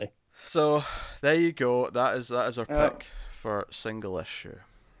responsibility. So, there you go. That is our pick for single issue.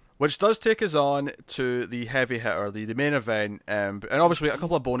 Which does take us on to the heavy hitter, the main event, and obviously we got a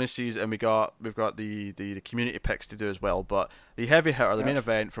couple of bonuses, and we've got the community picks to do as well. But the heavy hitter, the main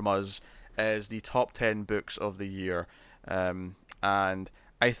event from us, is the top 10 books of the year, and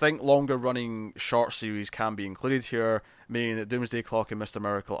I think longer running short series can be included here, meaning that Doomsday Clock and Mr.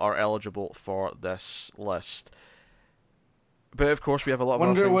 Miracle are eligible for this list. But of course, we have a lot of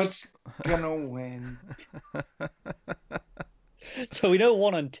other things. What's gonna win. So we know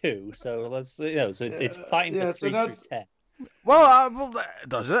 1 and 2. So let's so it's fighting for 3 through 10. Well,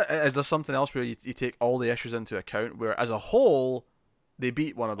 does it? Is there something else where you take all the issues into account, where as a whole they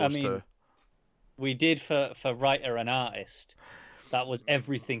beat one of those 2? We did for writer and artist. That was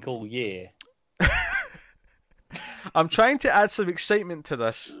everything all year. I'm trying to add some excitement to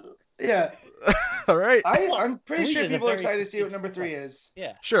this. Yeah. All right. I'm pretty sure people are excited to see what number 3 is.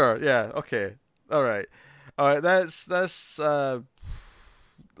 Yeah. Sure. Yeah. Okay. All right. Let's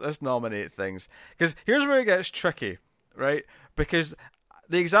nominate things, because here's where it gets tricky, right? Because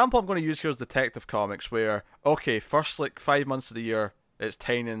the example I'm going to use here is Detective Comics, where first 5 months of the year it's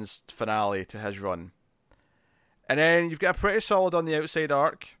Tynion's finale to his run, and then you've got a pretty solid on the outside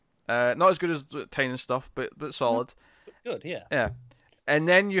arc, not as good as Tynion's stuff, but solid. Good, yeah. Yeah, and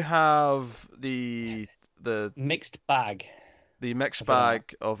then you have the mixed bag,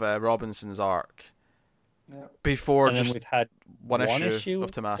 of Robinson's arc. Yeah. Before and just we've had one issue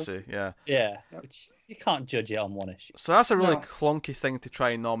of Tomasi, yeah, which you can't judge it on 1 issue. So that's a really clunky thing to try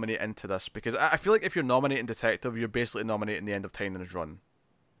and nominate into this, because I feel like if you're nominating Detective, you're basically nominating the end of Tynion's run.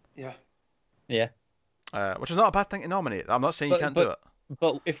 Yeah. Yeah. Which is not a bad thing to nominate. I'm not saying you can't do it.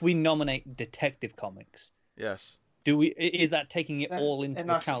 But if we nominate Detective Comics, yes, Is that taking it all into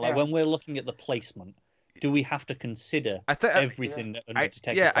account? Like when we're looking at the placement, do we have to consider everything that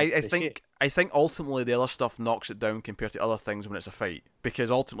Undetected I think ultimately the other stuff knocks it down compared to other things when it's a fight, because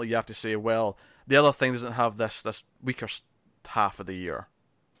ultimately you have to say, well, the other thing doesn't have this weaker half of the year.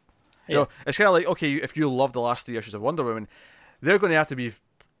 You know, it's kind of like, okay, if you love the last 3 issues of Wonder Woman, they're going to have to be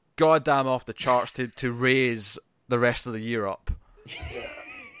goddamn off the charts to raise the rest of the year up.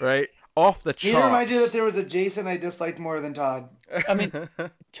 Right? Off the charts. Can you remind you that there was a Jason I disliked more than Todd? I mean,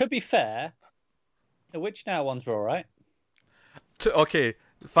 to be fair, the Witch Now ones were alright. Okay,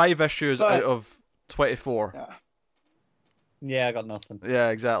 5 issues out of 24. Yeah, I got nothing. Yeah,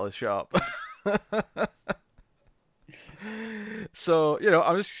 exactly. Shut up. So, you know,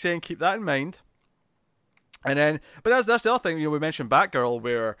 I'm just saying keep that in mind. And then, but that's the other thing, you know, we mentioned Batgirl,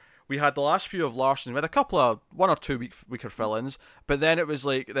 where we had the last few of Larson, we had a couple of 1 or 2 weaker fill-ins, but then it was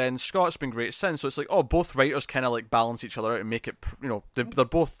like, then Scott's been great since, so it's like, oh, both writers kind of like balance each other out and make it, you know, they're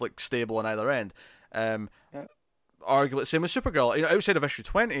both like stable on either end. Arguably, same with Supergirl, you know, outside of issue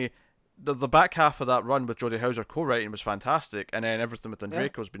 20, the back half of that run with Jodie Hauser co-writing was fantastic, and then everything with Don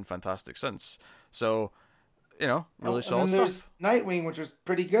Draco has been fantastic since. So, you know, really solid stuff. There's Nightwing, which was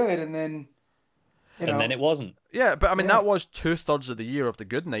pretty good, and then then it wasn't. Yeah, but I mean, that was 2/3 of the year of the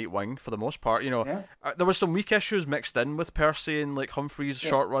good Nightwing for the most part. You know, there were some weak issues mixed in with Percy and like Humphrey's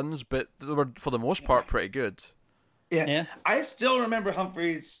short runs, but they were for the most part pretty good. Yeah. I still remember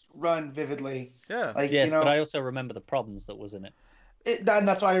Humphrey's run vividly. Yeah, like, yes, but I also remember the problems that was in it. And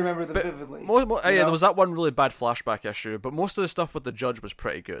that's why I remember them vividly. There was that one really bad flashback issue, but most of the stuff with the Judge was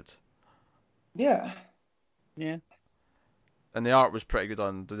pretty good. Yeah. Yeah. And the art was pretty good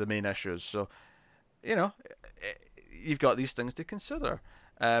on the main issues, so, you know, you've got these things to consider.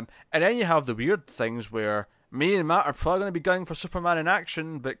 And then you have the weird things where me and Matt are probably going to be gunning for Superman in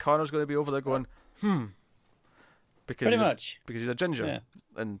action, but Connor's going to be over there going, Because pretty much. Because he's a ginger.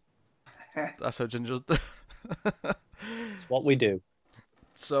 And that's how gingers do. It's what we do.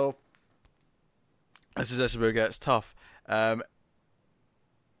 So, this is where it gets tough.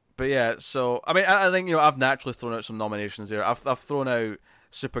 But yeah, so I mean, I think, you know, I've naturally thrown out some nominations there. I've thrown out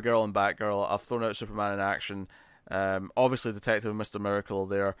Supergirl and Batgirl. I've thrown out Superman in action. Obviously, Detective and Mr. Miracle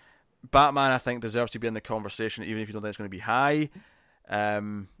there. Batman, I think, deserves to be in the conversation, even if you don't think it's going to be high.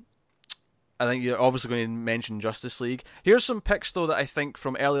 I think you're obviously going to mention Justice League. Here's some picks, though, that I think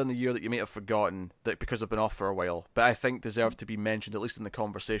from earlier in the year that you may have forgotten, that because they've been off for a while, but I think deserve to be mentioned, at least in the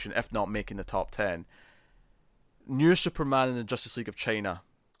conversation, if not making the top 10. New Superman in the Justice League of China.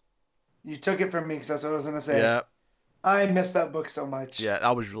 You took it from me because that's what I was going to say. Yeah. I missed that book so much. Yeah,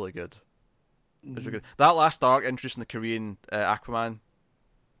 that was really good. It was really good. That last arc introducing the Korean Aquaman,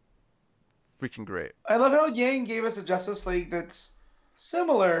 freaking great. I love how Yang gave us a Justice League that's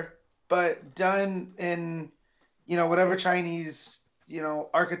similar, but done in, you know, whatever Chinese, you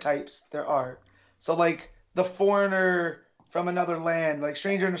know, archetypes there are. So, like, the foreigner from another land, like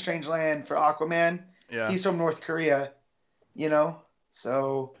Stranger in a Strange Land for Aquaman, he's from North Korea, you know?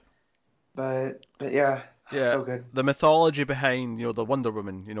 So, but yeah, so good. The mythology behind, you know, the Wonder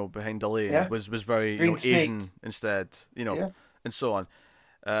Woman, you know, behind Elaine was very, you know, Asian instead, you know, and so on.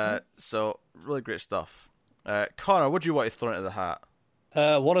 So, really great stuff. Connor, what do you want to throw into the hat?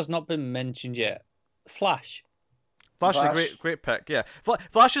 What has not been mentioned yet? Flash. Flash is a great pick, yeah.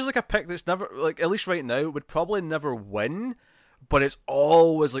 Flash is like a pick that's never, like, at least right now, would probably never win, but it's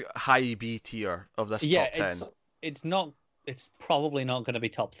always like high B tier of this top 10. It's probably not going to be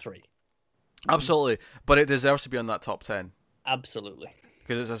top 3. Absolutely, but it deserves to be on that top 10. Absolutely.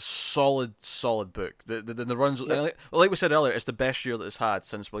 Because it's a solid book. The runs, like we said earlier, it's the best year that it's had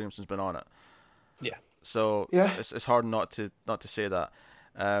since Williamson's been on it. Yeah. So it's hard not to say that.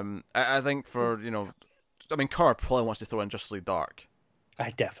 I think for, you know, I mean, Carr probably wants to throw in Justice League Dark.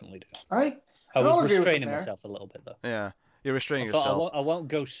 I definitely do. I was restraining myself a little bit though. Yeah, you're restraining yourself. I won't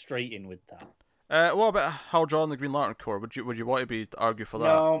go straight in with that. What about Hal Jordan, the Green Lantern Corps? Would you want to argue for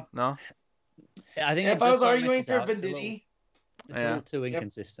that? No. I think if I was arguing for Venditti, it's a little too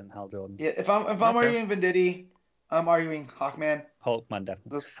inconsistent, Hal Jordan. Yeah, if I'm arguing Venditti, I'm arguing Hawkman. Hawkman,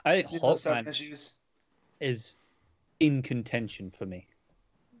 definitely. I think Hawkman is in contention for me.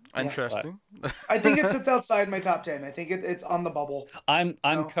 Interesting. I think it sits outside my top 10. I think it's on the bubble. I'm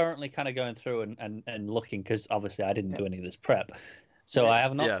currently kind of going through and looking, because obviously I didn't do any of this prep, so I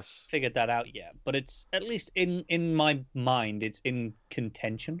have not figured that out yet. But it's at least in my mind, it's in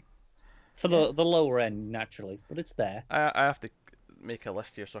contention for the lower end naturally, but it's there. I have to make a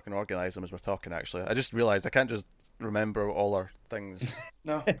list here so I can organize them as we're talking. Actually, I just realized I can't just remember all our things.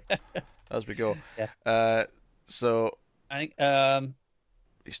 No. As we go. Yeah. So I think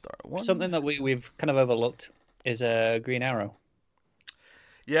we start at 1. Something that we've kind of overlooked is a Green Arrow.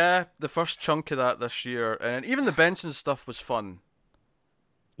 Yeah, the first chunk of that this year, and even the Benson stuff was fun.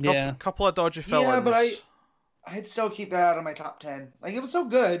 Couple of dodgy fill-ins. Yeah, but I'd still keep that out of my top 10. Like, it was so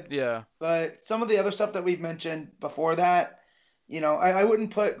good. Yeah. But some of the other stuff that we've mentioned before that, I wouldn't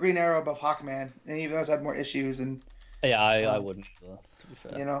put Green Arrow above Hawkman, and even though it's had more issues. And yeah, I wouldn't either, to be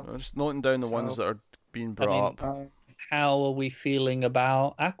fair. I'm just noting down the ones that are being brought up. How are we feeling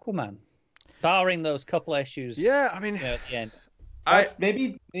about Aquaman? Barring those couple issues. Yeah, I mean, at the end.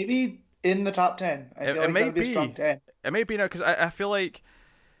 Maybe in the top 10. I feel like that would be a strong 10. It may be now, because I feel like,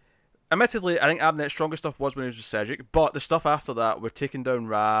 admittedly, I think Abnett's strongest stuff was when he was with Cedric, but the stuff after that, we're taking down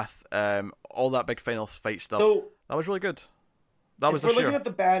Wrath, all that big final fight stuff, that was really good. That was if we're looking at the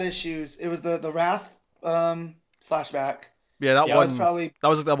bad issues, it was the Wrath flashback. Yeah, that one. That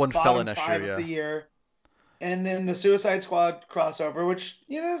was that one fill-in issue. Of the year. And then the Suicide Squad crossover, which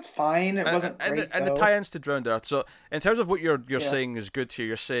is fine. It wasn't great, and the tie-ins to Drowned Earth. So in terms of what you're saying is good here,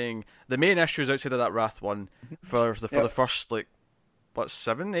 you're saying the main issues outside of that Wrath one for the first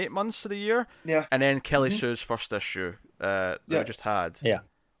 7-8 months of the year, and then Kelly Sue's first issue that we just had,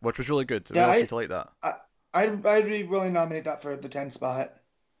 which was really good. We all seem to like that. I'd be willing to nominate that for the 10 spot,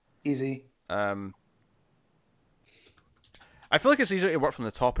 easy. I feel like it's easier to work from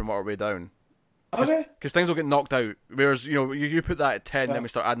the top and work our way down. Okay. Because things will get knocked out. Whereas, you put that at 10, then we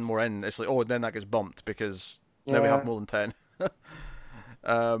start adding more in. It's like, then that gets bumped because now we have more than 10. But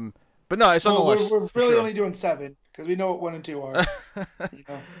no, it's on the list. We're really only doing 7 because we know what 1 and 2 are.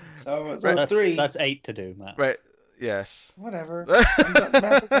 So right, 3. That's 8 to do, Matt. Right. Yes. Whatever.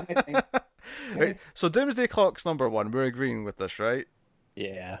 Right. So Doomsday Clock's number 1. We're agreeing with this, right?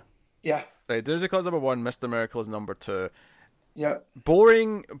 Yeah. Yeah. Right. Doomsday Clock's number 1. Mr. Miracle is number 2. Yeah.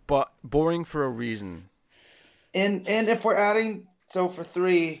 Boring, but boring for a reason. And if we're adding, so for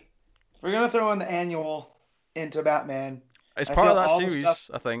 3, we're gonna throw in the annual into Batman. It's part of that series,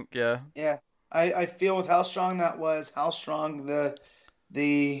 I think. Yeah. Yeah. I feel with how strong that was, how strong the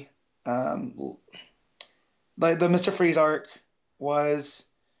Mr. Freeze arc was,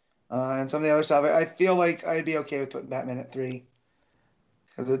 and some of the other stuff. I feel like I'd be okay with putting Batman at 3.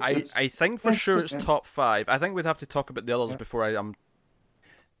 I think for sure it's top 5. I think we'd have to talk about the others before I'm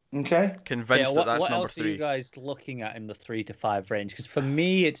convinced that that's what number else 3. Are you guys looking at in the 3 to 5 range? Because for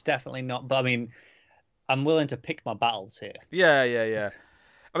me, it's definitely not. But I mean, I'm willing to pick my battles here. Yeah.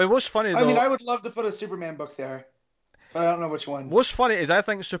 I mean, what's funny though? I mean, I would love to put a Superman book there, but I don't know which one. What's funny is I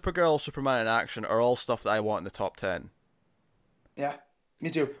think Supergirl, Superman in Action are all stuff that I want in the top 10. Yeah. Me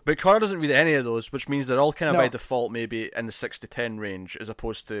too. But Connor doesn't read any of those, which means they're all kind of by default maybe in the 6 to 10 range, as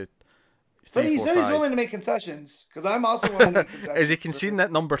opposed to 3, but he 4, said 5. he's willing to make concessions, because I'm also willing to make concessions. Is he conceding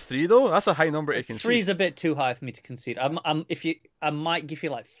that number 3 though? That's a high number to concede. 3's a bit too high for me to concede. I might give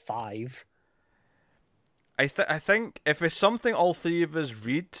you like 5. I think if it's something all 3 of us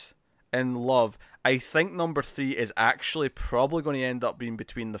read and love, I think number 3 is actually probably going to end up being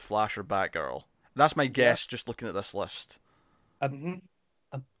between the Flash or Batgirl. That's my guess, just looking at this list.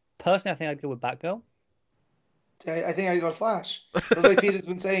 Personally, I think I'd go with Batgirl. I think I'd go with Flash. Just like Peter's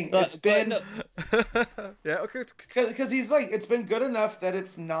been saying, it's been yeah, okay, because he's like, it's been good enough that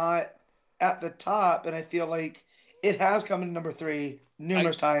it's not at the top, and I feel like it has come in number 3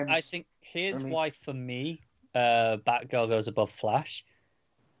 numerous times. I think here's why for me, Batgirl goes above Flash.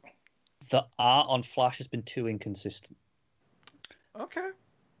 The art on Flash has been too inconsistent. Okay.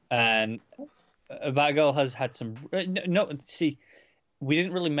 And Batgirl has had some. We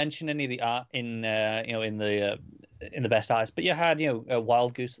didn't really mention any of the art in the best artists, but you had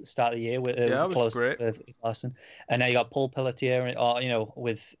Wild Goose at the start of the year with was great. With Larson, and now you got Paul Pelletier, with all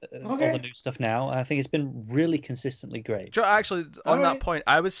the new stuff now. I think it's been really consistently great. Actually, on that point,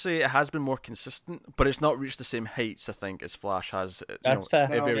 I would say it has been more consistent, but it's not reached the same heights I think as Flash has. That's fair.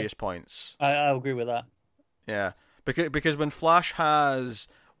 At various points. I agree with that. Yeah, because when Flash has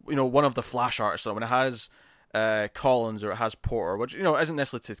one of the Flash artists, when it has Collins or it has Porter, which isn't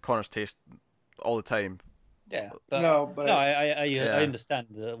necessarily to Connor's taste all the time. Yeah, I understand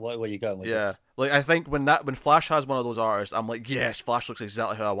where you're going with this. Like I think when Flash has one of those artists, I'm like, yes, Flash looks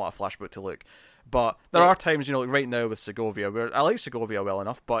exactly how I want a Flash book to look. But there are times, like right now with Segovia, where I like Segovia well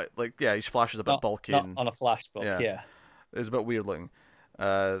enough, but his Flash is a bit bulky. Not on a Flash book, yeah. It's a bit weird looking.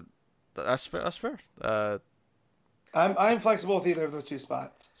 That's fair. I'm flexible with either of those 2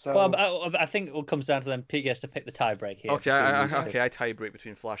 spots. So I think it comes down to them. Pete gets to pick the tie break here. Okay, I tie break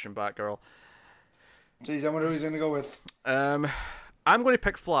between Flash and Batgirl. Jeez, I wonder who he's going to go with. I'm going to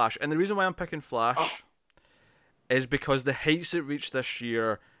pick Flash, and the reason why I'm picking Flash is because the heights it reached this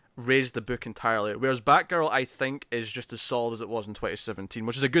year raised the book entirely. Whereas Batgirl, I think, is just as solid as it was in 2017,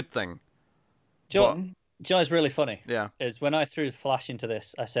 which is a good thing. Joe, you know what's really funny? Yeah. Is when I threw Flash into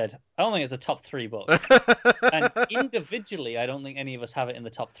this, I said, I don't think it's a top 3 book. And individually, I don't think any of us have it in the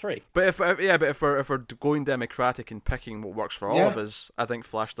top 3. But if we're going democratic and picking what works for all of us, I think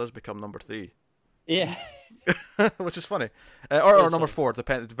Flash does become number 3. Yeah. Which is funny. Or number 4,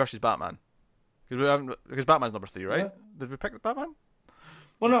 versus Batman. Because Batman's number 3, right? Yeah. Did we pick Batman?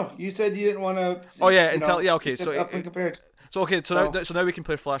 Well, no. You said you didn't want to. Oh yeah, yeah. Okay, so up and compared. So now we can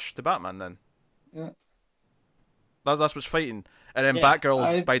play Flash to Batman then. Yeah. That's what's fighting, and then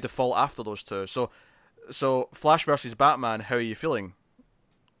Batgirl's by default after those two. So Flash versus Batman. How are you feeling?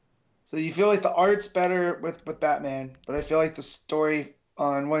 So you feel like the art's better with Batman, but I feel like the story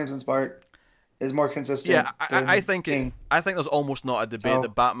on Williamson's part is more consistent. Yeah, I think there's almost not a debate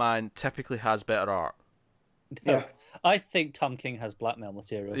that Batman typically has better art. No, yeah. I think Tom King has blackmail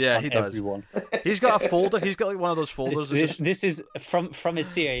material. Yeah, on he does. Everyone. He's got a folder. He's got like one of those folders. This is from his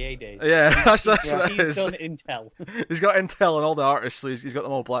CIA days. Yeah, that's what it He's is. done intel. He's got intel on all the artists, so he's got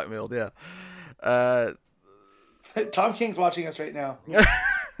them all blackmailed. Yeah. Tom King's watching us right now.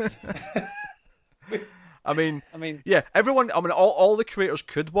 I mean, yeah. Everyone. I mean, all the creators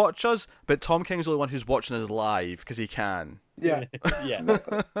could watch us, but Tom King's the only one who's watching us live because he can. Yeah. Yeah.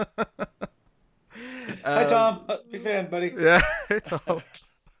 Hi, Tom. Big fan, buddy. Yeah. Hey, Tom.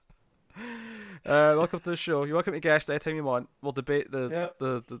 Welcome to the show. You're welcome to guest anytime you want. We'll debate the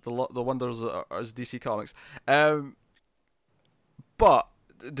wonders as DC Comics. But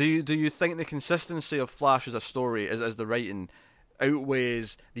do you think the consistency of Flash as a story, as the writing,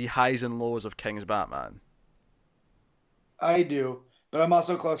 outweighs the highs and lows of King's Batman? I do, but I'm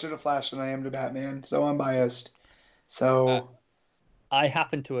also closer to Flash than I am to Batman, so I'm biased. So I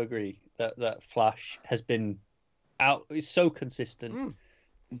happen to agree that Flash has been so consistent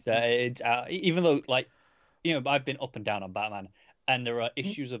that it's even though, like, you know, I've been up and down on Batman, and there are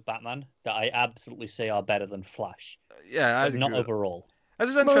issues of Batman that I absolutely say are better than Flash. Yeah, but not overall. This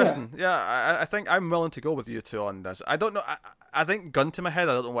is interesting. Yeah, I think I'm willing to go with you two on this. I don't know. I think gun to my head,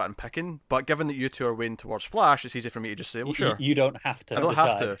 I don't know what I'm picking. But given that you two are weighing towards Flash, it's easy for me to just say, well, sure. You don't have to. I don't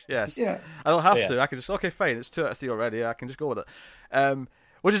have to. Yes. Yeah. I don't have to. I can just fine. It's 2 out of 3 already. I can just go with it.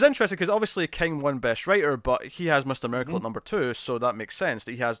 Which is interesting because obviously King won Best Writer, but he has Mr. Miracle at number 2, so that makes sense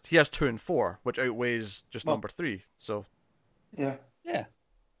that he has 2 and 4, which outweighs just number 3. So. Yeah. Yeah.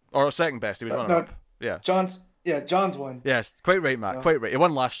 Or second best. He was runner up. Yeah. John's won. Yes, quite right, Matt. Quite right. He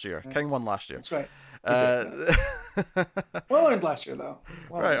won last year. Yes. King won last year. That's right. Well earned last year, though.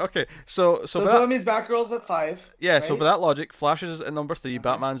 Right. Okay. So that means Batgirl's at 5. Yeah. Right? So by that logic, Flash is at number 3,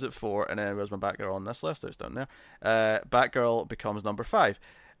 Batman's at 4, and then where's my Batgirl on this list? It's down there. Batgirl becomes number 5.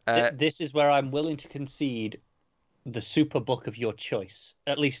 This is where I'm willing to concede the super book of your choice,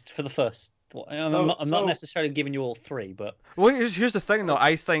 at least for the first. I'm not necessarily giving you all 3, but here's the thing though.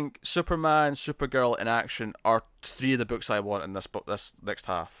 I think Superman, Supergirl, and Action are 3 of the books I want in this book. This next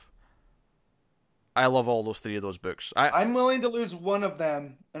half. I love all those 3 of those books. I'm willing to lose one of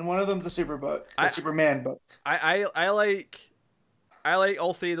them, and one of them's a Superman book. I like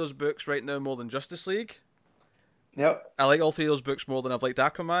all 3 of those books right now more than Justice League. Yep. I like all 3 of those books more than I've liked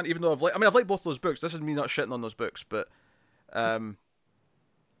Aquaman, even though I've liked both those books. This is me not shitting on those books, but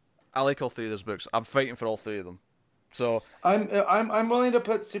I like all 3 of those books. I'm fighting for all 3 of them. So I'm willing to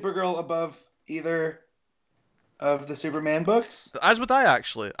put Supergirl above either of the Superman books. As would I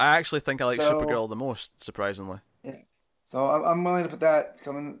actually. I actually think I like Supergirl the most, surprisingly. Yeah. So I'm willing to put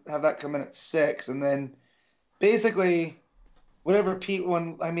have that come in at 6, and then basically whatever Pete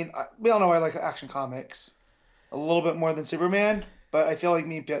won. I mean, we all know I like Action Comics a little bit more than Superman. But I feel like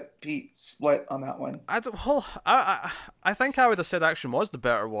me and Pete split on that one. I think I would have said Action was the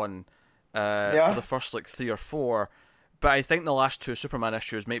better one for the first 3 or 4. But I think the last 2 Superman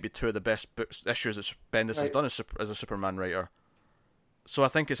issues might be 2 of the best issues that Bendis has done as a Superman writer. So I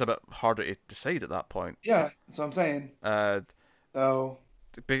think it's a bit harder to decide at that point. Yeah, that's what I'm saying.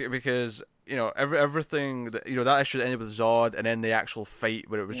 Because everything that that issue that ended with Zod, and then the actual fight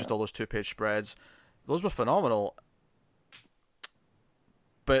where it was just all those 2-page spreads, those were phenomenal.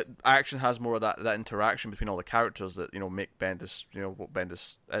 But Action has more of that interaction between all the characters that make Bendis what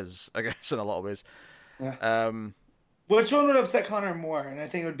Bendis is, I guess, in a lot of ways. Yeah. Which one would upset Connor more? And I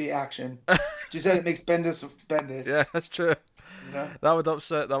think it would be Action. You said it makes Bendis. Yeah, that's true. That would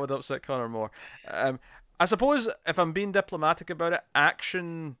upset Connor more. I suppose if I'm being diplomatic about it,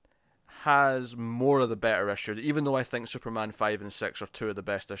 Action has more of the better issues, even though I think Superman 5 and 6 are 2 of the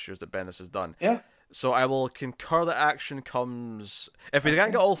best issues that Bendis has done. Yeah. So I will concur that Action comes. If we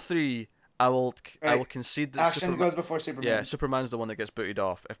can't get all 3, I will concede that Action goes before Superman. Yeah, Superman's the one that gets booted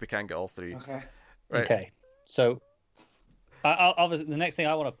off if we can't get all 3. Okay. Right. Okay. So, obviously, the next thing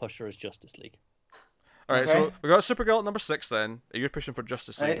I want to push for is Justice League. All right, so we got Supergirl at number 6. Then you're pushing for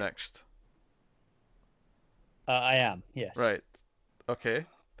Justice League next. I am. Yes. Right. Okay.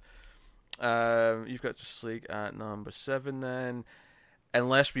 You've got Justice League at number 7 then,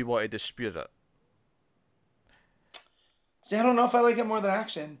 unless we want to dispute it. See, I don't know if I like it more than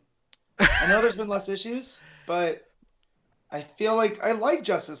Action. I know there's been less issues, but I feel like I like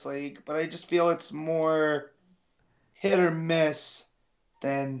Justice League, but I just feel it's more hit or miss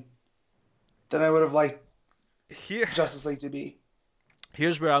than I would have liked Justice League to be.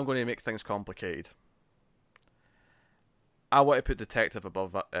 Here's where I'm going to make things complicated. I want to put Detective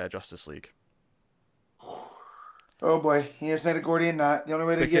above Justice League. Oh boy, he has made a Gordian knot. The only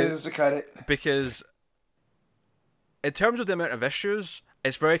way to get it is to cut it. Because in terms of the amount of issues,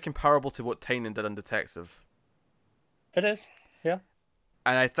 it's very comparable to what Tynion did on Detective. It is, yeah.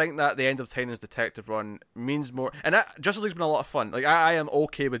 And I think that the end of Tynion's Detective run means more. And Justice League's been a lot of fun. Like I am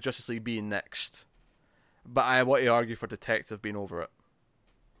okay with Justice League being next, but I want to argue for Detective being over it.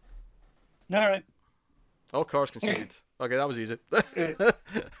 All right. Oh, Cars conceded. Okay, that was easy.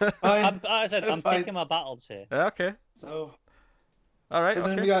 I'm picking my battles here. Okay. So. All right. So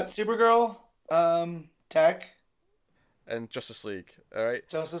then we got Supergirl, Tech, and Justice League. All right.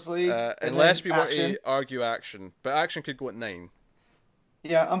 Justice League. Unless we want to argue Action, but Action could go at 9.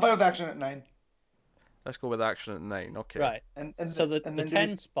 Yeah, I'm fine with Action at 9. Let's go with Action at 9. Okay. Right. So the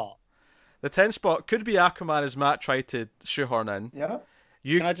 10 spot. The 10 spot could be Aquaman, as Matt tried to shoehorn in. Yeah.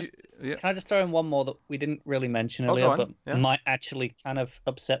 Can I just throw in one more that we didn't really mention earlier, but might actually kind of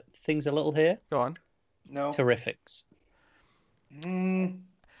upset things a little here? Go on. No. Terrifics.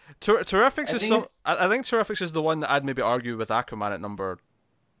 Terrifics is some. I think Terrifics is the one that I'd maybe argue with Aquaman at number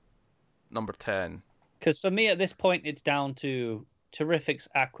 10. Because for me at this point, it's down to Terrifics,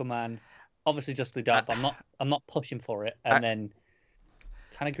 Aquaman, obviously Justice League Dark. But I'm not pushing for it, and then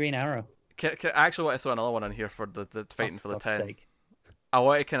kind of Green Arrow. I actually want to throw another one in here for the fighting for the 10. Sake. I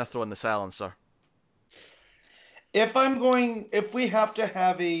want to kind of throw in the Silencer. If we have to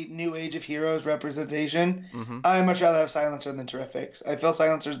have a New Age of Heroes representation, I'd much rather have Silencer than Terrifics. I feel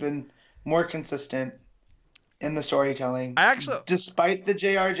Silencer's been more consistent in the storytelling. Despite the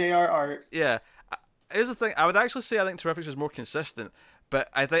JR art. Yeah. Here's the thing. I would actually say I think Terrifics is more consistent, but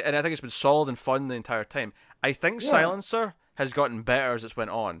I think it's been solid and fun the entire time. I think Silencer has gotten better as it's went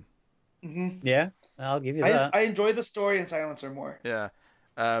on. Mm-hmm. Yeah, I'll give you that. I enjoy the story in Silencer more. Yeah.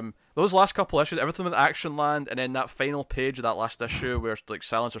 Those last couple issues, everything with Action Land, and then that final page of that last issue where like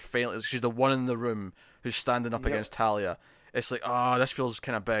Silencer finally, she's the one in the room who's standing up against Talia. It's like, this feels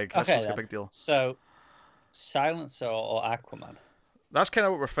kind of big. This feels like a big deal. So, Silencer or Aquaman? That's kind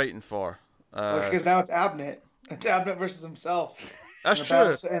of what we're fighting for. Because now it's Abnett. It's Abnett versus himself. That's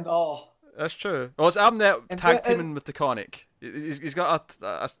true. And all. That's true. Well, it's Abnett tag teaming with DeConnick. He's got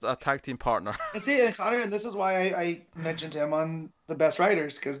a tag team partner. And see, Connor, and this is why I mentioned him on the best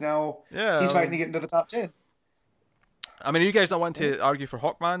writers, because now he's fighting to get into the top 10. I mean, are you guys not want to argue for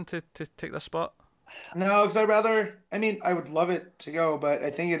Hawkman to take this spot? No, because I would love it to go, but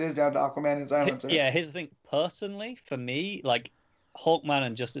I think it is down to Aquaman and Silencer. Yeah, here's the thing. Personally, for me, like, Hawkman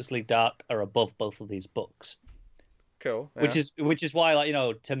and Justice League Dark are above both of these books. Cool. Yeah. Which is why,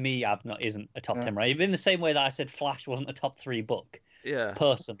 like, to me, Abnett isn't a top 10, right? In the same way that I said Flash wasn't a top 3 book. Yeah.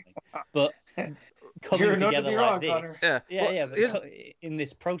 Personally, but coming together like this, Connor. But in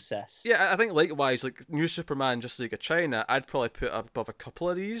this process, I think likewise, like New Superman, Justice League of China, I'd probably put above a couple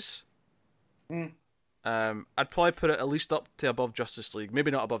of these. I'd probably put it at least up to above Justice League, maybe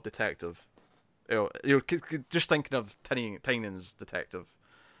not above Detective. Just thinking of Tynion's Detective.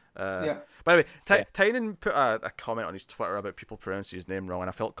 By the way, Tynion put a comment on his Twitter about people pronouncing his name wrong, and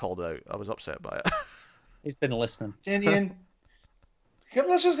I felt called out. I was upset by it. He's been listening. Tynion.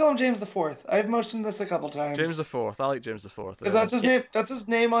 Let's just call him James the Fourth. I've mentioned this a couple times. James the Fourth. I like James the Fourth. Because that's his name. That's his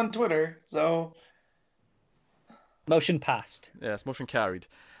name on Twitter. So. Motion passed. Yes, motion carried.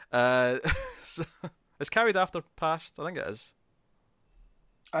 It's carried after passed. I think it is.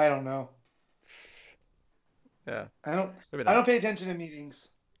 I don't know. Yeah. I don't pay attention to meetings.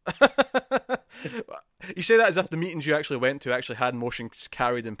 You say that as if the meetings you actually went to actually had motions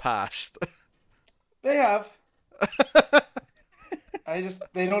carried and passed. They have.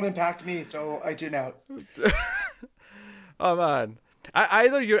 They don't impact me, so I tune out. Oh man.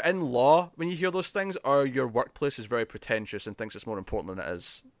 Either you're in law when you hear those things, or your workplace is very pretentious and thinks it's more important than it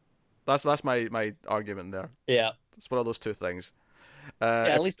is. That's my argument there. Yeah. It's one of those two things.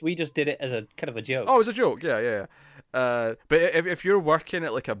 At least we just did it as a kind of a joke. Oh, it was a joke. Yeah. But if you're working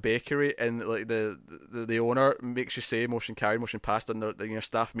at like a bakery and like the owner makes you say motion carried, motion passed in your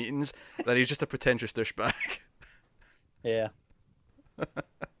staff meetings, then he's just a pretentious douchebag. Yeah.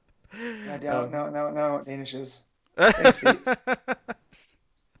 No, Danishes. Thanks, Pete.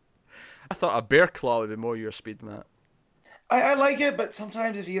 I thought a bear claw would be more your speed, Matt. I like it, but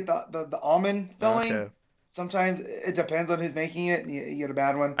sometimes if you get the almond filling, sometimes it depends on who's making it, and you get a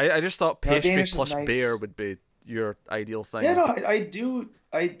bad one. I just thought pastry Danish plus nice. bear would be your ideal thing. Yeah, no, I do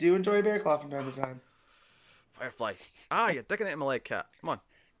enjoy bear claw from time to time. Firefly. You're digging it in my leg, cat. Come on.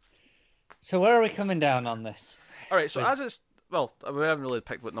 So where are we coming down on this? All right, so as it's... Well, we haven't really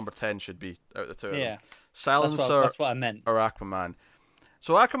picked what number 10 should be out of the two of them. Yeah. Silencer that's what I meant. or Aquaman.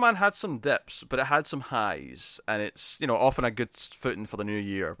 So Aquaman had some dips, but it had some highs, and it's, often a good footing for the new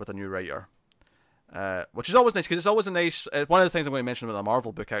year with a new writer. Which is always nice, because it's always a nice... one of the things I'm going to mention with a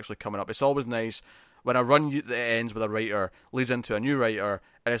Marvel book actually coming up, it's always nice when a run that ends with a writer leads into a new writer,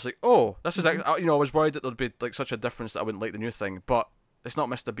 and it's like, oh, this is... I was worried that there'd be like such a difference that I wouldn't like the new thing, but it's not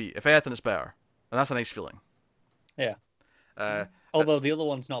missed a beat. If anything, it's better. And that's a nice feeling. Yeah. Although the other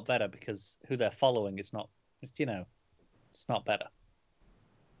one's not better, because who they're following, it's not better.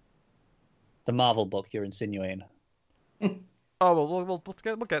 The Marvel book you're insinuating. Oh, well, we'll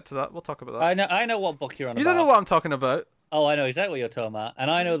get to that. We'll talk about that. I know what book you're on about. You don't know what I'm talking about. Oh, I know exactly what you're talking about. And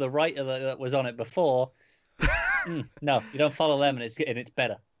I know the writer that was on it before. No, you don't follow them, and it's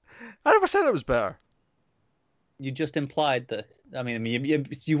better. I never said it was better. You just implied that. I mean,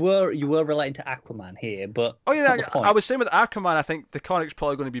 you were relating to Aquaman here, but oh yeah, I was saying with Aquaman, I think the comic's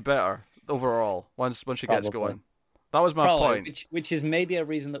probably going to be better overall once she gets going. That was my point. Which is maybe a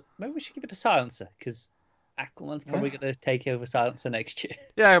reason that maybe we should give it to Silencer, because Aquaman's probably going to take over Silencer next year.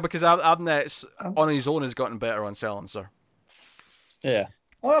 Yeah, because Abnett's on his own has gotten better on Silencer. Yeah.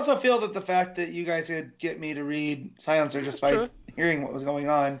 Well, I also feel that the fact that you guys could get me to read Silencer just by hearing what was going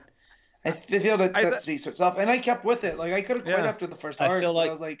on, I feel that speaks for itself. And I kept with it. Like, I could have quit after the first arc. I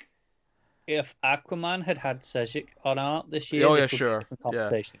was like, if Aquaman had Sejic on art this year, this would be a different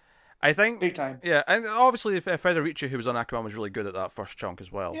conversation. Yeah. I think big time. Yeah, and obviously Federici, who was on Aquaman, was really good at that first chunk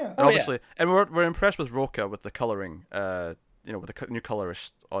as well. Yeah. And obviously, and we're impressed with Roca with the coloring, with the new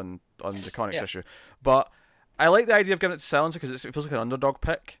colorist on the Comics issue. But I like the idea of giving it to Silencer because it feels like an underdog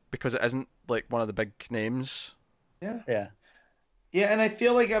pick because it isn't like one of the big names. Yeah, and I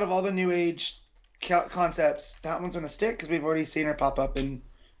feel like out of all the new age concepts, that one's gonna stick because we've already seen her pop up in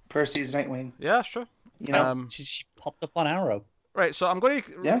Percy's Nightwing. Yeah, that's true. She popped up on Arrow. Right, so I'm going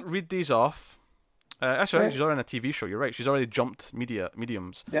to read these off. Actually, she's already in a TV show. You're right. She's already jumped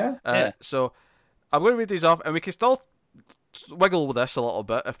mediums. Yeah. So I'm going to read these off, and we can still wiggle with this a little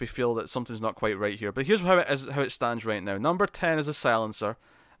bit if we feel that something's not quite right here. But here's how it stands right now. Number 10 is a Silencer.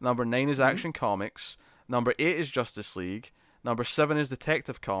 Number 9 is Action Comics. Number 8 is Justice League. Number 7 is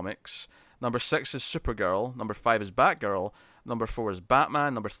Detective Comics. Number 6 is Supergirl. Number 5 is Batgirl. Number 4 is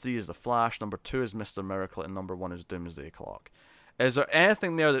Batman. Number 3 is The Flash. Number 2 is Mr. Miracle. And number 1 is Doomsday Clock. Is there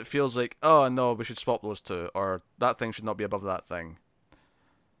anything there that feels like, oh no, we should swap those two, or that thing should not be above that thing?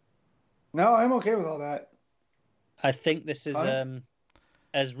 No, I'm okay with all that. I think this is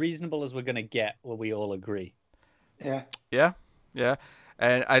as reasonable as we're going to get, where we all agree. Yeah.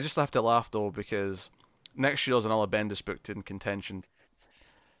 And I just have to laugh though, because next year's another Bendis book in contention.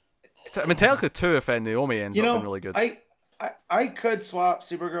 I mean, technically 2 if Naomi ends up being really good. I could swap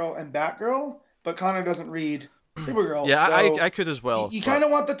Supergirl and Batgirl, but Connor doesn't read Supergirl. Yeah, so I could as well. You kind of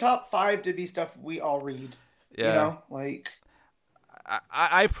want the top 5 to be stuff we all read. Yeah. Like...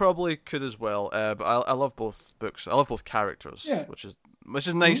 I probably could as well, but I love both books. I love both characters, which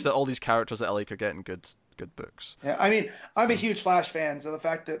is nice that all these characters that I like are getting good books. Yeah, I mean, I'm a huge Flash fan, so the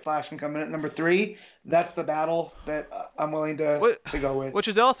fact that Flash can come in at number 3, that's the battle that I'm willing to go with. Which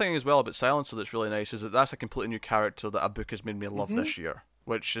is the other thing as well about Silencer that's really nice, is that that's a completely new character that a book has made me love this year.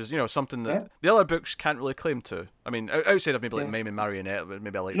 Which is, something that the other books can't really claim to. I mean, outside of maybe like Mame and Marionette,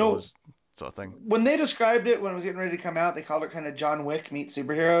 maybe I like those sort of thing. When they described it when it was getting ready to come out, they called it kind of John Wick meets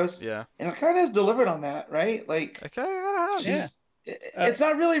superheroes. Yeah. And it kind of has delivered on that, right? Like, it's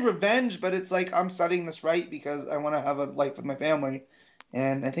not really revenge, but it's like, I'm setting this right because I want to have a life with my family.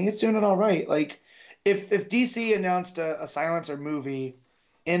 And I think it's doing it all right. Like, if DC announced a Silencer movie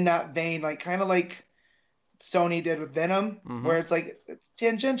in that vein, like kind of like Sony did with Venom, where it's like it's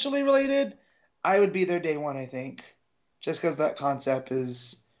tangentially related, I would be there day one, I think, just because that concept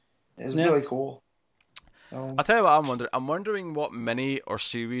is really cool. So. I'll tell you what I'm wondering. I'm wondering what mini or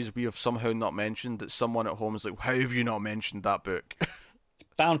series we have somehow not mentioned that someone at home is like, how have you not mentioned that book? It's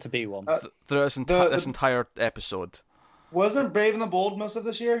bound to be one. Throughout this entire episode. Wasn't Brave and the Bold most of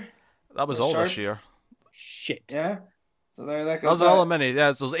this year? That was all this year. Shit. Yeah. So there that goes. That was all a mini.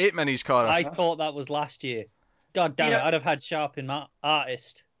 Yeah, those 8 minis, Carter. I thought that was last year. God damn it! I'd have had Sharp in my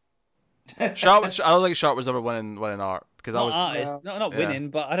artist. Sharp. I don't think Sharp was ever winning art because I was not winning,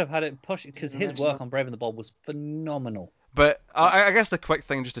 but I'd have had it push because his work on Brave and the Bold was phenomenal. But I guess the quick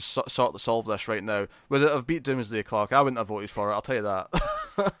thing just to sort of solve this right now, would it have beat Doomsday Clock? I wouldn't have voted for it. I'll tell you that.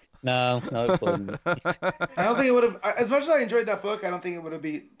 No, it wouldn't. I don't think it would have. As much as I enjoyed that book, I don't think it would have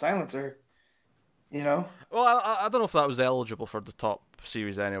beat Silencer. You know. Well, I don't know if that was eligible for the top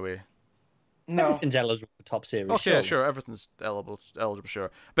series anyway. No, everything's eligible for top series. Okay, sure, everything's eligible, sure.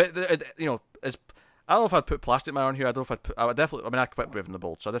 But you know, I don't know if I'd put Plastic Man on here. I don't know if I'd put. I would definitely. I mean, I quit Brave and the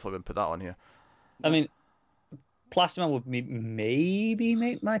Bold, so I definitely wouldn't put that on here. I mean, Plastic Man would maybe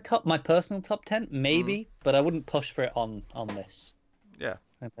make my personal top 10, maybe, but I wouldn't push for it on this. Yeah.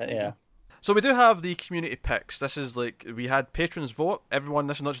 Yeah. So we do have the community picks. This is like, we had patrons vote. Everyone,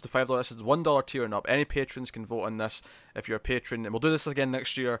 this is not just the $5, this is the $1 tier and up. Any patrons can vote on this if you're a patron. And we'll do this again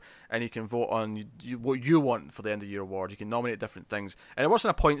next year, and you can vote on what you want for the end of year award. You can nominate different things. And it works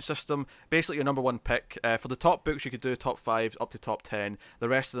in a point system. Basically, your number one pick. For the top books, you could do top 5 up to top 10. The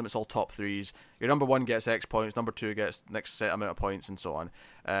rest of them, it's all top 3s. Your number 1 gets X points, number 2 gets next set amount of points, and so on.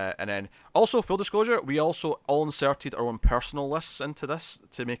 And then, also, full disclosure, we also all inserted our own personal lists into this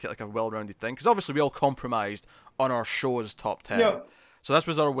to make it like a well-rounded thing. Because obviously we all compromised on our show's top 10. Yeah. So this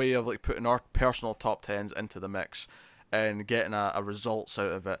was our way of like putting our personal top 10s into the mix and getting a results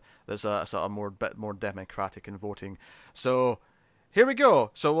out of it that's a sort of bit more democratic in voting. So here we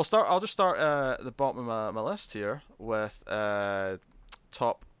go. So we'll start. I'll just start at the bottom of my list here with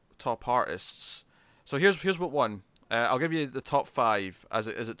top artists. So here's what won. I'll give you the top 5 as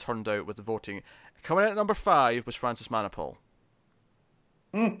it turned out with the voting. Coming in at number 5 was Francis Manapul,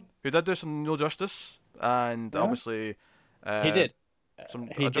 who did do some No Justice, and obviously he did some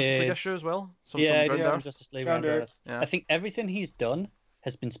Justice League issue as well. Some Justice League Ground Earth. Yeah. I think everything he's done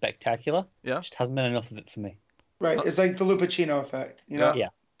has been spectacular. Yeah, just hasn't been enough of it for me. Right, it's like the Lupacino effect, you know. Yeah.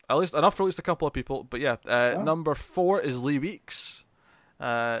 At least enough for at least a couple of people, but yeah. Number 4 is Lee Weeks.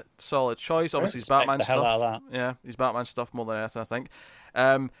 Solid choice. Obviously, his Batman stuff. Yeah, his Batman stuff more than anything, I think.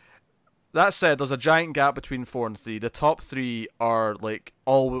 That said, there's a giant gap between 4 and 3. The top 3 are like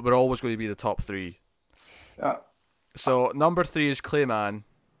we're always going to be the top 3. Yeah. So number 3 is Clayman.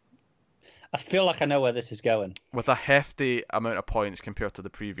 I feel like I know where this is going. With a hefty amount of points compared to the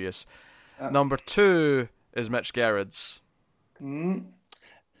previous. Number 2 is Mitch Gerrards. Mm.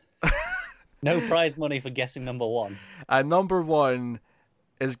 No prize money for guessing number 1. And number 1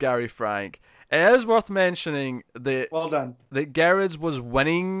 is Gary Frank. It is worth mentioning that well done. That Gerrards was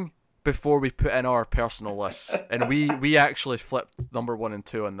winning before we put in our personal lists, and we actually flipped number 1 and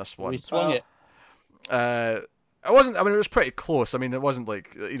 2 on this one. We swung it. It wasn't. I mean, it was pretty close. I mean, it wasn't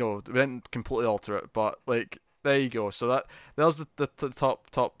like, you know, we didn't completely alter it, but like there you go. So that was the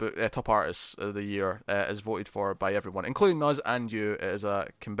top artists of the year is voted for by everyone, including us and you. It is a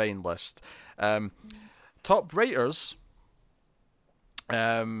combined list. Top writers.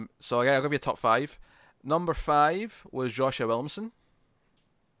 So I'll give you a top 5. Number 5 was Joshua Williamson.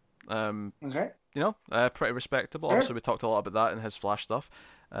 Okay. You know, pretty respectable. Sure. Obviously, we talked a lot about that in his Flash stuff.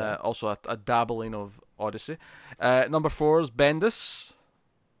 Also, a dabbling of Odyssey. Number 4 is Bendis.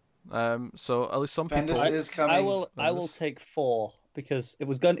 So at least some Bendis people. is coming. I will take 4 because it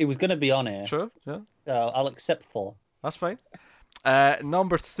was going to be on here. Sure. Yeah. So I'll accept 4. That's fine.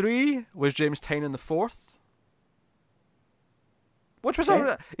 Number 3 was James Tynion IV. Which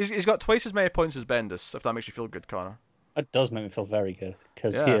was he's got twice as many points as Bendis. If that makes you feel good, Connor. It does make me feel very good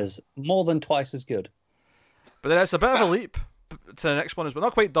because he is more than twice as good. But then it's a bit of a leap to the next one as well.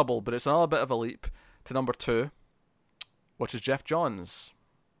 Not quite double, but it's another bit of a leap to number 2, which is Jeff Johns.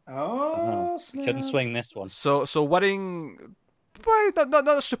 Oh, couldn't swing this one. So winning,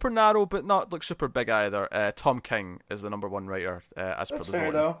 not super narrow, but not like super big either. Tom King is the number 1 writer as per the vote. That's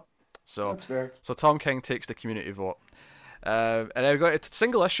fair, though. So that's fair. So Tom King takes the community vote. And I've got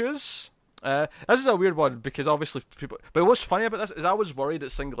single issues. This is a weird one because obviously people. But what's funny about this is I was worried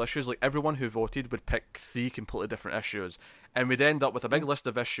that single issues, like everyone who voted would pick 3 completely different issues, and we'd end up with a big list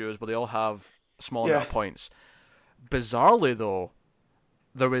of issues where they all have a small amount of points. Bizarrely, though,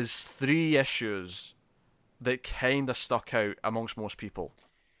 there was 3 issues that kind of stuck out amongst most people.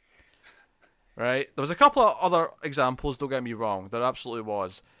 Right? There was a couple of other examples. Don't get me wrong, there absolutely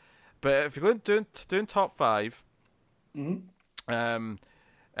was. But if you're going doing top 5. Mm-hmm.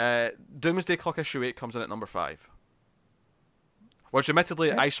 Doomsday Clock issue 8 comes in at number 5. Which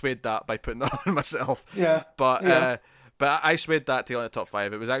admittedly I swayed that by putting that on myself. Yeah. But I swayed that to get on the top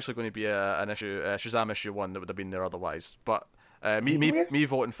 5. It was actually going to be an issue, Shazam issue 1 that would have been there otherwise. But me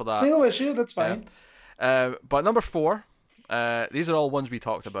voting for that. Single issue, that's fine. But number 4, these are all ones we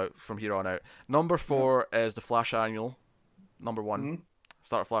talked about from here on out. Number 4 is the Flash Annual, number 1.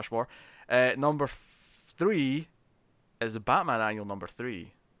 Start of Flash War. Number 3 is the Batman Annual number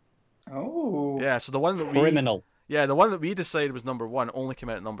 3. Oh. Yeah, so the one that Criminal. the one that we decided was number 1 only came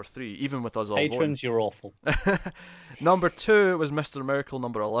out at number 3, even with us all Patrons, voting. you're awful. Number 2 was Mr. Miracle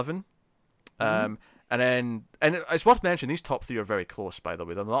number 11. And it's worth mentioning these top 3 are very close, by the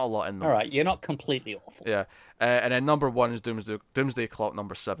way. There's not a lot in them. All right, you're not completely awful. Yeah. And then number 1 is Doomsday Clock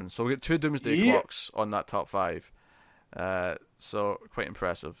number 7. So we get 2 Doomsday Clocks on that top 5. So quite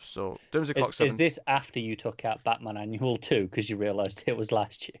impressive. So Doomsday Clock 7. Is this after you took out Batman Annual 2 because you realised it was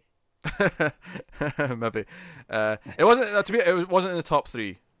last year? Maybe. It wasn't it wasn't in the top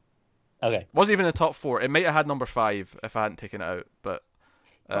 3. Okay. It wasn't even in the top 4. It might have had number 5 if I hadn't taken it out, but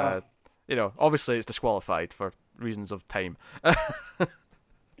obviously it's disqualified for reasons of time.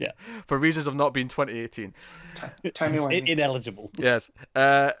 Yeah. For reasons of not being 2018. Timey-wimey. Ineligible. Yes.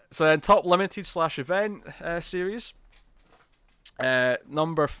 So then top limited / event series.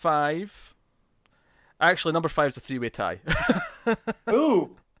 Number 5. Actually, number 5 is a 3-way tie.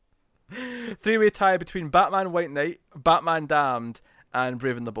 Ooh. 3-way tie between Batman White Knight, Batman Damned, and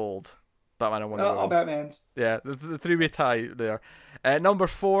Brave and the Bold. Batman and Wonder Woman. All Batmans. Yeah, the 3-way tie there. Number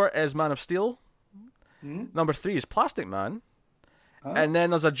 4 is Man of Steel. Number 3 is Plastic Man. And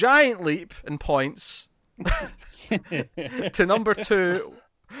then there's a giant leap in points to number 2,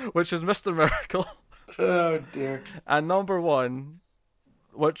 which is Mr. Miracle. Oh, dear. And number 1,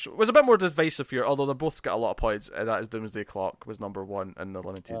 which was a bit more divisive here, although they both got a lot of points, and that is Doomsday Clock was number 1 in the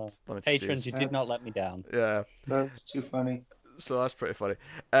limited Patrons, series. you did not let me down. Yeah. That's too funny. So that's pretty funny.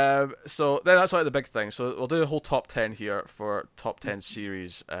 So then that's like the big thing. So we'll do a whole top 10 here for top 10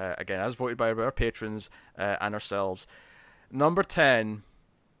 series. Again, as voted by our patrons and ourselves. Number 10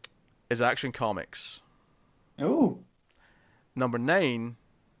 is Action Comics. Ooh. Number 9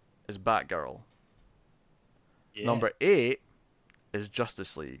 is Batgirl. Yeah. Number 8 is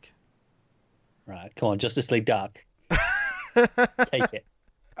Justice League. Right, come on, Justice League Dark. Take it.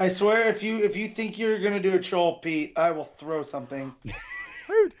 I swear, if you think you're gonna do a troll, Pete, I will throw something.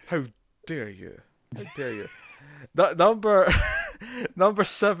 How dare you? How dare you? Number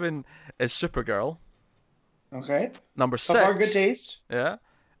 7 is Supergirl. Okay. Number 6. So far, good taste. Yeah,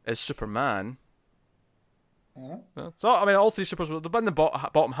 is Superman. Yeah. So I mean, all 3 supers were in the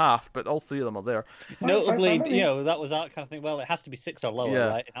bottom half, but all 3 of them are there. Notably, that was that kind of thing. Well, it has to be 6 or lower,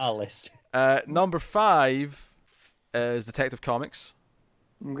 right, in our list. Number 5 is Detective Comics.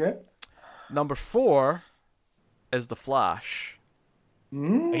 Okay. Number 4 is The Flash.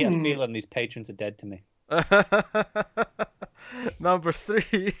 I get a feeling these patrons are dead to me. Number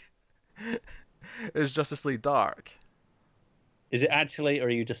 3 is Justice League Dark. Is it actually, or are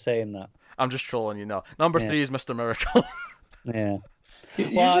you just saying that? I'm just trolling you now. Number 3 is Mr. Miracle. Yeah.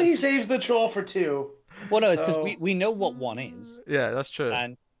 Usually he saves the troll for 2. Well, no, it's because we know what 1 is. Yeah, that's true.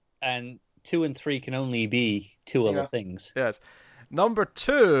 And 2 and 3 can only be 2 other things. Yes. Number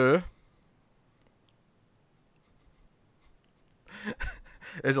 2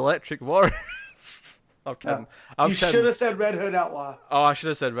 is Electric Warriors. I'm kidding. You should have said Red Hood Outlaw. Oh, I should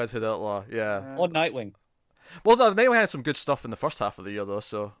have said Red Hood Outlaw. Yeah. Or Nightwing. Well, Nightwing had some good stuff in the first half of the year, though.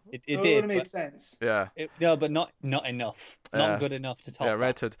 So it would did. have made sense. Yeah. No, but not enough. Not good enough to top. Yeah,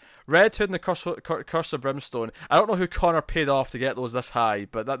 Red Hood and the Curse of Brimstone. I don't know who Connor paid off to get those this high,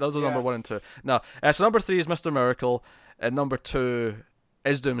 but those are number 1 and 2. No, so number 3 is Mr. Miracle, and number 2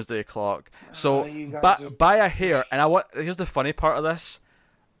 is Doomsday Clock. So by a hair, and here's the funny part of this.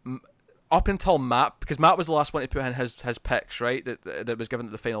 Up until Matt, because Matt was the last one to put in his picks, right? That was given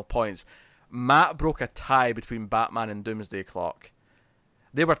at the final points. Matt broke a tie between Batman and Doomsday Clock.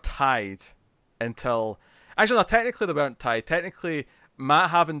 They were tied until... Actually, no, technically they weren't tied. Technically, Matt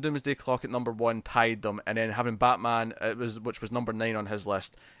having Doomsday Clock at number 1 tied them, and then having Batman, which was number 9 on his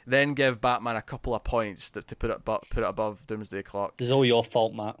list, then give Batman a couple of points to put it above Doomsday Clock. This is all your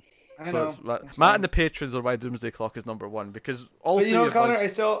fault, Matt. So Matt and the patrons are why Doomsday Clock is number 1, because all but 3 of Connor, us... I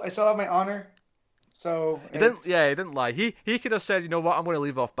still have my honor. So he didn't lie. He could have said, you know what, I'm going to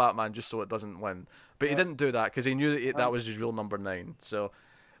leave off Batman just so it doesn't win. But he didn't do that because he knew that was his real number 9. So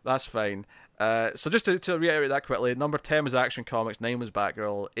that's fine. So just to reiterate that quickly, number 10 was Action Comics, 9 was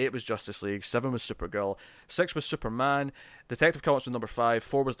Batgirl, 8 was Justice League, 7 was Supergirl, 6 was Superman, Detective Comics was number 5,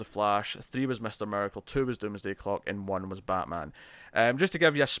 4 was The Flash, 3 was Mr. Miracle, 2 was Doomsday Clock, and 1 was Batman. Just to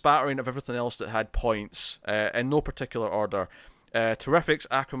give you a spattering of everything else that had points, in no particular order. Terrifics,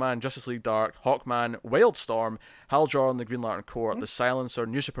 Aquaman, Justice League Dark, Hawkman, Wildstorm, Hal Jordan, the Green Lantern Corps, The Silencer,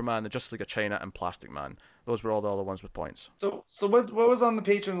 New Superman, the Justice League of China, and Plastic Man. Those were all the other ones with points. So what was on the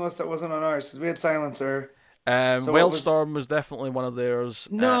patron list that wasn't on ours? Because we had Silencer. Wildstorm was definitely one of theirs.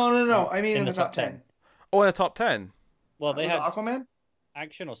 No. I mean in the top 10. Oh, in the top 10. Well, they had Aquaman.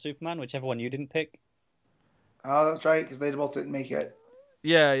 Action or Superman, whichever one you didn't pick. Oh, that's right, because they both didn't make it.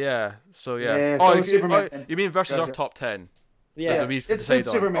 Yeah. So yeah. Yeah, oh, Superman. You mean versus Gotcha. our top 10? Yeah, it's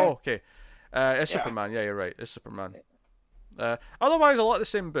Superman. Oh, okay. It's Superman. Yeah, you're right. It's Superman. Otherwise, a lot of the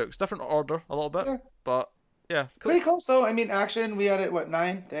same books, different order a little bit, but yeah, pretty close though. I mean, Action, we had it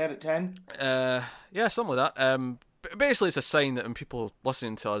 9? They had it 10. Yeah, something like that. Basically, it's a sign that when people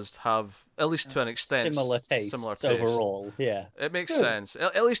listening to us have, at least to an extent, similar taste overall. Yeah, it makes sense.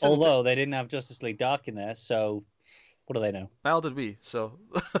 At least, although they didn't have Justice League Dark in there, so what do they know? How did we? So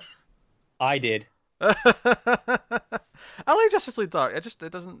I did. I like Justice League Dark.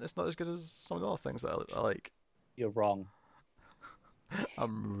 It's not as good as some of the other things that I like. You're wrong.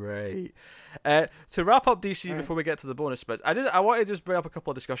 I'm right. To wrap up DC before we get to the bonus bits, I want to just bring up a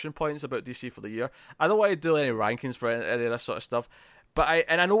couple of discussion points about DC for the year. I don't want to do any rankings for any of this sort of stuff, but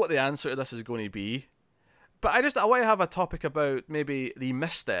I know what the answer to this is going to be. But I want to have a topic about maybe the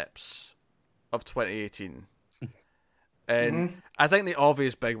missteps of 2018. And I think the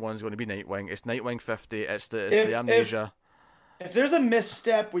obvious big one is going to be Nightwing. It's Nightwing 50. It's the amnesia. If there's a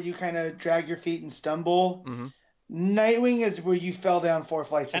misstep where you kind of drag your feet and stumble, Nightwing is where you fell down 4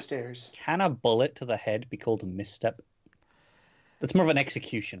 flights of stairs. Can a bullet to the head be called a misstep? That's more of an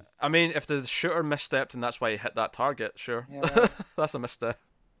execution. I mean, if the shooter misstepped and that's why he hit that target, sure. Yeah. That's a misstep.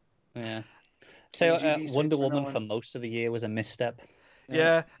 Yeah. So Wonder Woman for most of the year was a misstep.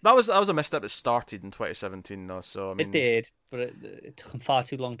 Yeah, that was a misstep that started in 2017 though, so I mean... It did, but it took them far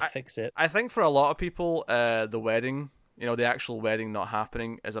too long to fix it. I think for a lot of people, the wedding, the actual wedding not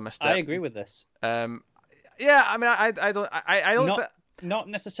happening is a misstep. I agree with this. Yeah, I mean, I don't... Not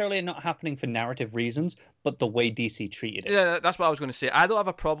necessarily not happening for narrative reasons, but the way DC treated it. Yeah, that's what I was going to say. I don't have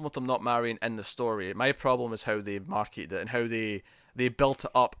a problem with them not marrying in the story. My problem is how they marketed it and how they built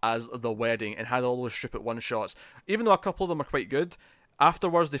it up as the wedding and had all those stupid one-shots. Even though a couple of them are quite good,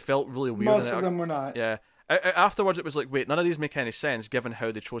 afterwards they felt really weird. Most of them were not. Yeah. Afterwards it was like, wait, none of these make any sense given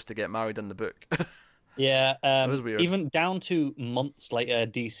how they chose to get married in the book. Yeah, it was weird. Even down to months later,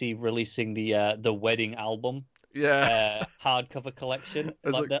 DC releasing the wedding album, hardcover collection.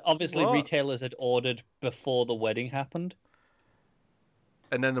 Obviously, retailers had ordered before the wedding happened,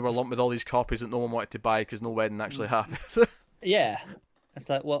 and then they were lumped with all these copies that no one wanted to buy because no wedding actually happened. Yeah, it's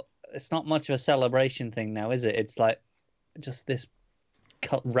like, well, it's not much of a celebration thing now, is it? It's like just this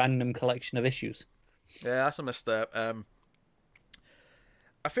random collection of issues. Yeah, that's a misstep. I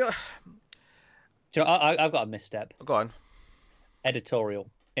feel. I've got a misstep. Go on. Editorial,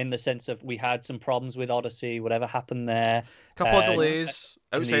 in the sense of we had some problems with Odyssey, whatever happened there. Couple of delays,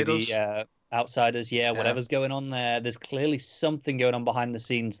 Outsiders. Outsiders, whatever's going on there. There's clearly something going on behind the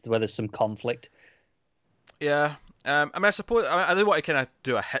scenes where there's some conflict. Yeah. I mean, I suppose I do want to kind of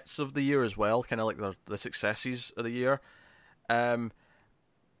do a hits of the year as well, kind of like the successes of the year.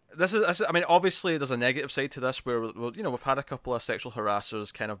 This is, I mean, obviously there's a negative side to this where we've had a couple of sexual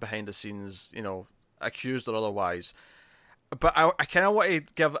harassers kind of behind the scenes, accused or otherwise. But I kind of want to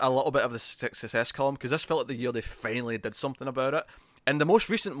give a little bit of the success column because this felt like the year they finally did something about it. And the most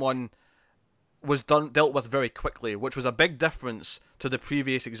recent one was dealt with very quickly, which was a big difference to the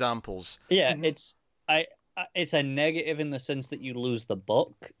previous examples. Yeah, it's a negative in the sense that you lose the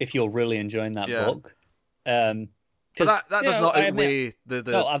book if you're really enjoying that book. But that does not outweigh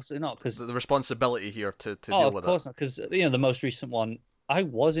no, absolutely not, because the responsibility here to deal with it. Of course not, because the most recent one, I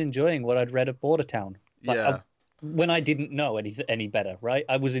was enjoying what I'd read at Bordertown. When I didn't know any better, right?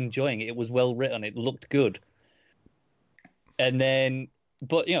 I was enjoying it. It was well written. It looked good. And then,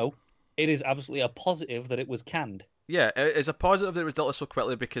 but it is absolutely a positive that it was canned. Yeah, it's a positive that it was dealt with so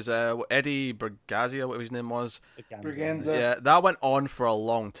quickly because Eddie Berganza, what his name was, Berganza. Yeah, that went on for a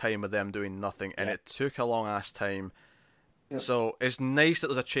long time with them doing nothing, and it took a long ass time. Yep. So it's nice that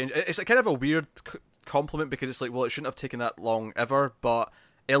there's a change. It's kind of a weird compliment because it's like, well, it shouldn't have taken that long ever, but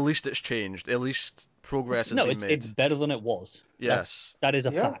at least it's changed. At least progress has been made. No, it's better than it was. Yes, that is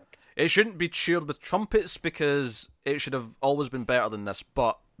a fact. It shouldn't be cheered with trumpets because it should have always been better than this.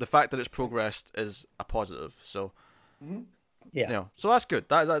 But the fact that it's progressed is a positive. So. Mm-hmm. Yeah. So that's good.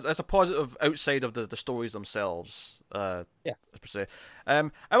 That's a positive outside of the stories themselves. Per se.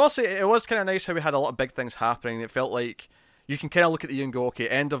 I will say it was kind of nice how we had a lot of big things happening. It felt like you can kind of look at the year and go, okay,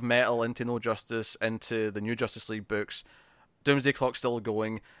 end of Metal into No Justice into the new Justice League books. Doomsday Clock's still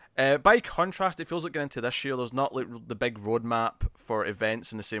going. By contrast, it feels like getting into this year, there's not like the big roadmap for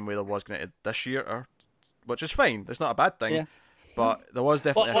events in the same way there was going into this year, which is fine. It's not a bad thing. Yeah. But there was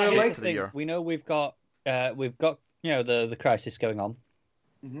definitely a shape to the year. We know we've got the crisis going on.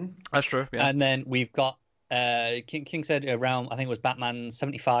 Mm-hmm. That's true. Yeah. And then we've got King said around, I think it was Batman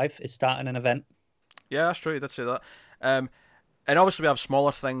 75 is starting an event. Yeah, that's true. He did say that. And obviously we have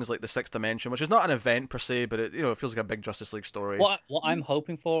smaller things like the Sixth Dimension, which is not an event per se, but it feels like a big Justice League story. What I'm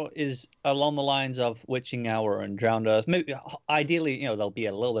hoping for is along the lines of Witching Hour and Drowned Earth. Maybe, ideally, they'll be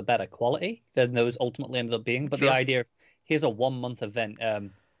a little bit better quality than those ultimately ended up being. But the idea of here's a 1 month event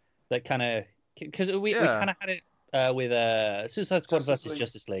that kind of, because we kind of had it with Suicide Squad versus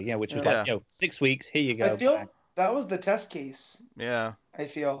Justice League, which was 6 weeks. Here you go. I feel that was the test case. Yeah, I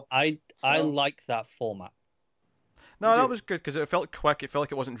feel I like that format. No, that was good because it felt quick. It felt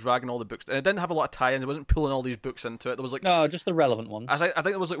like it wasn't dragging all the books, and it didn't have a lot of tie-ins. It wasn't pulling all these books into it. There was just the relevant ones. I think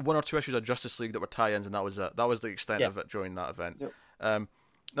there was 1 or 2 issues of Justice League that were tie-ins, and that was it. That was the extent of it during that event. Yep.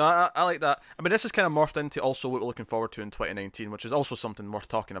 No, I like that. I mean, this is kind of morphed into also what we're looking forward to in 2019, which is also something worth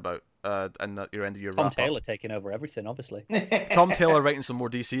talking about in your end of year wrap-up. Tom Taylor taking over everything, obviously. Tom Taylor writing some more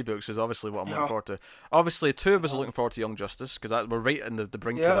DC books is obviously what I'm looking forward to. Obviously, 2 of us are looking forward to Young Justice because we're right in the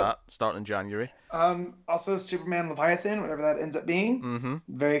brink of that, starting in January. Also, Superman Leviathan, whatever that ends up being. Mm-hmm.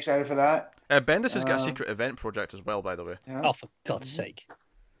 Very excited for that. Bendis has got a secret event project as well, by the way. Yeah. Oh, for God's sake.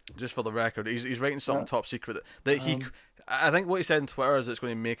 Just for the record, he's writing something top secret that he. I think what he said on Twitter is it's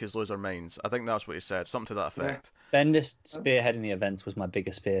going to make us lose our minds. I think that's what he said, something to that effect. Bendis spearheading the events was my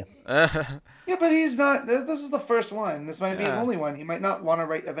biggest fear. Yeah, but he's not. This is the first one. This might be his only one. He might not want to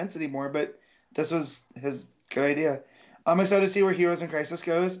write events anymore, but this was his good idea. I'm excited to see where Heroes in Crisis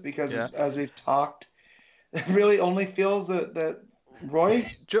goes because, as we've talked, it really only feels that Roy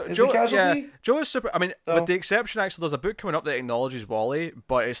is the casualty. Yeah, Joe is super. I mean, with the exception, actually, there's a book coming up that acknowledges Wally,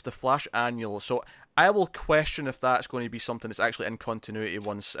 but it's the Flash Annual. So I will question if that's going to be something that's actually in continuity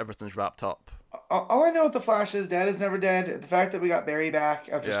once everything's wrapped up. All I know with the Flash is Dad is never dead. The fact that we got Barry back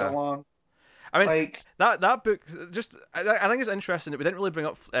after so long. I mean, that book, I think it's interesting that we didn't really bring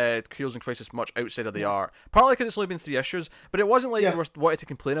up Heroes in Crisis much outside of the art. Partly because it's only been 3 issues, but it wasn't like we wanted to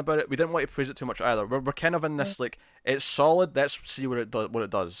complain about it. We didn't want to praise it too much either. We're kind of in this, it's solid, let's see what it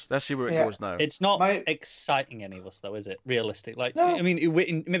does. Let's see where it goes now. It's not exciting any of us, though, is it? Realistic. I mean,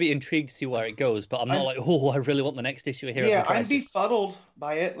 we're maybe intrigued to see where it goes, but I'm not I really want the next issue of Heroes in Crisis. I'm befuddled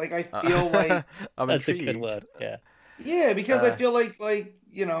by it. I feel like... That's intrigued. A good word, Yeah, because I feel like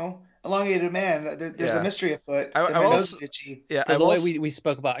Elongated Man, there's a mystery afoot. The way we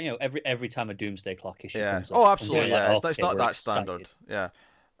spoke about, every time a Doomsday Clock issue comes up. Oh, absolutely, it's not that standard. Yeah.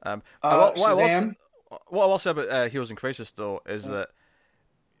 What I will say about Heroes in Crisis, though, is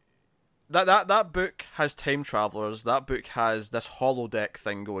that book has time travelers. That book has this holodeck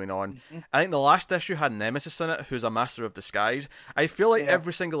thing going on. Mm-hmm. I think the last issue had Nemesis in it, who's a master of disguise. I feel like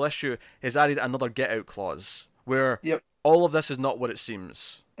every single issue has added another get out clause, where all of this is not what it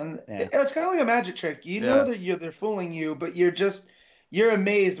seems. And it's kind of like a magic trick. You know that they're fooling you, but you're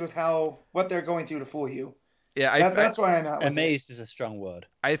amazed with what they're going through to fool you. Yeah, that's why I'm at. Amazed is a strong word.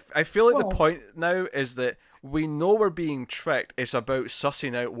 I feel like the point now is that we know we're being tricked. It's about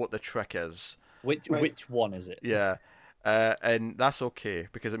sussing out what the trick is. Which one is it? Yeah, and that's okay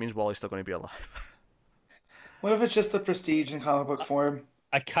because it means Wally's still going to be alive. What if it's just the Prestige in comic book form?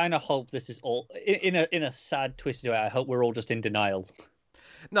 I kind of hope this is all in a sad, twisted way. I hope we're all just in denial.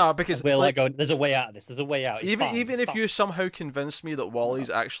 No, because we're going, there's a way out of this. There's a way out. Even if you somehow convince me that Wally's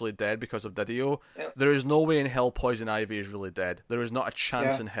actually dead because of Didio, there is no way in hell Poison Ivy is really dead. There is not a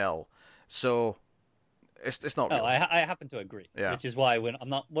chance in hell. So it's not. No, I happen to agree. Yeah. Which is why I'm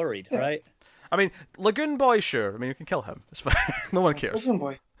not worried, right? I mean, Lagoon Boy, sure. I mean, you can kill him. It's fine. No one cares. Lagoon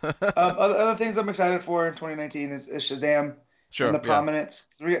Boy. Other things I'm excited for in 2019 is Shazam. Sure. And the prominence.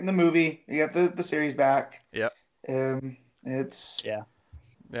 We're getting the movie. We got the series back. Yep. It's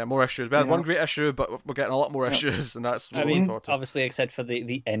Yeah, more issues. We had one great issue, but we're getting a lot more issues, and that's what we're looking forward to. Obviously, except for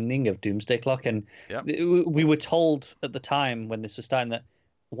the ending of Doomsday Clock, and we were told at the time when this was starting that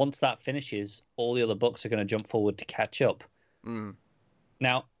once that finishes, all the other books are going to jump forward to catch up. Mm.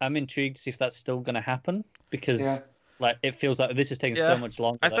 Now, I'm intrigued to see if that's still going to happen, because it feels like this is taking so much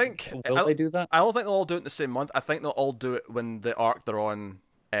longer. I think will they do that? I don't think they'll all do it in the same month. I think they'll all do it when the arc they're on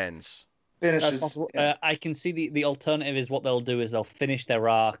ends. Finishes. I can see the alternative is what they'll do is they'll finish their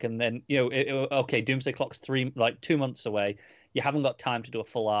arc and then Doomsday Clock's 2 months away. You haven't got time to do a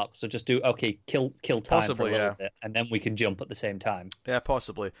full arc, so just do kill time possibly, for a little bit, and then we can jump at the same time. Yeah,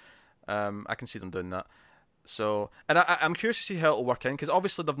 possibly. I can see them doing that. So, and I'm curious to see how it'll work in, because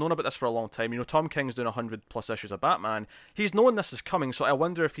obviously they've known about this for a long time. Tom King's doing 100+ issues of Batman. He's known this is coming, so I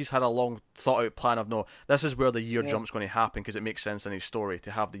wonder if he's had a long thought out plan of, no, this is where the year jump's going to happen, because it makes sense in his story to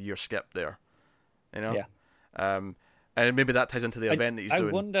have the year skip there. Yeah. And maybe that ties into the event that he's doing.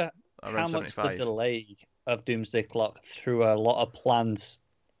 I wonder how much the delay of Doomsday Clock threw a lot of plans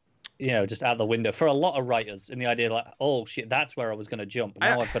just out the window for a lot of writers. And the idea like, oh shit, that's where I was going to jump.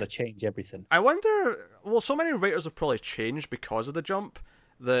 Now I've got to change everything. I wonder. Well, so many writers have probably changed because of the jump.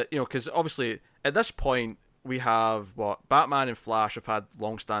 That because obviously at this point we have Batman and Flash have had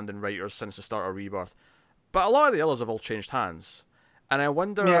long-standing writers since the start of Rebirth, but a lot of the others have all changed hands. And I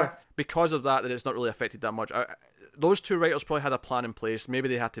wonder because of that it's not really affected that much. Those two writers probably had a plan in place. Maybe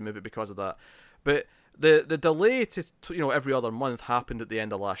they had to move it because of that. But the delay to every other month happened at the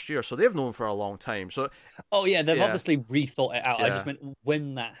end of last year, so they've known for a long time. So they've obviously rethought it out. I just meant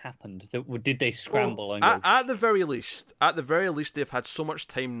when that happened. Did they scramble and go? At the very least, they've had so much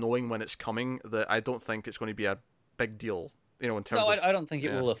time knowing when it's coming that I don't think it's going to be a big deal. In terms of, I don't think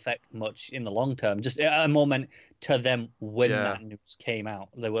it will affect much in the long term. Just a moment to them when that news came out,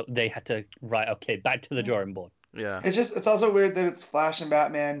 they had to back to the drawing board. Yeah, it's also weird that it's Flash and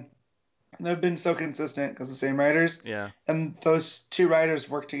Batman. And they've been so consistent because the same writers. Yeah, and those two writers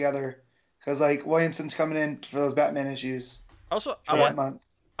work together because Williamson's coming in for those Batman issues. Also, for that month.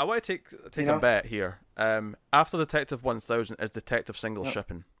 I want to take a bet here. After Detective 1000, is Detective single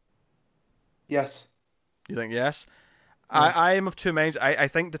shipping? Yes. You think yes? I am of two minds. I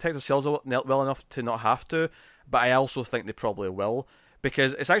think Detective sells well enough to not have to, but I also think they probably will.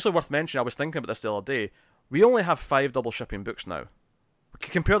 Because it's actually worth mentioning, I was thinking about this the other day, we only have 5 double shipping books now.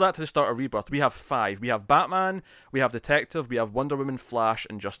 Compare that to the start of Rebirth. We have 5. We have Batman, we have Detective, we have Wonder Woman, Flash,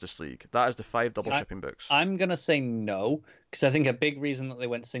 and Justice League. That is the 5 double shipping books. I'm going to say no, because I think a big reason that they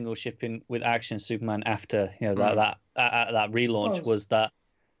went single shipping with Action Superman after that relaunch was that,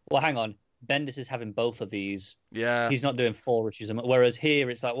 well, hang on, Bendis is having both of these. Yeah. He's not doing 4 issues a month. Whereas here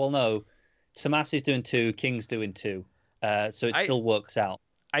it's like, well, no, Tomasi's doing 2, King's doing 2. So it still works out.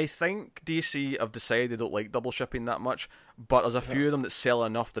 I think DC have decided they don't like double shipping that much, but there's a few of them that sell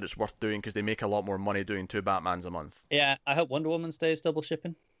enough that it's worth doing because they make a lot more money doing 2 Batmans a month. Yeah, I hope Wonder Woman stays double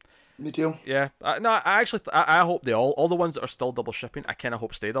shipping. Me too. Yeah, I hope all the ones that are still double shipping, I kind of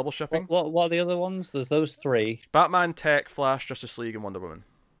hope stay double shipping. What are the other ones? There's those 3. Batman, Tech, Flash, Justice League, and Wonder Woman.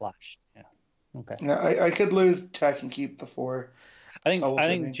 Flash, yeah. Okay. Yeah, I could lose Tech and keep the 4. I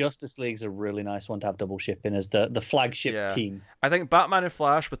think Justice League's a really nice one to have double shipping as the flagship team. I think Batman and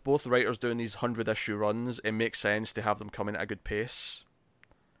Flash, with both writers doing these 100-issue runs, it makes sense to have them come in at a good pace.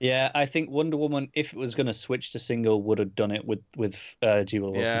 Yeah, I think Wonder Woman, if it was going to switch to single, would have done it with G.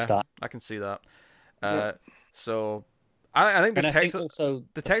 Willow Wilson start. I can see that. So I think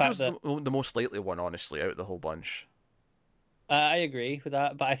Detective's the most likely one, honestly, out of the whole bunch. I agree with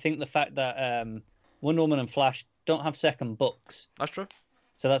that, but I think the fact that Wonder Woman and Flash don't have second books. That's true.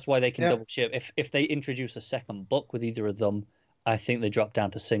 So that's why they can double ship. If they introduce a second book with either of them, I think they drop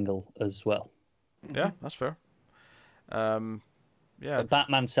down to single as well. Yeah, that's fair. But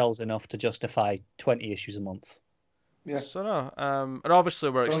Batman sells enough to justify 20 issues a month. Yeah. So no, and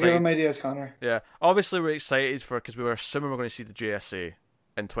obviously we're excited. Don't give him ideas, Connor. Yeah, obviously we're excited because we were assuming we're going to see the JSA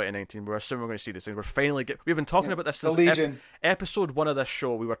in 2019. We're assuming we're going to see this thing. We've been talking about this since episode 1 of this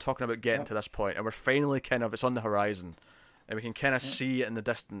show. We were talking about getting to this point, and we're finally it's on the horizon, and we can kind of see it in the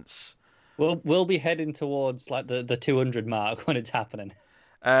distance. We'll be heading towards like the 200 mark when it's happening.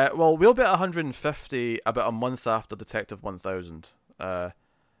 Well, we'll be at 150 about a month after Detective 1000.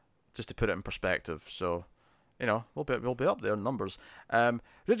 Just to put it in perspective, so we'll be up there in numbers.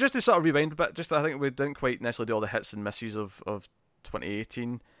 Just to sort of rewind a bit, I think we didn't quite necessarily do all the hits and misses of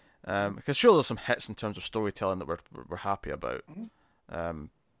 2018, because surely there's some hits in terms of storytelling that we're happy about.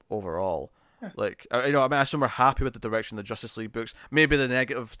 Overall, I assume we're happy with the direction of the Justice League books. Maybe the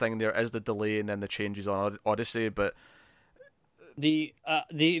negative thing there is the delay and then the changes on Odyssey, but the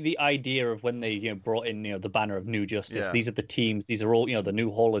idea of when they brought in the banner of New Justice, these are the teams, these are all the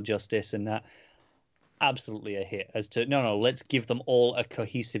new Hall of Justice, and that absolutely a hit as to let's give them all a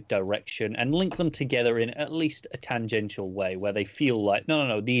cohesive direction and link them together in at least a tangential way where they feel like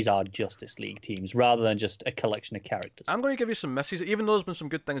no these are Justice League teams rather than just a collection of characters. I'm going to give you some misses, even though there's been some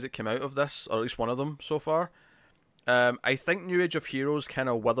good things that came out of this, or at least one of them so far. I think New Age of Heroes kind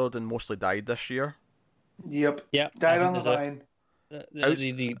of withered and mostly died this year. Yep. Died on the vine.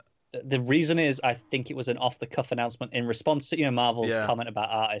 The reason is I think it was an off-the-cuff announcement in response to Marvel's comment about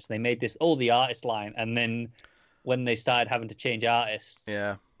artists. They made this the artist line, and then when they started having to change artists,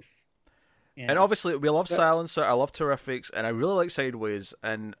 and obviously we love Silencer, I love Terrifics, and I really like Sideways.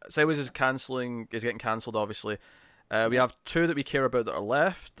 And Sideways is getting cancelled. Obviously, we have 2 that we care about that are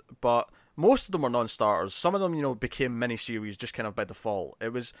left, but most of them are non-starters. Some of them became mini-series just kind of by default.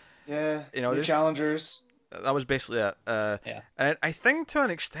 It was new challengers. That was basically it. And I think to an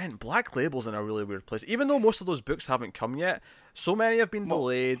extent, Black Label's in a really weird place. Even though most of those books haven't come yet, so many have been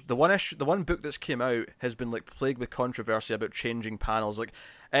delayed. The one book that's came out has been like plagued with controversy about changing panels. Like,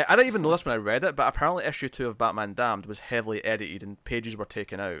 I didn't even know this when I read it, but apparently issue 2 of Batman Damned was heavily edited and pages were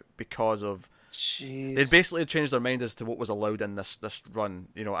taken out because of. Jeez. They'd basically changed their mind as to what was allowed in this run.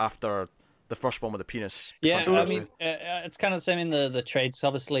 You know, after the first one with the penis. Yeah, I mean, it's kind of the same in the trades.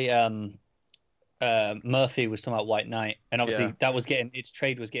 Obviously, Murphy was talking about White Knight, and obviously that was its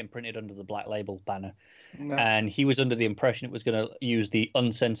trade was getting printed under the Black Label banner, and he was under the impression it was going to use the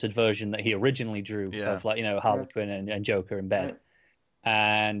uncensored version that he originally drew of, like, you know, Harley Quinn and Joker in bed,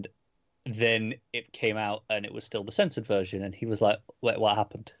 and then it came out and it was still the censored version, and he was like, "Wait, what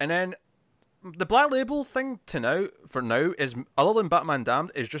happened?" And then the Black Label thing for now is, other than Batman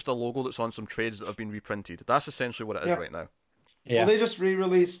Damned, is just a logo that's on some trades that have been reprinted. That's essentially what it is right now. Yeah. Well, they just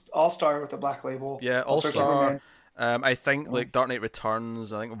re-released All-Star with the Black Label. Yeah, All-Star. I think like Dark Knight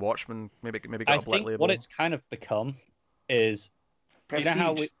Returns. I think Watchmen maybe got a Black Label. What it's kind of become is Prestige.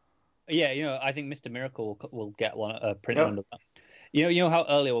 You know how I think Mr. Miracle will get one printed under that. You know how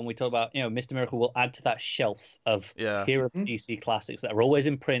earlier when we talked about, you know, Mr. Miracle will add to that shelf of hero DC classics that are always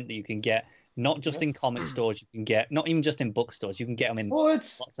in print that you can get, not just in comic stores. You can get not even just in bookstores. You can get them in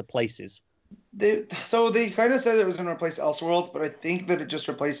lots of places. They kind of said it was going to replace Elseworlds, but I think that it just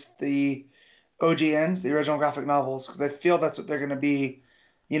replaced the OGNs, the original graphic novels, because I feel that's what they're going to be,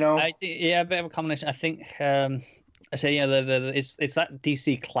 you know. A bit of a combination. I think I say it's that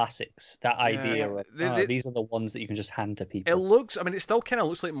DC classics, that idea of these are the ones that you can just hand to people. It still kind of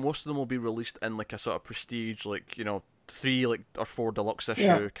looks like most of them will be released in like a sort of prestige, like, you know, 3 or 4 deluxe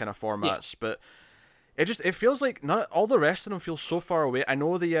issue kind of formats, but. It feels like all the rest of them feel so far away. I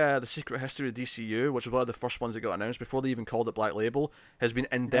know the Secret History of DCU, which was one of the first ones that got announced before they even called it Black Label, has been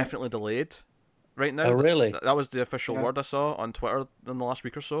indefinitely delayed right now. Oh, really? That was the official word I saw on Twitter in the last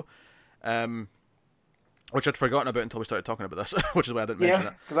week or so, which I'd forgotten about until we started talking about this, which is why I didn't mention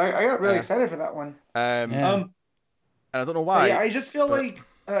it. Because I got really excited for that one. And I don't know why. I just feel like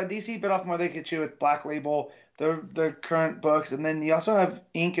DC bit off more they could chew with Black Label, the current books, and then you also have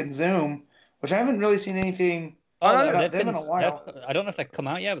Ink and Zoom, which I haven't really seen anything about them in a while. I don't know if they've come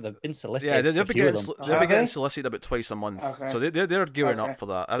out yet, but they've been solicited. Yeah, they've been getting solicited about twice a month. Okay. So they're gearing up for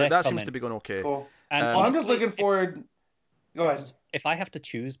that. That seems to be going okay. Cool. And I'm just looking forward. Go ahead. If I have to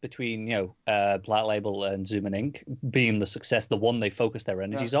choose between, you know, Black Label and Zoom and Ink being the success, the one they focus their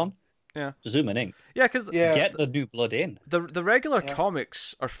energies on, Zoom and Ink. Yeah, because get the new blood in. The regular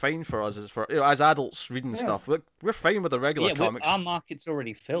comics are fine for us as adults reading stuff. We're fine with the regular comics. Our market's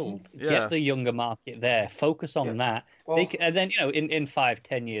already filled. Get the younger market there. Focus on that. Well, and then, you know, in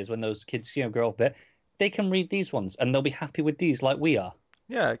 5-10 years when those kids, you know, grow up a bit, they can read these ones and they'll be happy with these like we are.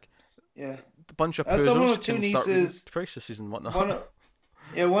 Yeah. Yeah. A bunch of as someone with 2 nieces, crises and whatnot.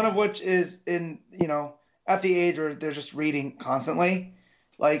 One of which is in, you know, at the age where they're just reading constantly.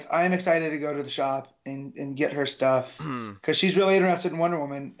 Like, I'm excited to go to the shop and get her stuff because she's really interested in Wonder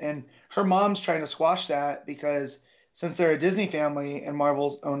Woman, and her mom's trying to squash that because since they're a Disney family and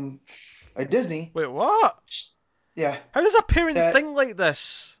Marvel's owned by Disney. Wait, what? Yeah. How does a parent think like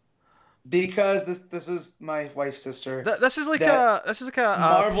this? Because this is my wife's sister. This is like a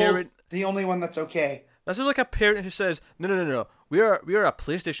Marvel's parent. The only one that's okay. This is like a parent who says, no. We are a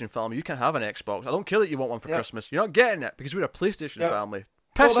PlayStation family. You can have an Xbox. I don't care that you want one for Christmas. You're not getting it because we're a PlayStation family.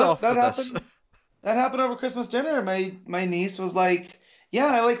 Piss off with this. That happened over Christmas dinner. My niece was like, "Yeah,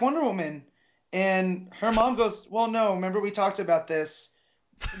 I like Wonder Woman," and her mom goes, "Well, no. Remember we talked about this.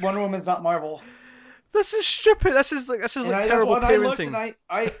 Wonder Woman's not Marvel." This is stupid. This is like terrible parenting. I looked and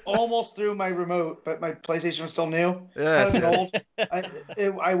I almost threw my remote, but my PlayStation was still new. Yeah,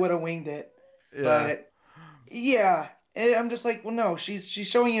 I would have winged it. Yeah. But I'm just like, well, no. She's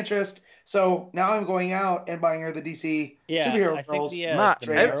showing interest. So now I'm going out and buying her the DC superhero girls. The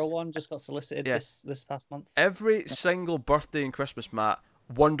Mara one just got solicited this past month. Every single birthday and Christmas, Matt,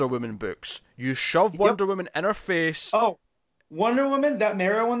 Wonder Woman books. You shove Wonder Woman in her face. Oh, Wonder Woman, that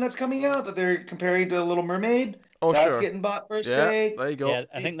Mara one that's coming out that they're comparing to Little Mermaid. Oh, that's getting bought first day. There you go. Yeah,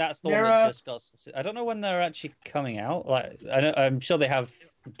 I think that's the one that just got. I don't know when they're actually coming out. Like, I'm sure they have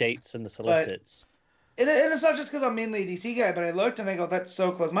dates in the solicits. And it's not just because I'm mainly a DC guy, but I looked and I go, that's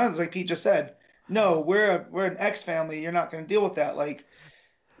so close-minded. It's like Pete just said. No, we're an X family. You're not going to deal with that. Like,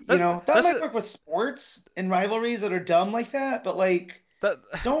 you know, that might work with sports and rivalries that are dumb like that. But like,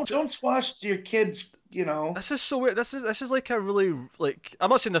 don't squash your kids. You know, this is so weird. This is like a really like. I'm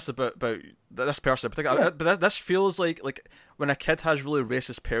not saying this about this person in particular, but this feels like when a kid has really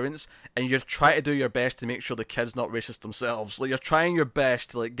racist parents, and you're trying to do your best to make sure the kid's not racist themselves. Like, you're trying your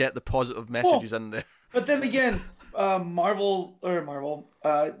best to like get the positive messages in there. But then again,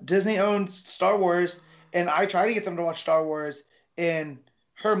 Disney owns Star Wars, and I try to get them to watch Star Wars, and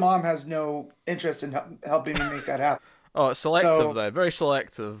her mom has no interest in helping me make that happen. Oh, it's selective then. Very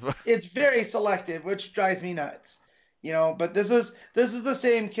selective. It's very selective, which drives me nuts. But this is the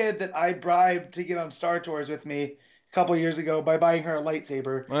same kid that I bribed to get on Star Tours with me a couple years ago by buying her a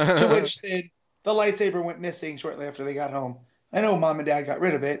lightsaber, to which the lightsaber went missing shortly after they got home. I know mom and dad got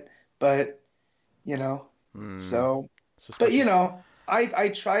rid of it, but so. Suspicious. But I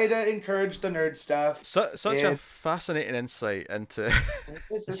try to encourage the nerd stuff. Such a fascinating insight into.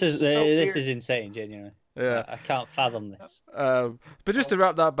 This is insane, genuinely. Yeah, I can't fathom this. But just to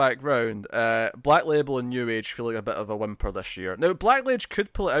wrap that back round, Black Label and New Age feel like a bit of a whimper this year. Now, Black Age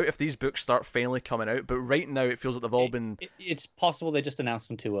could pull it out if these books start finally coming out, but right now it feels like they've all been. It's possible they just announced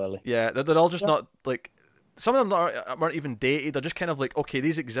them too early. Yeah, they're all just not like. Some of them aren't even dated. They're just kind of like, okay,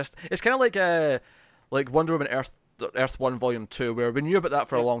 these exist. It's kind of like Wonder Woman Earth 1 Volume 2, where we knew about that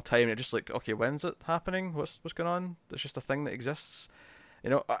for a long time, and it's just like, okay, when's it happening? What's going on? It's just a thing that exists.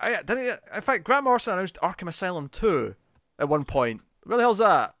 In fact, Grant Morrison announced Arkham Asylum 2 at one point. Where the hell's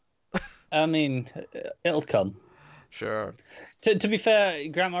that? I mean, it'll come. Sure. To be fair,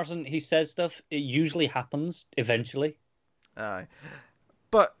 Grant Morrison, he says stuff. It usually happens eventually. Aye.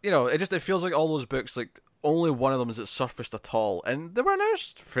 But, it feels like all those books, like, only one of them has surfaced at all. And they were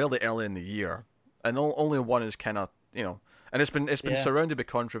announced fairly early in the year. And only one is kind of, and it's been surrounded by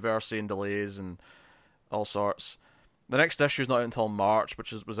controversy and delays and all sorts. The next issue is not until March,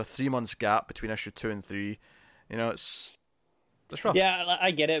 which was a 3 months gap between issue 2 and 3. It's rough. Yeah, I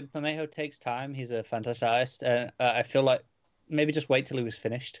get it. Pamejo takes time. He's a fantastic artist. I feel like maybe just wait till he was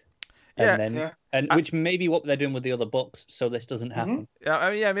finished. Which may be what they're doing with the other books, so this doesn't happen.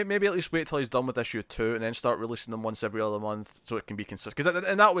 Maybe at least wait till he's done with issue 2 and then start releasing them once every other month so it can be consistent. Because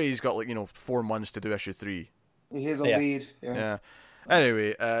in that way he's got 4 months to do issue 3. He has a lead. Yeah.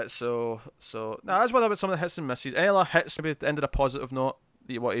 Anyway, so that's what about some of the hits and misses. Any other hits maybe ended a positive note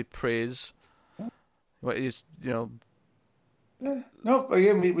that you want to praise? What is No,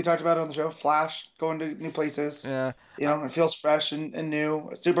 again, we talked about it on the show. Flash going to new places. Yeah, it feels fresh and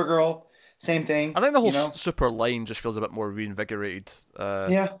new. Supergirl, same thing. I think the whole super line just feels a bit more reinvigorated.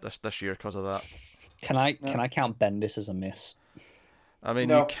 This year because of that. Can I count Bendis as a miss? I mean,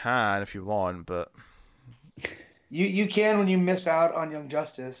 you can if you want, but you can when you miss out on Young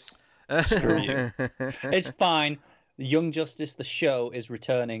Justice. Screw you. It's fine. Young Justice, the show, is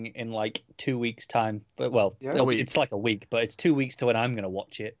returning in 2 weeks' time. But it's like a week, but it's 2 weeks to when I'm going to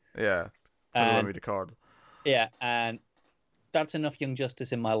watch it. Yeah, because I read the card. Yeah, and that's enough Young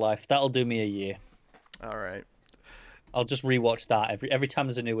Justice in my life. That'll do me a year. All right. I'll just rewatch that every time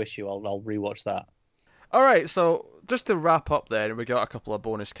there's a new issue. I'll rewatch that. All right, so just to wrap up then, we got a couple of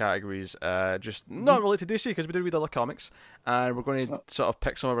bonus categories, just not related to DC because we did read other comics, and we're going to sort of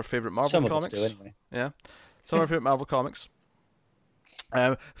pick some of our favourite Marvel comics. Some of us do, anyway. Yeah, some of our favourite Marvel comics.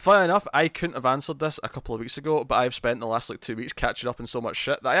 Funny enough, I couldn't have answered this a couple of weeks ago, but I've spent the last 2 weeks catching up on so much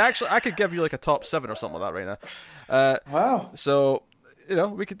shit that I could give you a top 7 or something like that right now. Wow. So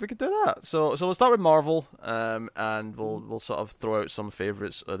we could do that. So we'll start with Marvel, and we'll sort of throw out some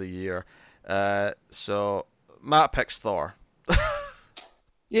favourites of the year. So Matt picks Thor.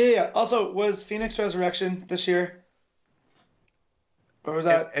 Yeah. Also, was Phoenix Resurrection this year? Or was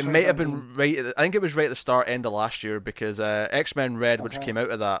that? It might have been right. I think it was right at the end of last year because X-Men Red, which came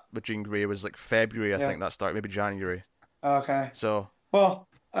out of that with Jean Grey, was February. I think that started, maybe January. Okay. So. Well,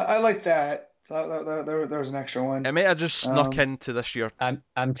 I like that. So there was an extra one. It may have just snuck into this year.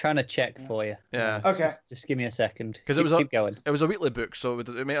 I'm trying to check for you. Yeah. Okay. Just give me a second. Because keep going. It was a weekly book, so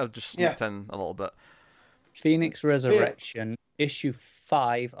it may have just snuck in a little bit. Phoenix Resurrection, issue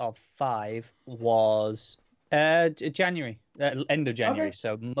 5 of 5 was January, end of January. Okay.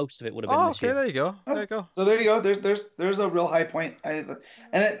 So most of it would have been this year. There you go. There you go. So there you go. There's a real high point.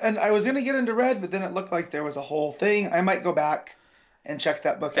 And I was gonna get into Red, but then it looked like there was a whole thing. I might go back and check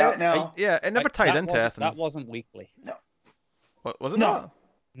that book out now. It never tied into anything. That wasn't weekly. No. What was it? No.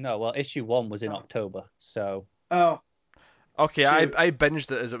 No. Well, issue 1 was in October, so. Oh. Okay, I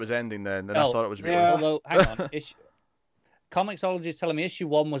binged it as it was ending then, and I thought it was weekly. Yeah. Although, hang on, Comixology is telling me issue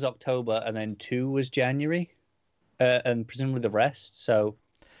 1 was October, and then 2 was January, and presumably the rest. So.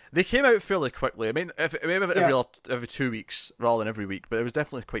 They came out fairly quickly. I mean, maybe every 2 weeks rather than every week, but it was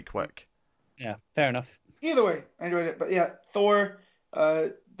definitely quite quick. Yeah, fair enough. Either way, I enjoyed it. But yeah, Thor.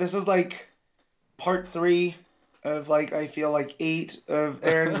 This is part 3 of I feel 8 of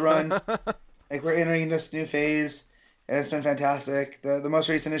Aaron's run. We're entering this new phase, and it's been fantastic. The most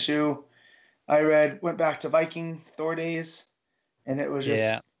recent issue I read went back to Viking Thor days, and it was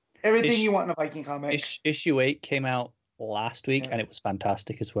just everything you want in a Viking comic. Issue 8 came out last week, and it was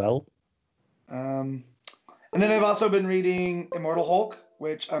fantastic as well. And then I've also been reading Immortal Hulk,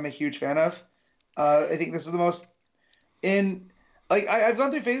 which I'm a huge fan of. I think this is the most I've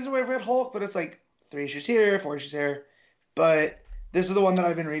gone through phases where I've read Hulk, but it's like 3 issues here, 4 issues here. But this is the one that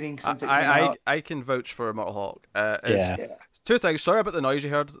I've been reading since it came out. I can vouch for Immortal Hulk. Two things. Sorry about the noise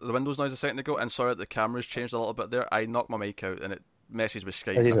you heard, the Windows noise a second ago, and sorry that the camera's changed a little bit there. I knocked my mic out and it messes with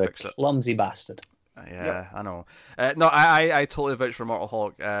Skype. He's a clumsy bastard. I know. No, I totally vouch for Immortal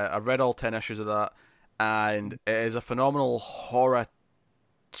Hulk. I've read all 10 issues of that, and it is a phenomenal horror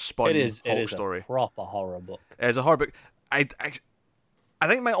spun Hulk story. A proper horror book. It is a horror book. I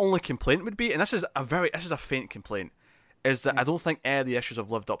think my only complaint would be, and this is a faint complaint, is that I don't think any of the issues have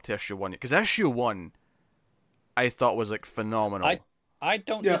lived up to issue 1 because issue 1 I thought was like phenomenal. I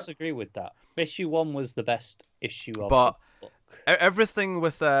don't disagree with that. Issue 1 was the best issue of the book. Everything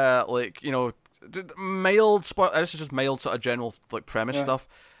with mild this is just mild sort of general like premise stuff.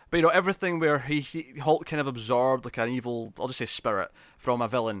 But everything where Hulk kind of absorbed like an evil, I'll just say spirit from a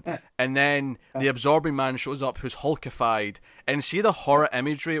villain, and then the Absorbing Man shows up who's Hulkified, and see the horror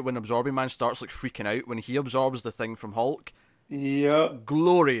imagery when Absorbing Man starts like freaking out when he absorbs the thing from Hulk. Yeah,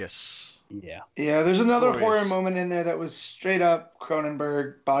 glorious. Yeah. There's another horror moment in there that was straight up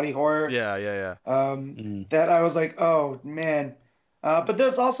Cronenberg body horror. Yeah. That I was like, oh man. But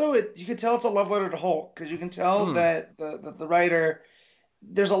there's also you can tell it's a love letter to Hulk because you can tell that the writer.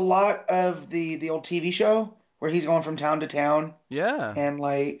 There's a lot of the old TV show where he's going from town to town. Yeah. And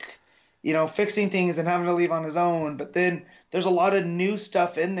fixing things and having to leave on his own. But then there's a lot of new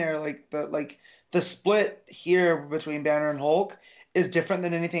stuff in there. Like the split here between Banner and Hulk is different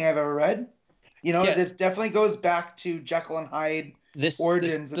than anything I've ever read. It definitely goes back to Jekyll and Hyde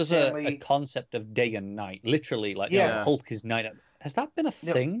origins. There's a concept of day and night. Literally, Hulk is night. Has that been a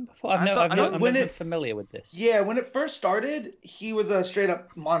thing before? I'm never familiar with this. Yeah, when it first started, he was a straight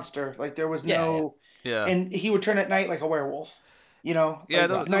up monster. Like there was no, and he would turn at night like a werewolf.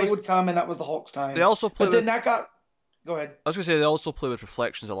 Night would come, and that was the Hulk's time. They also play. But then that got. Go ahead. I was gonna say they also play with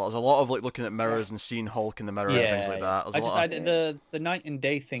reflections a lot. There's a lot of like looking at mirrors and seeing Hulk in the mirror and things like that. The night and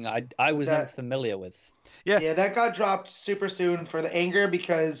day thing, I was never familiar with. Yeah, that got dropped super soon for the anger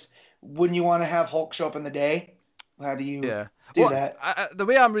because when you want to have Hulk show up in the day, how do you? Yeah. Do that. The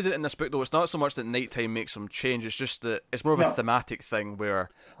way I'm reading it in this book, though, it's not so much that nighttime makes some change. It's just that it's more of a thematic thing where.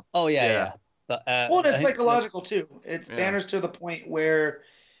 Oh yeah. But, it's psychological too. It's Banner's to the point where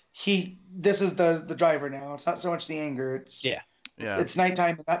this is the driver now. It's not so much the anger. It's it's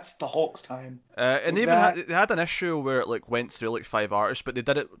nighttime, and that's the Hulk's time. And they had an issue where it like went through like 5 artists, but they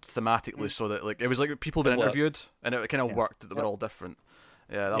did it thematically so that like it was like people been interviewed, and it kind of worked that they were all different.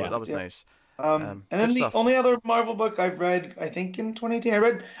 Yeah, that was nice. And then the only other Marvel book I've read, I think in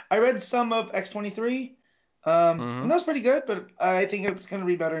 2018, I read some of X-23, and that was pretty good, but I think it's going to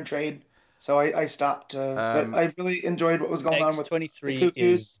read better in trade, so I stopped. But I really enjoyed what was going on with X-23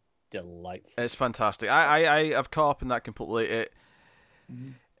 is delightful. It's fantastic. I've caught up in that completely.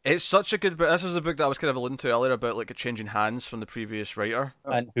 It's such a good book. This is a book that I was kind of alluding to earlier about like it changing hands from the previous writer.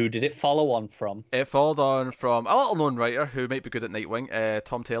 And who did it follow on from? It followed on from a little-known writer who might be good at Nightwing,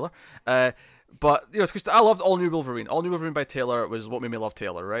 Tom Taylor. But because I loved All New Wolverine. All New Wolverine by Taylor was what made me love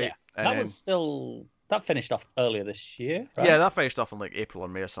Taylor, right? Yeah, that finished off earlier this year, right? Yeah, that finished off in like April or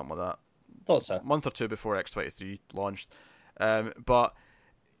May or something like that. Thought so. A month or two before X-23 launched. But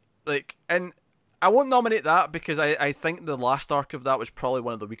like, and I won't nominate that because I think the last arc of that was probably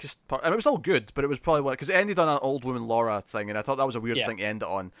one of the weakest parts. I mean, it was all good, but it was probably one because it ended on an old woman Laura thing, and I thought that was a weird thing to end it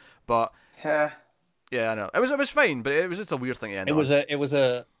on. But yeah, I know it was fine, but it was just a weird thing to end on. It was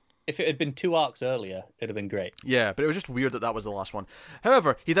a. If it had been 2 arcs earlier, it'd have been great. Yeah, but it was just weird that was the last one.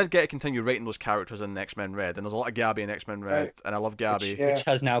 However, he did get to continue writing those characters in X-Men Red, and there's a lot of Gabby in X-Men Red, and I love Gabby. Which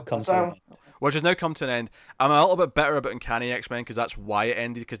has now come to an end. Which has now come to an end. I'm a little bit bitter about Uncanny X-Men because that's why it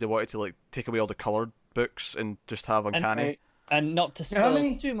ended, because they wanted to like take away all the coloured books and just have Uncanny. And not to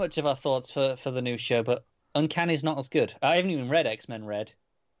spoil too much of our thoughts for the new show, but Uncanny's not as good. I haven't even read X-Men Red.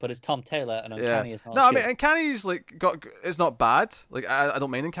 But it's Tom Taylor, and Uncanny is not. No, I mean Uncanny's like it's not bad. Like I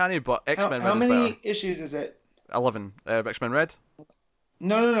don't mind Uncanny, but X-Men Red is better. How many issues is it? 11. X-Men Red.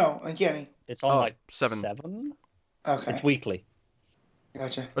 No, Uncanny. It's on 7. 7. Okay. It's weekly.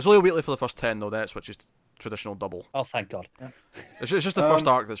 Gotcha. It's only weekly for the first 10 though. Then it switches to traditional double. Oh, thank God. Yeah. It's just the first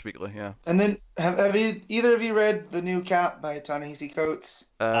arc that's weekly. Yeah. And then have either of you read the new Cap by Ta-Nehisi Coates?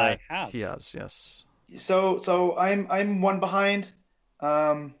 I have. He has, yes. So I'm one behind.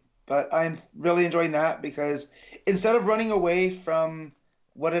 But I'm really enjoying that because instead of running away from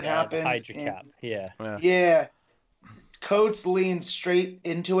what had happened, Hydra Cap, Coates leans straight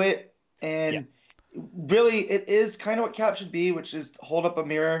into it, and really, it is kind of what Cap should be, which is hold up a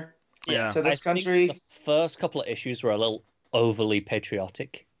mirror to this country. The first couple of issues were a little overly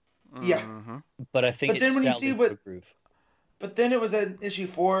patriotic. Yeah, but I think. But then when you see what, but then it was in issue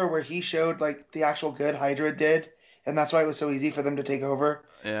 4 where he showed like the actual good Hydra did, and that's why it was so easy for them to take over.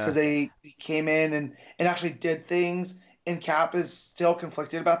 Because they came in and actually did things, and Cap is still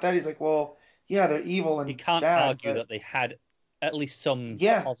conflicted about that. He's like, well, yeah, they're evil and you can't bad, argue that they had at least some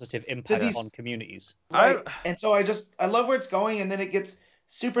positive impact on communities. Right. And so I love where it's going, and then it gets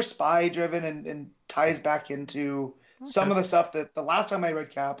super spy driven and ties back into some of the stuff that the last time I read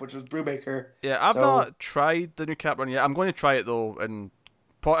Cap, which was Brubaker. Yeah, I've not tried the new Cap run yet. I'm going to try it though, and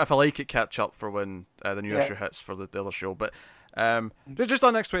if I like it, catch up for when the new issue hits for the other show. But just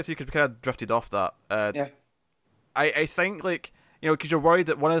on X-23, because we kind of drifted off that. I think, like, you know, because you're worried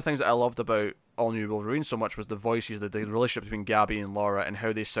that one of the things that I loved about All New Wolverine so much was the voices, the relationship between Gabby and Laura, and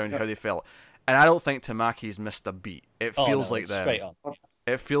how they sound, how they felt. And I don't think Tamaki's missed a beat. It feels like them. Straight on.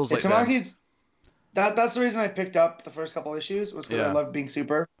 It feels like Tamaki's. That's the reason I picked up the first couple issues, was because I loved being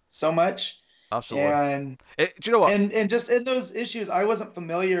super so much. Absolutely. And do you know what? And just in those issues, I wasn't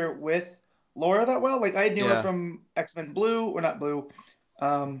familiar with Laura that well. Like, I knew her from X-Men Blue, or not Blue,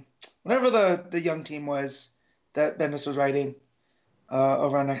 whatever the young team was that Bendis was writing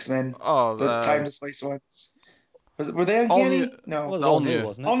over on X-Men. Oh, the time displaced ones. Were they Uncanny? No, it was all new,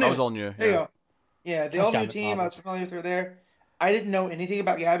 wasn't it? All new. That was all new. There you go. Yeah, the all new team. I was familiar with her there. I didn't know anything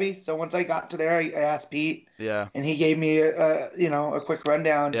about Gabby, so once I got to there, I asked Pete. Yeah. And he gave me a quick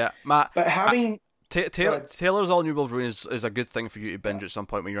rundown. Yeah, Matt. But having Taylor's All New Wolverine is a good thing for you to binge at some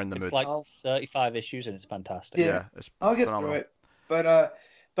point when you're in the mood. It's like 35 issues and it's fantastic. Yeah, I'll get through it.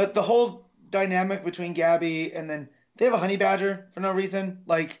 But the whole dynamic between Gabby and then they have a honey badger for no reason.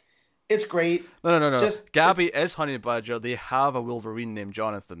 Like, it's great. No. Just Gabby is honey badger. They have a Wolverine named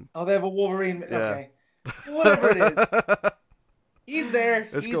Jonathan. Oh, they have a Wolverine. Yeah. Okay, whatever it is. He's there.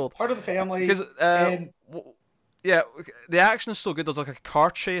 He's part of the family. Because, the action is so good. There's like a car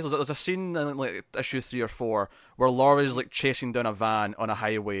chase. There's a scene in like issue 3 or 4 where Laura's like chasing down a van on a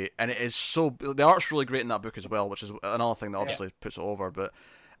highway, and it is so. The art's really great in that book as well, which is another thing that obviously puts it over. But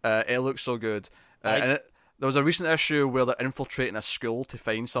it looks so good. And there was a recent issue where they're infiltrating a school to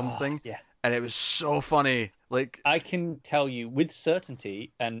find something, and it was so funny. Like, I can tell you with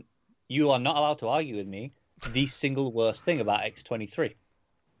certainty, and you are not allowed to argue with me, the single worst thing about X-23.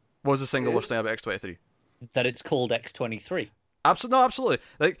 What was the single worst thing about X-23? That it's called X-23. Absolutely.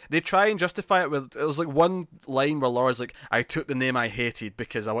 Like, they try and justify it with, it was like one line where Laura's like, I took the name I hated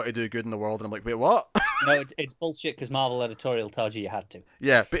because I want to do good in the world, and I'm like, wait, what? No, it's bullshit because Marvel editorial tells you had to.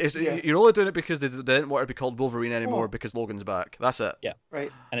 Yeah, but you're only doing it because they didn't want her to be called Wolverine anymore because Logan's back. That's it. Yeah,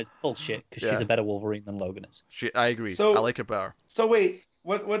 right. And it's bullshit because she's a better Wolverine than Logan is. I agree. I like her better. So wait,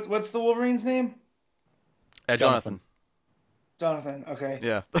 what's the Wolverine's name? Jonathan. Jonathan. Okay.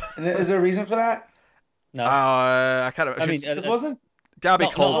 Yeah. And is there a reason for that? No. I can't. I mean, it wasn't. Gabby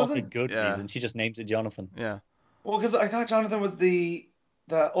called wasn't a good reason. She just names it Jonathan. Yeah. Well, because I thought Jonathan was the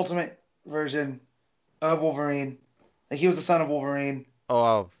ultimate version of Wolverine. Like, he was the son of Wolverine.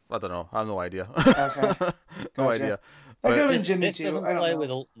 Oh, I don't know. I have no idea. Okay. No idea. That could have been Jimmy this too. doesn't I don't play know.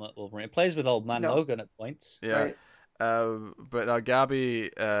 with Ultimate Wolverine. It plays with Old Man Logan at points. Yeah. Right. But Gabby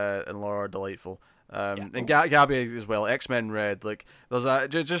and Laura are delightful. And Gabby as well. X-Men Red. Like, there's a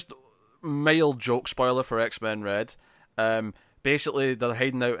just mild joke spoiler for X-Men Red. Basically, they're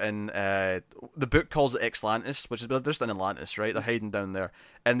hiding out in the book calls it Xlantis, which is just in Atlantis, right? They're hiding down there,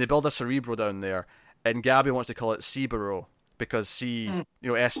 and they build a Cerebro down there. And Gabby wants to call it Cerebro because SEA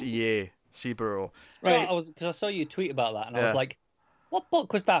Cerebro. Right. Because I saw you tweet about that, and I was like, "What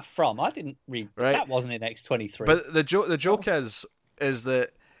book was that from?" I didn't read. Right. That wasn't in X-23. But the joke is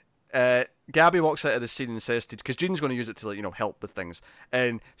that. Gabby walks out of the scene and says to, because Jean's going to use it to help with things,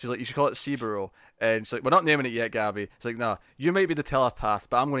 and she's like, you should call it Cerebro, and she's like, we're not naming it yet, Gabby. It's like, no, you might be the telepath,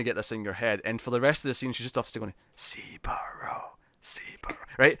 but I'm going to get this in your head. And for the rest of the scene, she's just obviously going Cerebro,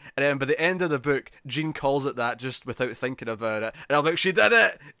 right? And then by the end of the book, Jean calls it that just without thinking about it, and I'm like, she did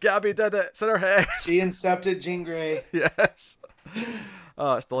it, Gabby did it, it's in her head. She incepted Jean Grey. Yes.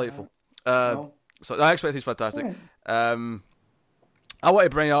 Oh, it's delightful. So I expect he's fantastic. I want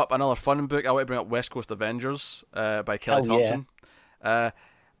to bring up another fun book. I want to bring up West Coast Avengers by Kelly Thompson.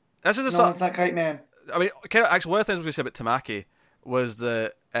 This is it's not Kite Man. I mean, actually, one of the things I was going to say about Tamaki was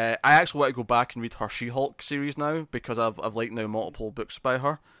that I actually want to go back and read her She-Hulk series now because I've liked now multiple books by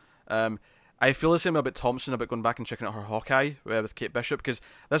her. I feel the same about Thompson about going back and checking out her Hawkeye with Kate Bishop, because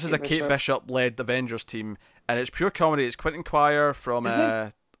this is a Kate Bishop led Avengers team, and it's pure comedy. It's Quentin Quire from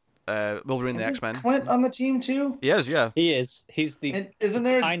Wolverine the X-Men. Clint on the team too? He is, yeah. He is. He's the and isn't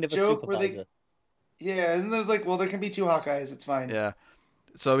there kind a of a joke supervisor. where isn't there like, well, there can be two Hawkeyes, it's fine. Yeah.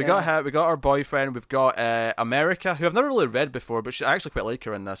 So we got our boyfriend, we've got America, who I've never really read before, but I actually quite like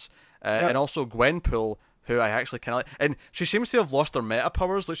her in this. And also Gwenpool, who I actually kind of like. And she seems to have lost her meta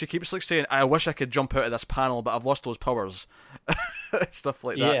powers. Like, she keeps like saying, I wish I could jump out of this panel, but I've lost those powers. Stuff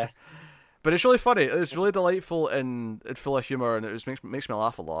like that. Yeah. But it's really funny. It's really delightful and full of humor, and it makes me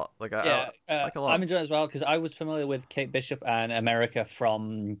laugh a lot. Like, I like a lot. I'm enjoying it as well because I was familiar with Kate Bishop and America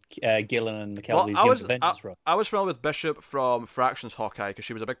from Gillen and McKelvey's Young Avengers run. I was familiar with Bishop from Fractions Hawkeye because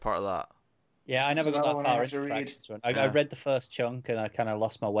she was a big part of that. Yeah, I never got that far into Fractions run. I read the first chunk and I kind of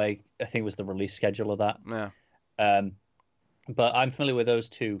lost my way. I think it was the release schedule of that. Yeah. But I'm familiar with those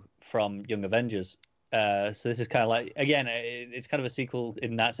two from Young Avengers. So this is kind of like, again, it's kind of a sequel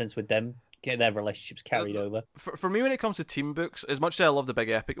in that sense with them. Get their relationships carried over. For me, when it comes to team books, as much as I love the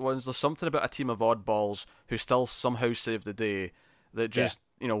big epic ones, there's something about a team of oddballs who still somehow save the day that just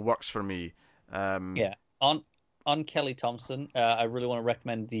works for me. On Kelly Thompson, I really want to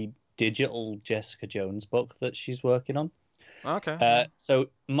recommend the digital Jessica Jones book that she's working on. Okay. So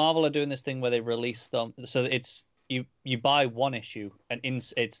Marvel are doing this thing where they release them. So it's you buy one issue and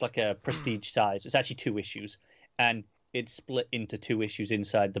it's like a prestige size. It's actually 2 issues, and it's split into 2 issues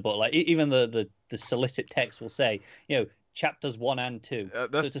inside the book. Like even the solicit text will say, chapters 1 and 2. So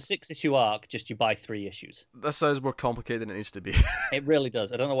it's a 6-issue arc. Just you buy 3 issues. That sounds more complicated than it needs to be. It really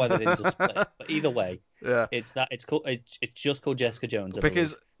does. I don't know why they didn't just split it. But either way, it's called. It's just called Jessica Jones.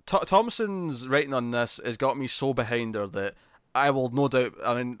 Because Thompson's writing on this has got me so behind her that I will no doubt.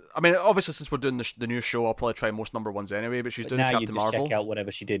 I mean, obviously, since we're doing the new show, I'll probably try most number ones anyway. But she's doing Captain Marvel. Check out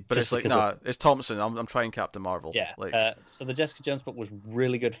whatever she did. But it's like, it's Thompson. I'm trying Captain Marvel. Yeah. Like, so the Jessica Jones book was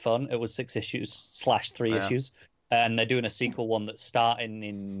really good fun. It was 6 issues / 3 issues, and they're doing a sequel one that's starting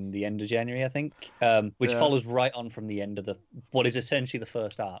in the end of January, I think, which follows right on from the end of what is essentially the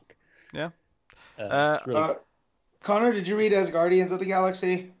first arc. Yeah. Really Connor, did you read As Guardians of the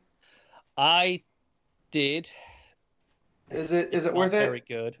Galaxy? I did. Is it worth it? Very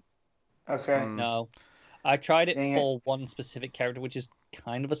good. Okay. No, I tried it for one specific character, which is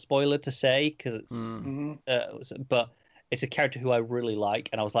kind of a spoiler to say because it's. But it's a character who I really like,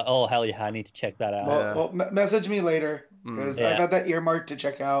 and I was like, "Oh hell yeah, I need to check that out." Well, message me later because I've had that earmarked to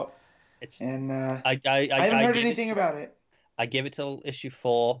check out. I haven't heard anything about it. I give it till issue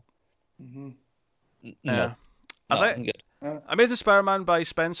 4. No, I'm good. Amazing Spider-Man by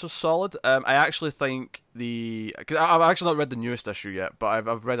Spencer's solid. I actually think because I've actually not read the newest issue yet, but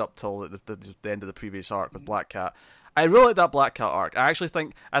I've read up till the end of the previous arc with Black Cat. I really like that Black Cat arc. I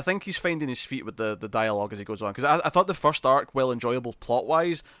think he's finding his feet with the dialogue as he goes on, because I thought the first arc, while enjoyable plot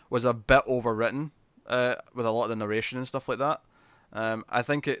wise, was a bit overwritten with a lot of the narration and stuff like that. I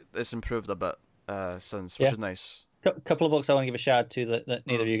think it's improved a bit since, which is nice. A couple of books I want to give a shout out to that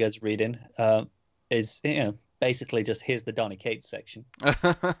neither of you guys are reading is basically just here's the Donny Cates section.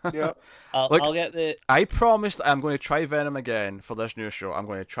 Yeah. I'll get the. I promised I'm going to try Venom again for this new show. I'm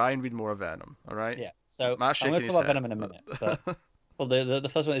going to try and read more of Venom. All right. Yeah. So Matt's I'm going to talk about Venom in a minute. But, well, the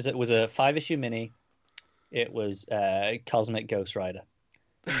first one it was a 5-issue mini. It was Cosmic Ghost Rider.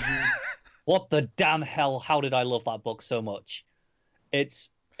 What the damn hell? How did I love that book so much?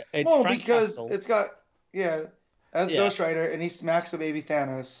 It's Frank because Castle. It's got Ghost Rider, and he smacks the baby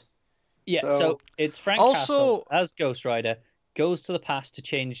Thanos. Yeah, so it's Frank Castle as Ghost Rider goes to the past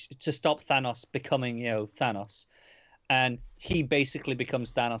to stop Thanos becoming, Thanos, and he basically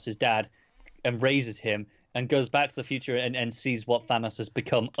becomes Thanos' dad and raises him and goes back to the future and sees what Thanos has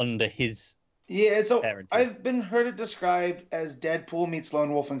become under his parenting. I've heard it described as Deadpool meets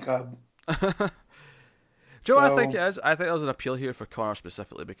Lone Wolf and Cub. Do you know what I think it is? I think there's an appeal here for Connor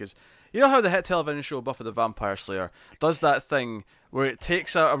specifically because you know how the hit television show Buffy the Vampire Slayer does that thing where it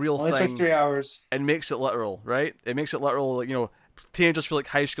takes out a real thing. It took 3 hours. And makes it literal, right? It makes it literal, like, teenagers feel like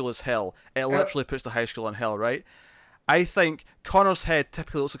high school is hell. It literally puts the high school in hell, right? I think Connor's head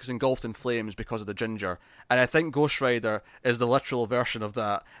typically looks like it's engulfed in flames because of the ginger, and I think Ghost Rider is the literal version of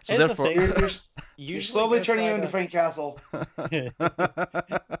that. So therefore, you're slowly turning you into Frank Castle.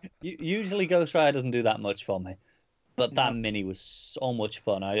 Usually, Ghost Rider doesn't do that much for me, but that mini was so much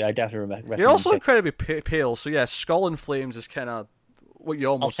fun. I definitely recommend. You're also incredibly pale, so yeah, Skull and Flames is kind of what you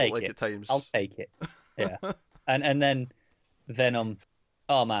almost look like at times. I'll take it. Yeah, and then Venom.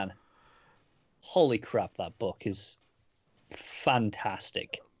 Oh man, holy crap! That book is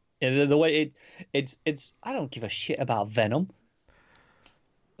fantastic. The way it's I don't give a shit about Venom,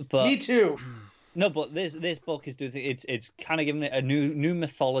 but me too. No, but this book is doing it's kind of giving it a new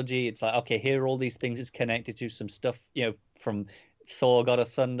mythology. It's like, okay, here are all these things it's connected to, some stuff from Thor God of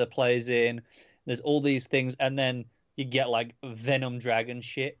Thunder plays in. There's all these things, and then you get like Venom Dragon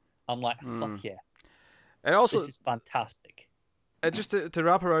shit. I'm like, fuck yeah. And also, this is fantastic. Just to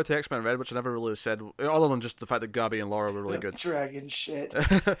wrap around to X-Men Red, which I never really said, other than just the fact that Gabby and Laura were really good. Dragon shit.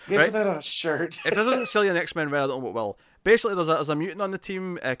 Right? Put that on a shirt. If this isn't silly in X-Men Red, I don't know what will. Basically, there's a mutant on the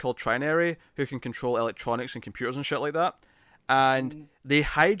team called Trinary who can control electronics and computers and shit like that. And they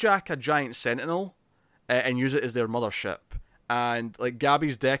hijack a giant Sentinel and use it as their mothership. And like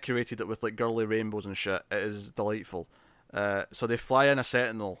Gabby's decorated it with like girly rainbows and shit. It is delightful. So they fly in a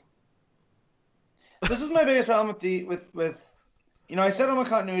Sentinel. This is my biggest problem with I said I'm a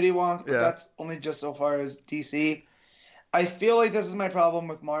continuity wonk, but that's only just so far as DC. I feel like this is my problem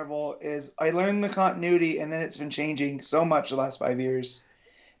with Marvel is I learned the continuity and then it's been changing so much the last 5 years.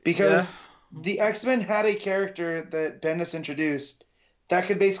 Because the X-Men had a character that Bendis introduced that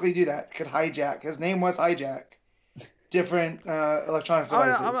could basically do that, could hijack. His name was Hijack. Different electronic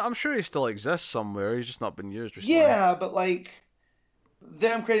devices. I'm sure he still exists somewhere. He's just not been used recently. Yeah, but like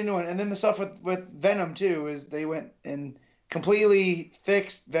them creating a new one. And then the stuff with Venom too is they went and completely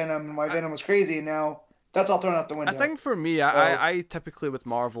fixed Venom and why Venom was crazy, and now that's all thrown out the window. I think for me, I typically with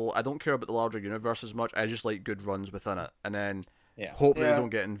Marvel, I don't care about the larger universe as much. I just like good runs within it, and then hope that they don't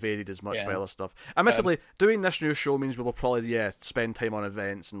get invaded as much by other stuff. Admittedly, doing this new show means we will probably spend time on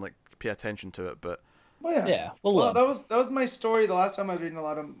events and like pay attention to it, but. Well, that was my story. The last time I was reading a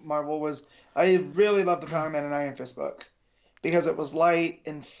lot of Marvel was I really loved the Power Man and Iron Fist book because it was light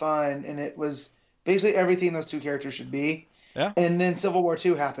and fun, and it was basically everything those two characters should be. Yeah. And then Civil War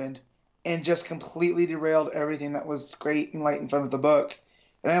II happened and just completely derailed everything that was great and light and fun with the book.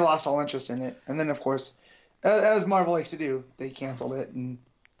 And I lost all interest in it. And then, of course, as Marvel likes to do, they canceled it and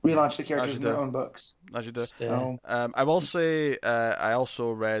relaunched the characters in their own books. As you do. So, I will say I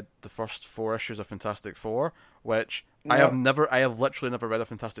also read the first 4 issues of Fantastic Four, which I have literally never read a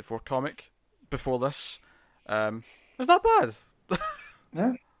Fantastic Four comic before this. It's not bad.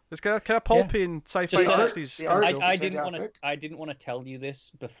 Yeah. It's kind of pulpy and sci-fi 60s. I didn't want to tell you this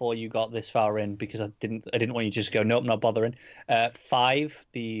before you got this far in because I didn't want you to just go, nope, not bothering. 5,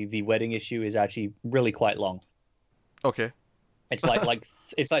 the wedding issue is actually really quite long. Okay. It's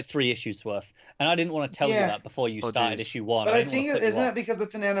like 3 issues worth, and I didn't want to tell you that before you started issue 1. But I think isn't it because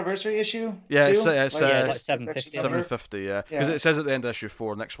it's an anniversary issue? Yeah, too? it's like 750. 750, yeah. Because it says at the end of issue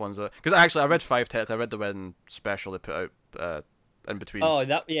 4, next one's because actually I read 5 technically. I read the wedding special they put out in between. Oh,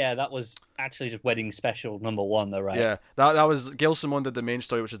 that was actually just wedding special number 1, though, right? Yeah, that was Gail Simone did the main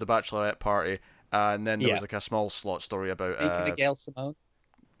story, which is the bachelorette party, and then there was like a small slot story about. Speaking of Gail Simone,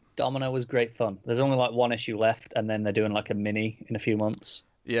 Domino was great fun. There's only like 1 issue left, and then they're doing like a mini in a few months.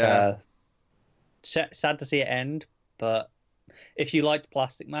 Yeah. Sad to see it end, but if you liked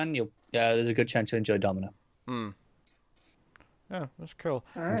Plastic Man, there's a good chance you'll enjoy Domino. Yeah, that's cool.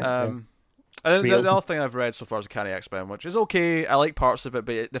 All right. And then the other thing I've read so far is Uncanny X-Men, which is okay. I like parts of it,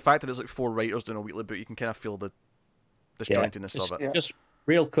 but the fact that it's like 4 writers doing a weekly book, you can kind of feel the disjointedness of it. Yeah. Just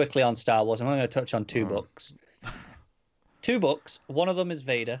real quickly on Star Wars, I'm only going to touch on 2 books. 2 books. One of them is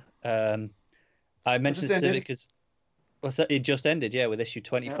Vader. I mentioned this because it just ended, with issue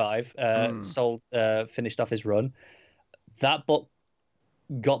 25. Finished off his run. That book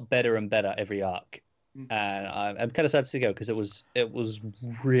got better and better every arc. And I'm kind of sad to see it go because it was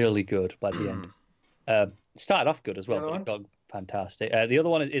really good by the end. Started off good as well, but it got fantastic. The other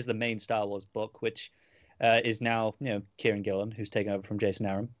one is the main Star Wars book, which is now Kieran Gillen, who's taken over from Jason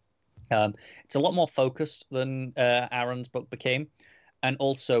Aaron. It's a lot more focused than Aaron's book became, and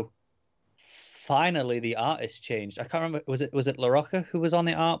also finally the artist changed. I can't remember, was it LaRocca who was on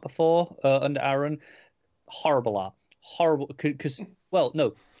the art before under Aaron? Horrible art, horrible. Because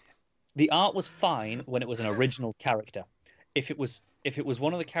no. The art was fine when it was an original character. If it was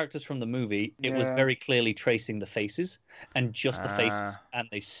one of the characters from the movie, it was very clearly tracing the faces and just the faces, and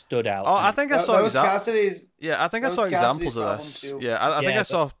they stood out. Oh, I think I saw Cassidy's. Yeah, I think I saw examples of this. Too. Yeah, I think I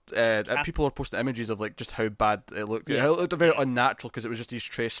saw people were posting images of like just how bad it looked. Yeah. It looked very unnatural because it was just these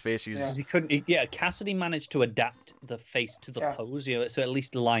traced faces. Yeah. He couldn't. Cassidy managed to adapt the face to the pose, so at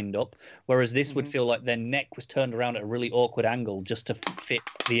least lined up. Whereas this would feel like their neck was turned around at a really awkward angle just to fit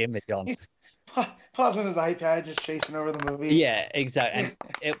the image on. He's pausing his iPad, just chasing over the movie. Yeah, exactly.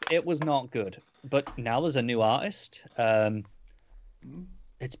 And it was not good. But now there's a new artist.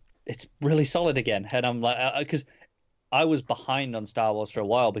 It's really solid again, and I'm like, because I was behind on Star Wars for a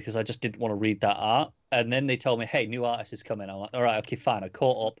while because I just didn't want to read that art, and then they told me, "Hey, new artist is coming." I'm like, "All right, okay, fine." I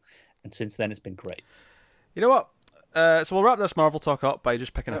caught up, and since then it's been great. You know what? So we'll wrap this Marvel talk up by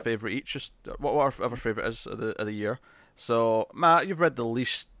just picking a favorite each. Just what our favorite is of the year. So Matt, you've read the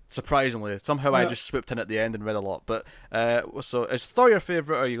least Surprisingly, somehow I just swooped in at the end and read a lot. But so is Thor your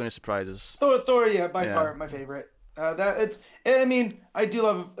favorite, or are you going to surprise us? Thor, yeah, by far my favorite. I mean, I do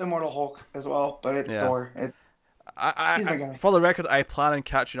love Immortal Hulk as well, but Thor. He's my guy. For the record, I plan on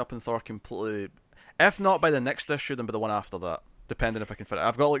catching up in Thor completely. If not by the next issue, then by the one after that. Depending if I can fit it.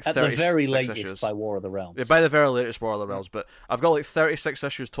 I've got like 36 issues. At the very latest by War of the Realms. Yeah, by the very latest War of the Realms. But I've got like 36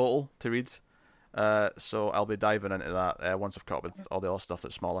 issues total to read. So I'll be diving into that once I've caught up with all the other stuff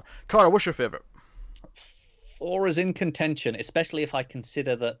that's smaller. Cara, what's your favourite? Thor is in contention, especially if I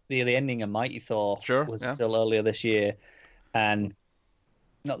consider that the ending of Mighty Thor was still earlier this year. And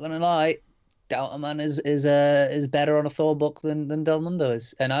not going to lie, Doubt Man is better on a Thor book than Del Mundo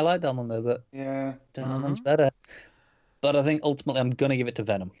is. And I like Del Mundo, but Del Mundo's better. But I think ultimately I'm going to give it to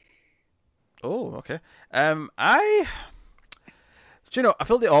Venom. Oh, okay. I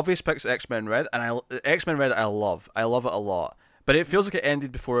feel the obvious pick's X-Men Red, and X-Men Red I love it a lot. But it feels like it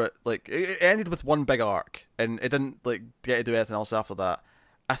ended before it ended with one big arc, and it didn't like get to do anything else after that.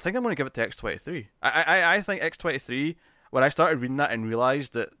 I think I'm going to give it to X-23. I think X-23, when I started reading that and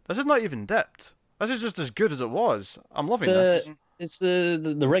realised that this is not even dipped. This is just as good as it was. I'm loving this. It's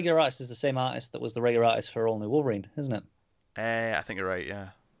the regular artist is the same artist that was the regular artist for All New Wolverine, isn't it? I think you're right, yeah.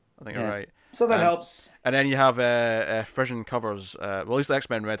 I think you're right. So that helps. And then you have Frisian covers. Well, at least the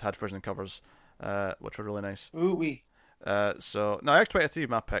X-Men Red had Frisian covers, which were really nice. Ooh-wee. So, no, X-23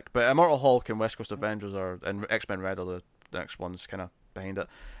 my pick. But Immortal Hulk and West Coast Avengers and X-Men Red are the next ones kind of behind it.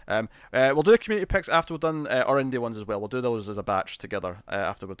 We'll do the community picks after we've done our indie ones as well. We'll do those as a batch together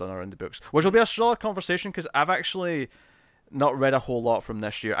after we've done our indie books, which will be a solid conversation because I've actually not read a whole lot from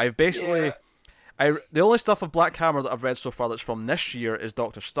this year. I've basically... the only stuff of Black Hammer that I've read so far that's from this year is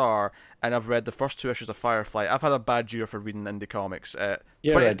Dr. Star, and I've read the first 2 issues of Firefly. I've had a bad year for reading indie comics.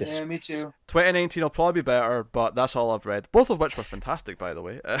 Yeah, me too. 2019 will probably be better, but that's all I've read. Both of which were fantastic, by the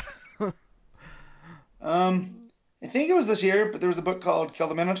way. I think it was this year, but there was a book called Kill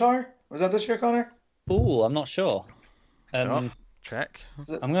the Minotaur. Was that this year, Connor? Ooh, I'm not sure. Check.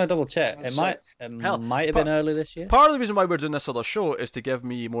 I'm going to double check. It might have been early this year. Part of the reason why we're doing this other show is to give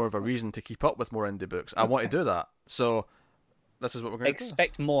me more of a reason to keep up with more indie books. I want to do that. So this is what we're going to do.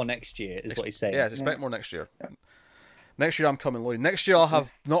 Expect more next year is what he's saying. Yeah, expect more next year. Yeah. Next year I'm coming loaded. Next year I'll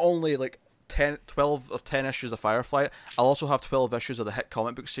have not only like 12 or 10 issues of Firefly, I'll also have 12 issues of the hit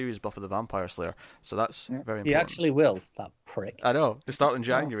comic book series Buffy the Vampire Slayer. So that's very important. You actually will, that prick. I know. They start in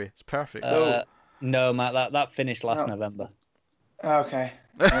January. It's perfect. No, Matt, that finished last November. Okay.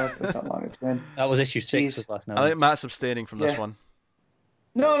 That's not long it's been. That was issue 6 was last November. I think Matt's abstaining from this one.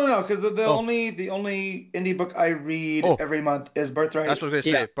 No, because the only indie book I read every month is Birthright. That's what I was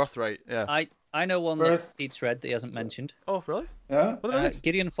going to say. Birthright, yeah. I know one that Pete's read that he hasn't mentioned. Oh, really? Yeah.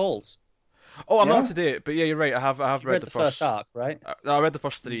 Gideon Falls. Oh, I'm not up to date, but yeah, you're right. I have read the first arc, right? No, I read the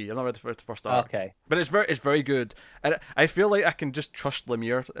first 3. I've not read the first arc. Okay, but it's very good, and I feel like I can just trust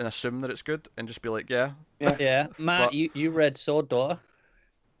Lemire and assume that it's good, and just be like, yeah. Matt, you read Sword Daughter.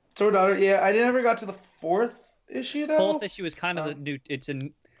 Sword Daughter, yeah. I never got to the 4th issue though. 4th issue is kind of the new. It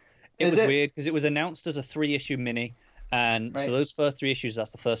was weird because it was announced as a 3-issue mini, and so those first 3 issues,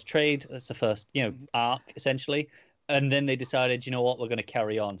 that's the first trade, that's the first arc essentially. And then they decided, you know what, we're going to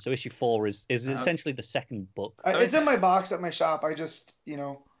carry on. So issue 4 is essentially the second book. It's in my box at my shop. I just,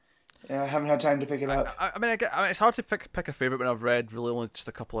 haven't had time to pick it up. I mean, it's hard to pick a favorite when I've read really only just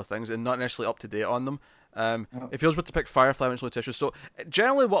a couple of things and not necessarily up to date on them. It feels good to pick Firefly when it's only 2 issues. So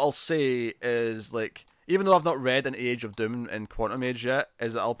generally, what I'll say is like, even though I've not read an Age of Doom and Quantum Age yet,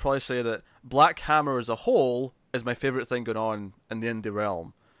 is that I'll probably say that Black Hammer as a whole is my favorite thing going on in the indie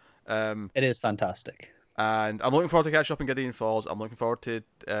realm. It is fantastic. And I'm looking forward to catching up in Gideon Falls. I'm looking forward to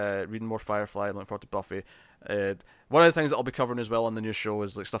reading more Firefly. I'm looking forward to Buffy. One of the things that I'll be covering as well on the new show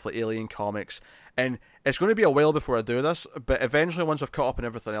is like stuff like Alien Comics. And it's going to be a while before I do this, but eventually once I've caught up on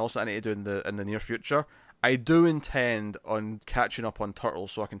everything else that I need to do in the near future, I do intend on catching up on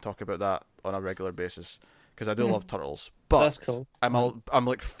Turtles so I can talk about that on a regular basis. Because I do love Turtles. But that's cool. I'm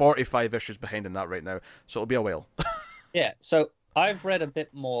like 45 issues behind in that right now, so it'll be a while. Yeah, so I've read a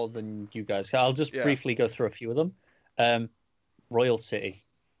bit more than you guys. I'll just briefly go through a few of them. Royal City,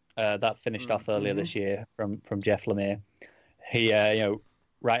 that finished off earlier this year from Jeff Lemire. He,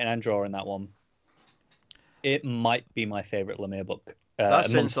 writing and drawing that one. It might be my favorite Lemire book.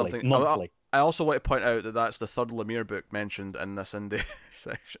 That's saying something. Monthly. I also want to point out that that's the third Lemire book mentioned in this indie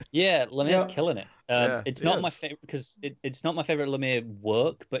section. Yeah, Lemire's killing it. It's not my favorite because it's not my favorite Lemire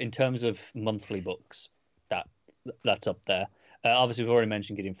work, but in terms of monthly books, that's up there. Obviously, we've already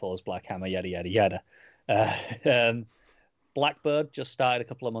mentioned Gideon Falls, Black Hammer, yada, yada, yada. Blackbird just started a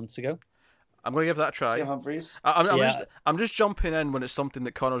couple of months ago. I'm going to give that a try. Sam Humphries. I'm just jumping in when it's something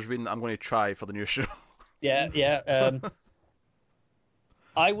that Connor's reading that I'm going to try for the new show. Yeah.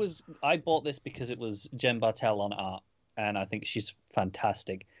 I bought this because it was Jen Bartel on art, and I think she's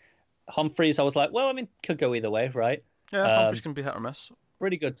fantastic. Humphries, I was like, well, I mean, could go either way, right? Yeah, Humphries can be hit or miss.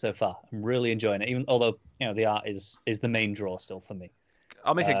 Pretty good so far. I'm really enjoying it, even although the art is the main draw still for me.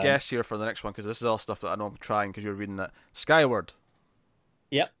 I'll make a guess here for the next one because this is all stuff that I know I'm trying because you're reading it. Skyward.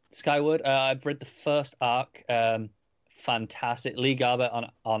 Yep, Skyward. I've read the first arc. Fantastic. Lee Garbett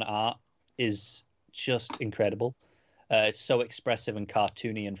on art is just incredible. It's so expressive and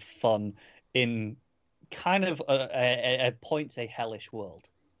cartoony and fun in kind of a points a hellish world.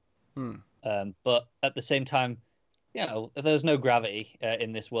 But at the same time, there's no gravity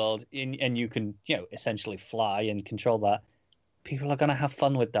in this world, and you can essentially fly and control that. People are gonna have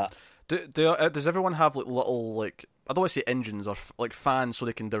fun with that. Does everyone have little I don't want to say engines or fans so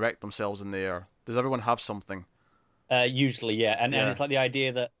they can direct themselves in the air? Does everyone have something? Usually, yeah. And it's like the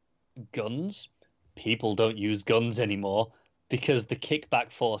idea that people don't use guns anymore because the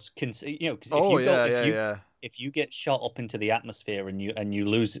kickback force can if you get shot up into the atmosphere and you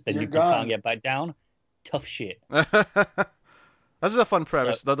lose and you can't get back down, tough shit. This is a fun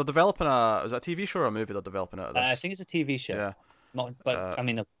premise. They're developing is that a TV show or a movie they're developing out of this? I think it's a TV show. Yeah. I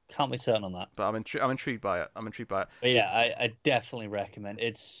mean, I can't be certain on that. But I'm intrigued by it. But yeah, I definitely recommend.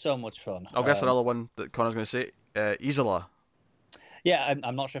 It's so much fun. I'll guess another one that Connor's going to say. Isola. Yeah,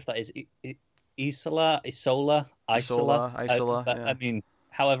 I'm not sure if that is Isola. Yeah. I mean,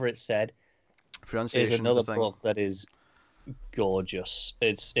 however it's said, pronunciation is another book that is gorgeous.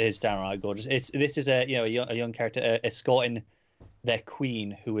 It's downright gorgeous. This is a young character escorting their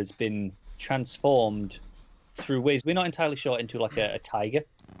queen who has been transformed through ways we're not entirely sure into like a tiger.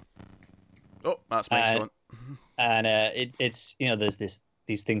 Oh, that's excellent. And it's there's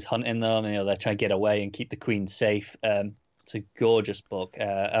these things hunting them, and they're trying to get away and keep the queen safe. It's a gorgeous book.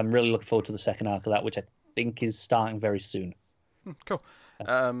 I'm really looking forward to the second arc of that, which I think is starting very soon. Cool.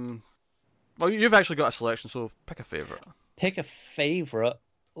 Well, you've actually got a selection, so pick a favorite. Pick a favorite.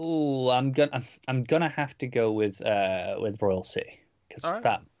 Oh, I'm gonna have to go with Royal City because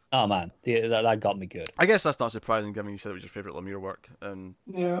that. Oh man, that got me good. I guess that's not surprising, given you said it was your favorite Lemire work.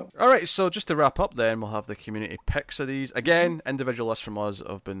 Yeah. All right, so just to wrap up, then we'll have the community picks of these. Again, individual lists from us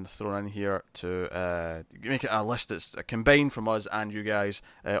have been thrown in here to make it a list that's combined from us and you guys,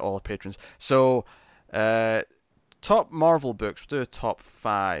 all our patrons. So, top Marvel books. We'll do a top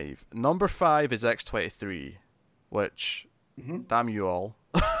 5. Number 5 is X-23, which, damn you all,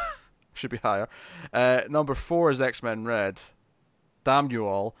 should be higher. Number 4 is X-Men Red. Damn you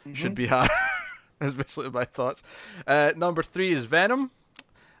all, should be higher. That's basically my thoughts. Number 3 is Venom.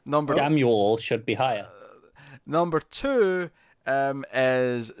 Damn you all should be higher. Number 2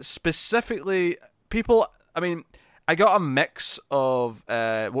 is specifically people. I mean, I got a mix of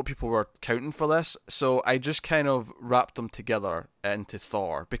what people were counting for this, so I just kind of wrapped them together into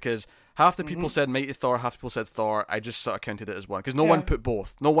Thor because half the people said Mighty Thor, half the people said Thor. I just sort of counted it as one because no one put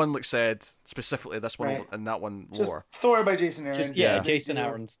both. No one said specifically this one and that one lower. Thor by Jason Aaron. Jason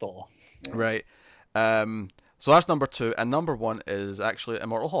Aaron's Thor. Yeah. Right. So that's number 2, and number 1 is actually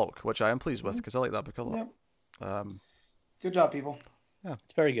Immortal Hulk, which I am pleased with because I like that book a lot. Yep. Good job, people. Yeah,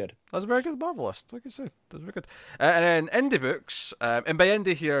 it's very good. That's a very good Marvel list. Like I say, that's very good. And then indie books, and by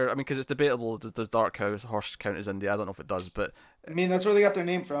indie here, I mean because it's debatable. Does Dark Horse count as indie? I don't know if it does, but I mean that's where they got their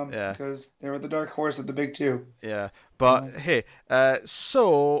name from. Yeah, because they were the Dark Horse of the big two. Yeah, but hey,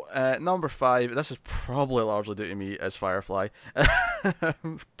 so number 5. This is probably largely due to me as Firefly,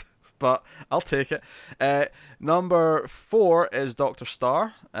 but I'll take it. Number 4 is Dr.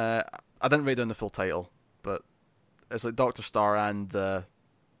 Star. I didn't write down the full title, but it's like Dr. Star and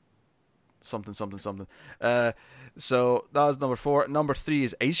something. So that was number 4. Number 3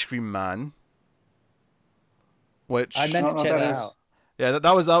 is Ice Cream Man, which I meant to check that out. Yeah,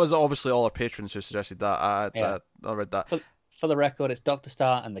 that was obviously all our patrons who suggested that. I read that. For the record, it's Dr.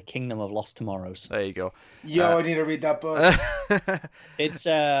 Star and the Kingdom of Lost Tomorrows. There you go. I need to read that book.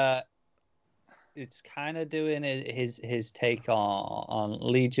 It's kind of doing his take on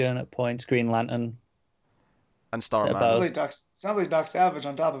Legion at points, Green Lantern. And Starman. Sounds like Doc Savage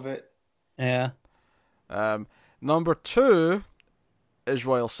on top of it. Yeah. Number 2 is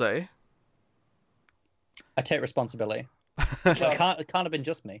Royal City. I take responsibility. It can't have been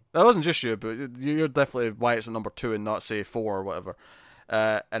just me. That wasn't just you, but you're definitely why it's at number 2 and not say 4 or whatever.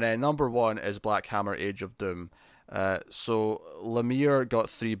 And then number 1 is Black Hammer: Age of Doom. So Lemire got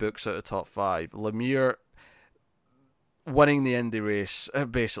 3 books out of the top 5. Lemire winning the indie race,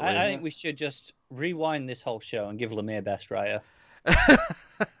 basically. I think we should just rewind this whole show and give Lemire best writer.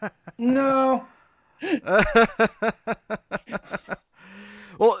 No.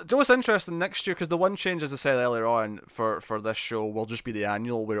 Well, what's interesting next year, because the one change, as I said earlier on, for this show will just be the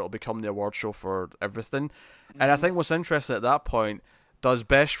annual, where it'll become the award show for everything. Mm-hmm. And I think what's interesting at that point, does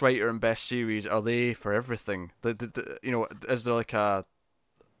best writer and best series, are they for everything? Is there like an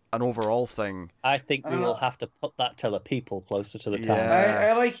overall thing? I think we will have to put that to the people closer to the time.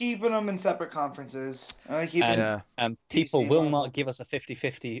 I like keeping them in separate conferences. I like keeping and people will not give us a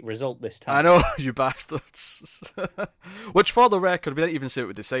 50-50 result this time. I know, you bastards. Which, for the record, we didn't even say what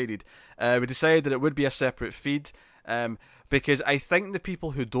we decided. We decided that it would be a separate feed, because I think the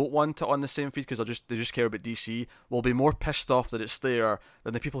people who don't want it on the same feed, because they just care about DC, will be more pissed off that it's there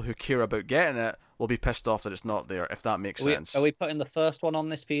than the people who care about getting it will be pissed off that it's not there, if that makes sense. Are we putting the first one on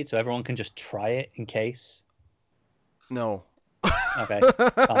this feed so everyone can just try it in case? No. Okay.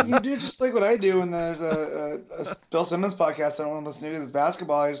 You do just like what I do when there's a Bill Simmons podcast I don't want to listen to because it's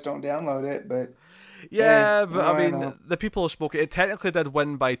basketball. I just don't download it. But yeah, but I mean, the people who spoke it technically did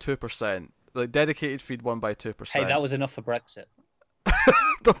win by 2%. Like, dedicated feed won by 2%. Hey, that was enough for Brexit.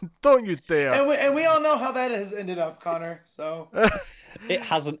 don't you dare. And we all know how that has ended up, Connor. So it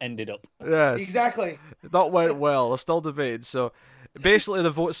hasn't ended up. Yes. Exactly. That went well. They're still debated. So basically, the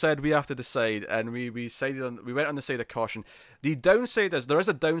vote said we have to decide, and we went on the side of caution. The downside is there is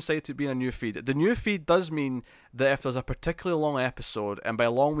a downside to being a new feed. The new feed does mean that if there's a particularly long episode, and by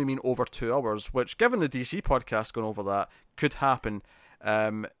long we mean over 2 hours, which given the DC podcast going over that could happen,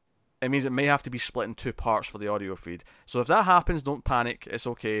 it means it may have to be split in 2 parts for the audio feed. So if that happens, don't panic. It's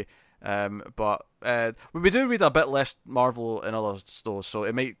okay. But we do read a bit less Marvel and others, though, so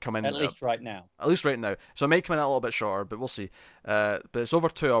it might come in... At least right now. So it might come in a little bit shorter, but we'll see. But it's over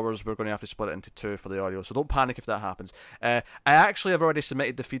 2 hours. We're going to have to split it into 2 for the audio, so don't panic if that happens. I actually have already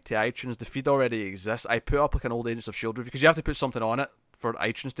submitted the feed to iTunes. The feed already exists. I put up like an old Agents of S.H.I.E.L.D. review, because you have to put something on it for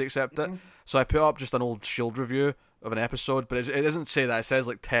iTunes to accept it. So I put up just an old S.H.I.E.L.D. review of an episode, but it doesn't say that. It says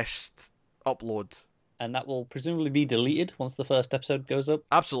like test upload. And that will presumably be deleted once the first episode goes up?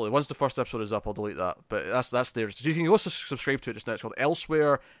 Absolutely. Once the first episode is up, I'll delete that. But that's there. So you can go subscribe to it just now. It's called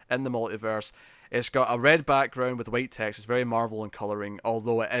Elsewhere in the Multiverse. It's got a red background with white text. It's very Marvel in colouring,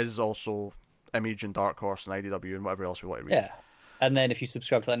 although it is also Image and Dark Horse and IDW and whatever else we want to read. Yeah. And then if you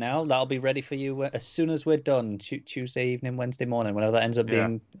subscribe to that now, that'll be ready for you as soon as we're done, Tuesday evening, Wednesday morning, whenever that ends up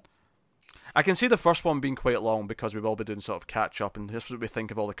being... I can see the first one being quite long because we will be doing sort of catch up, and this is what we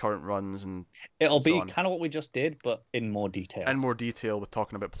think of all the current runs, and it'll be kind of what we just did, but in more detail. In more detail, with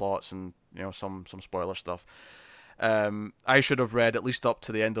talking about plots and some spoiler stuff. I should have read at least up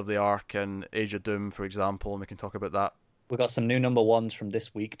to the end of the arc in Age of Doom, for example, and we can talk about that. We've got some new number ones from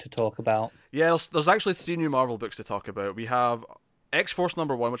this week to talk about. Yeah, there's actually 3 new Marvel books to talk about. We have X-Force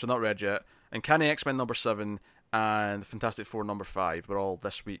number 1, which I've not read yet, Uncanny X-Men number 7, and Fantastic Four number 5. We're all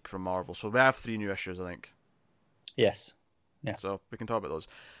this week from Marvel, so we have 3 new issues, I think. Yes. Yeah. So we can talk about those.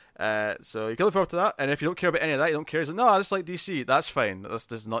 So you can look forward to that. And if you don't care about any of that, you don't care. It's like, no, I just like DC. That's fine. This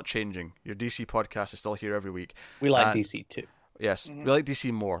is not changing. Your DC podcast is still here every week. We like DC too. Yes, we like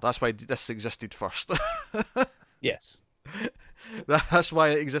DC more. That's why this existed first. Yes. That's why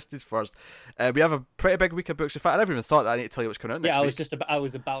it existed first. We have a pretty big week of books. In fact, I never even thought that I need to tell you what's coming out next week. I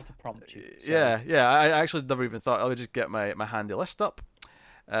was about to prompt you. So. Yeah. I actually never even thought. I'll just get my handy list up,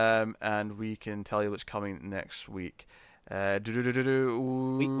 and we can tell you what's coming next week. Week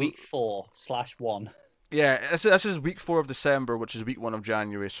 4/1. Yeah, this is week 4 of December, which is week 1 of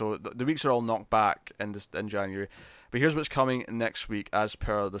January. So the weeks are all knocked back in January. But here's what's coming next week, as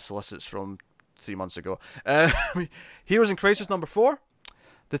per the solicits from 3 months ago. Heroes in Crisis number 4,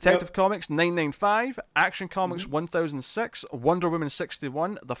 Detective Comics 995, Action Comics 1006, Wonder Woman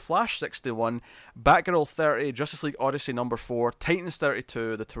 61, The Flash 61, Batgirl 30, Justice League Odyssey number 4, Titans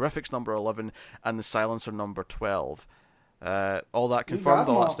 32, The Terrifics number 11, and The Silencer number 12. All that confirmed,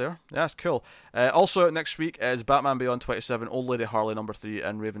 all that's there. Yeah, it's cool. Also out next week is Batman Beyond 27, Old Lady Harley number 3,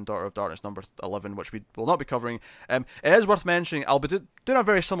 and Raven Daughter of Darkness number 11, which we will not be covering. It is worth mentioning, I'll be doing a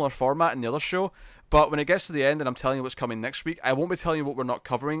very similar format in the other show, but when it gets to the end and I'm telling you what's coming next week, I won't be telling you what we're not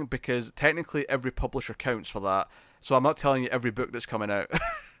covering, because technically every publisher counts for that, so I'm not telling you every book that's coming out.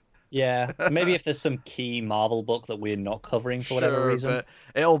 Yeah, maybe if there's some key Marvel book that we're not covering for whatever reason. But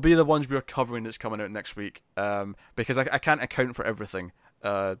it'll be the ones we're covering that's coming out next week, because I can't account for everything.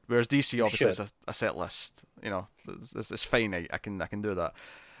 Whereas DC obviously is a set list. It's finite. I can do that.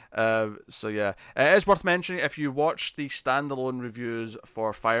 So yeah, it is worth mentioning, if you watch the standalone reviews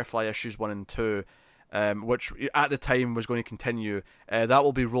for Firefly issues 1 and 2, which at the time was going to continue, that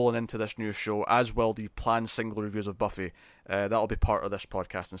will be rolling into this new show, as will the planned single reviews of Buffy. That'll be part of this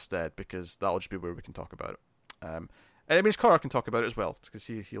podcast instead, because that'll just be where we can talk about it. And it means Connor can talk about it as well, because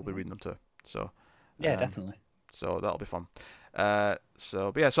he'll be reading them too. So yeah, definitely. So that'll be fun.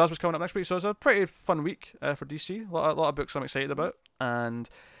 So that's what's coming up next week. So it's a pretty fun week for DC. A lot of books I'm excited about, and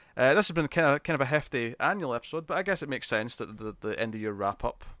this has been kind of a hefty annual episode. But I guess it makes sense that the end of year wrap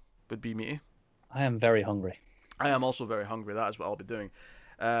up would be meaty. I am very hungry. I am also very hungry. That is what I'll be doing.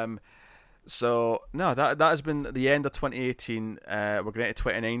 So no, that has been the end of 2018. We're going into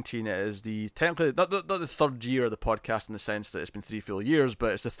 2019. It is technically not the third year of the podcast in the sense that it's been 3 full years,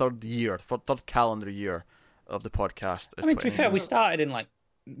 but it's the third calendar year of the podcast. I mean, to be fair, we started in like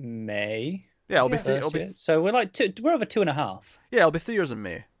May. Yeah, it'll be so we're like we're over 2.5. Yeah, it'll be 3 years in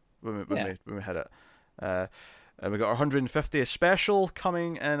May when we hit it. And we got our 150th special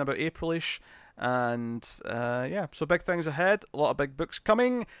coming in about April-ish. And so big things ahead, a lot of big books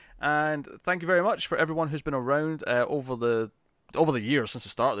coming, and thank you very much for everyone who's been around over the years since the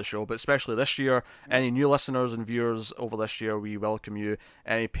start of the show, but especially this year. Any new listeners and viewers over this year, we welcome you.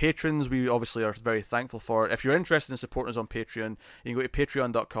 Any patrons, we obviously are very thankful for it. If you're interested in supporting us on Patreon, you can go to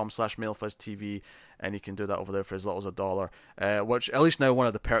patreon.com/MailFuzzTV, and you can do that over there for as little as $1, which at least now one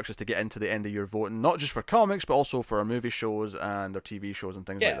of the perks is to get into the end of year voting, not just for comics, but also for our movie shows and our TV shows and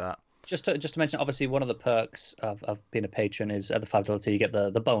things like that. Just to mention, obviously, one of the perks of being a patron is at the $5 tier, you get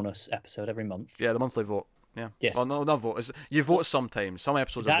the bonus episode every month. Yeah, the monthly vote. Yeah. Yes. Oh, no, not vote. You vote sometimes. Some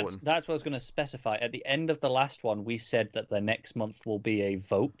episodes are voting. That's what I was going to specify. At the end of the last one, we said that the next month will be a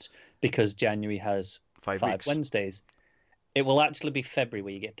vote because January has 5 Wednesdays. It will actually be February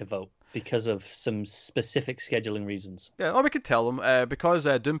where you get to vote because of some specific scheduling reasons. Yeah, or we could tell them, because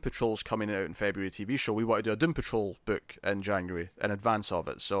Doom Patrol's coming out in February TV show, we want to do a Doom Patrol book in January in advance of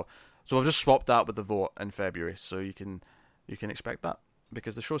it. So we've just swapped that with the vote in February, so you can expect that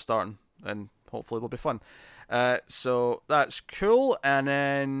because the show's starting and hopefully it'll be fun. So that's cool. And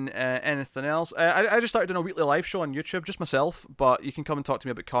then anything else? I just started doing a weekly live show on YouTube, just myself, but you can come and talk to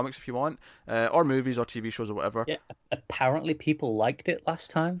me about comics if you want, or movies or TV shows or whatever. Yeah, apparently people liked it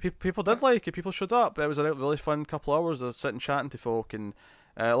last time. People did like it. People showed up. It was a really fun couple hours of sitting chatting to folk, and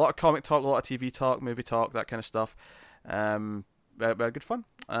a lot of comic talk, a lot of TV talk, movie talk, that kind of stuff. We had good fun.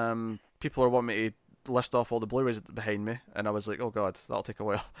 People are wanting me to list off all the Blu-rays behind me, and I was like, oh god, that'll take a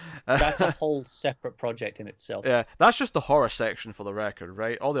while. That's a whole separate project in itself. Yeah, that's just the horror section for the record,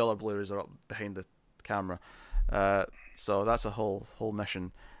 right? All the other Blu-rays are up behind the camera. So that's a whole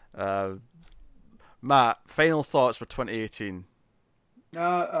mission. Matt, final thoughts for 2018?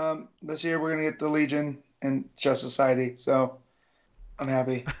 This year we're going to get the Legion and Justice Society, so I'm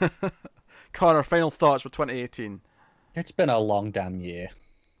happy. Connor, final thoughts for 2018? It's been a long damn year.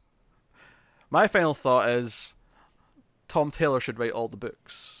 My final thought is Tom Taylor should write all the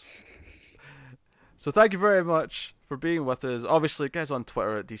books. So thank you very much for being with us. Obviously, guys on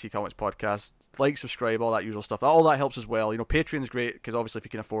Twitter at DC Comics Podcast, like, subscribe, all that usual stuff. All that helps as well. You know, Patreon's great because obviously if you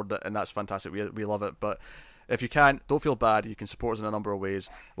can afford it, and that's fantastic, we love it. But if you can't, don't feel bad. You can support us in a number of ways: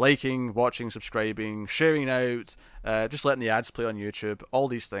 liking, watching, subscribing, sharing out, just letting the ads play on YouTube. All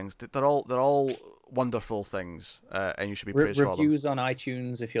these things, they're all wonderful things, and you should be praised for them. Reviews on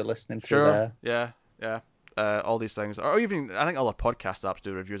iTunes if you're listening through there. Yeah. All these things, or even I think other podcast apps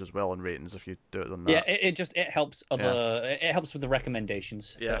do reviews as well and ratings if you do it on that. Yeah, it helps it helps with the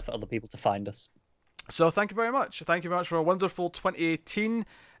recommendations for other people to find us. So thank you very much. Thank you very much for a wonderful 2018.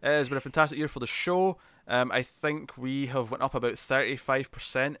 It's been a fantastic year for the show. I think we have went up about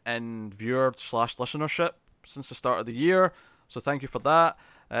 35% in viewer/listenership since the start of the year. So thank you for that.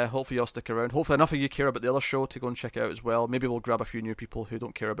 Hopefully you'll stick around. Hopefully enough of you care about the other show to go and check it out as well. Maybe we'll grab a few new people who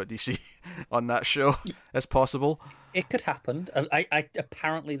don't care about DC on that show. It's possible. It could happen. I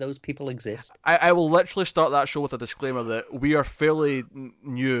apparently those people exist. I will literally start that show with a disclaimer that we are fairly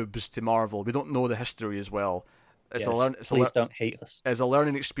noobs to Marvel. We don't know the history as well. Please don't hate us. It's a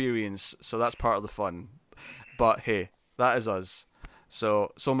learning experience, so that's part of the fun. But hey, that is us.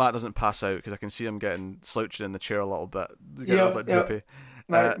 So Matt doesn't pass out, because I can see him getting slouching in the chair a little bit. Getting a bit droopy.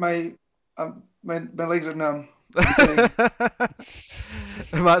 My legs are numb.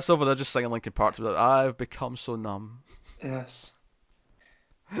 Matt's over there just singing Linkin Park to me. I've become so numb. Yes.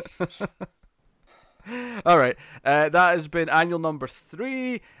 All right, that has been annual number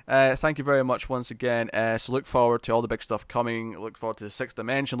 3. Thank you very much once again. So look forward to all the big stuff coming. Look forward to the Sixth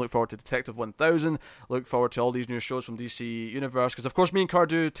Dimension. Look forward to Detective 1000. Look forward to all these new shows from DC Universe, because of course me and Car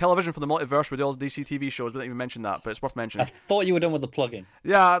do television for the multiverse with all the DC TV shows. We didn't even mention that, but it's worth mentioning. I thought you were done with the plug-in.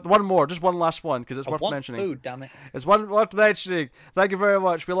 Yeah, one more, just one last one, because it's worth mentioning. Food, damn it. It's worth mentioning. Thank you very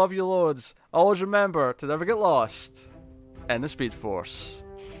much. We love you loads. Always remember to never get lost in the Speed Force.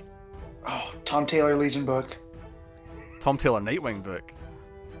 Oh, Tom Taylor Legion book. Tom Taylor Nightwing book.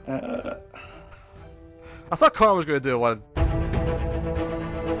 I thought Connor was going to do one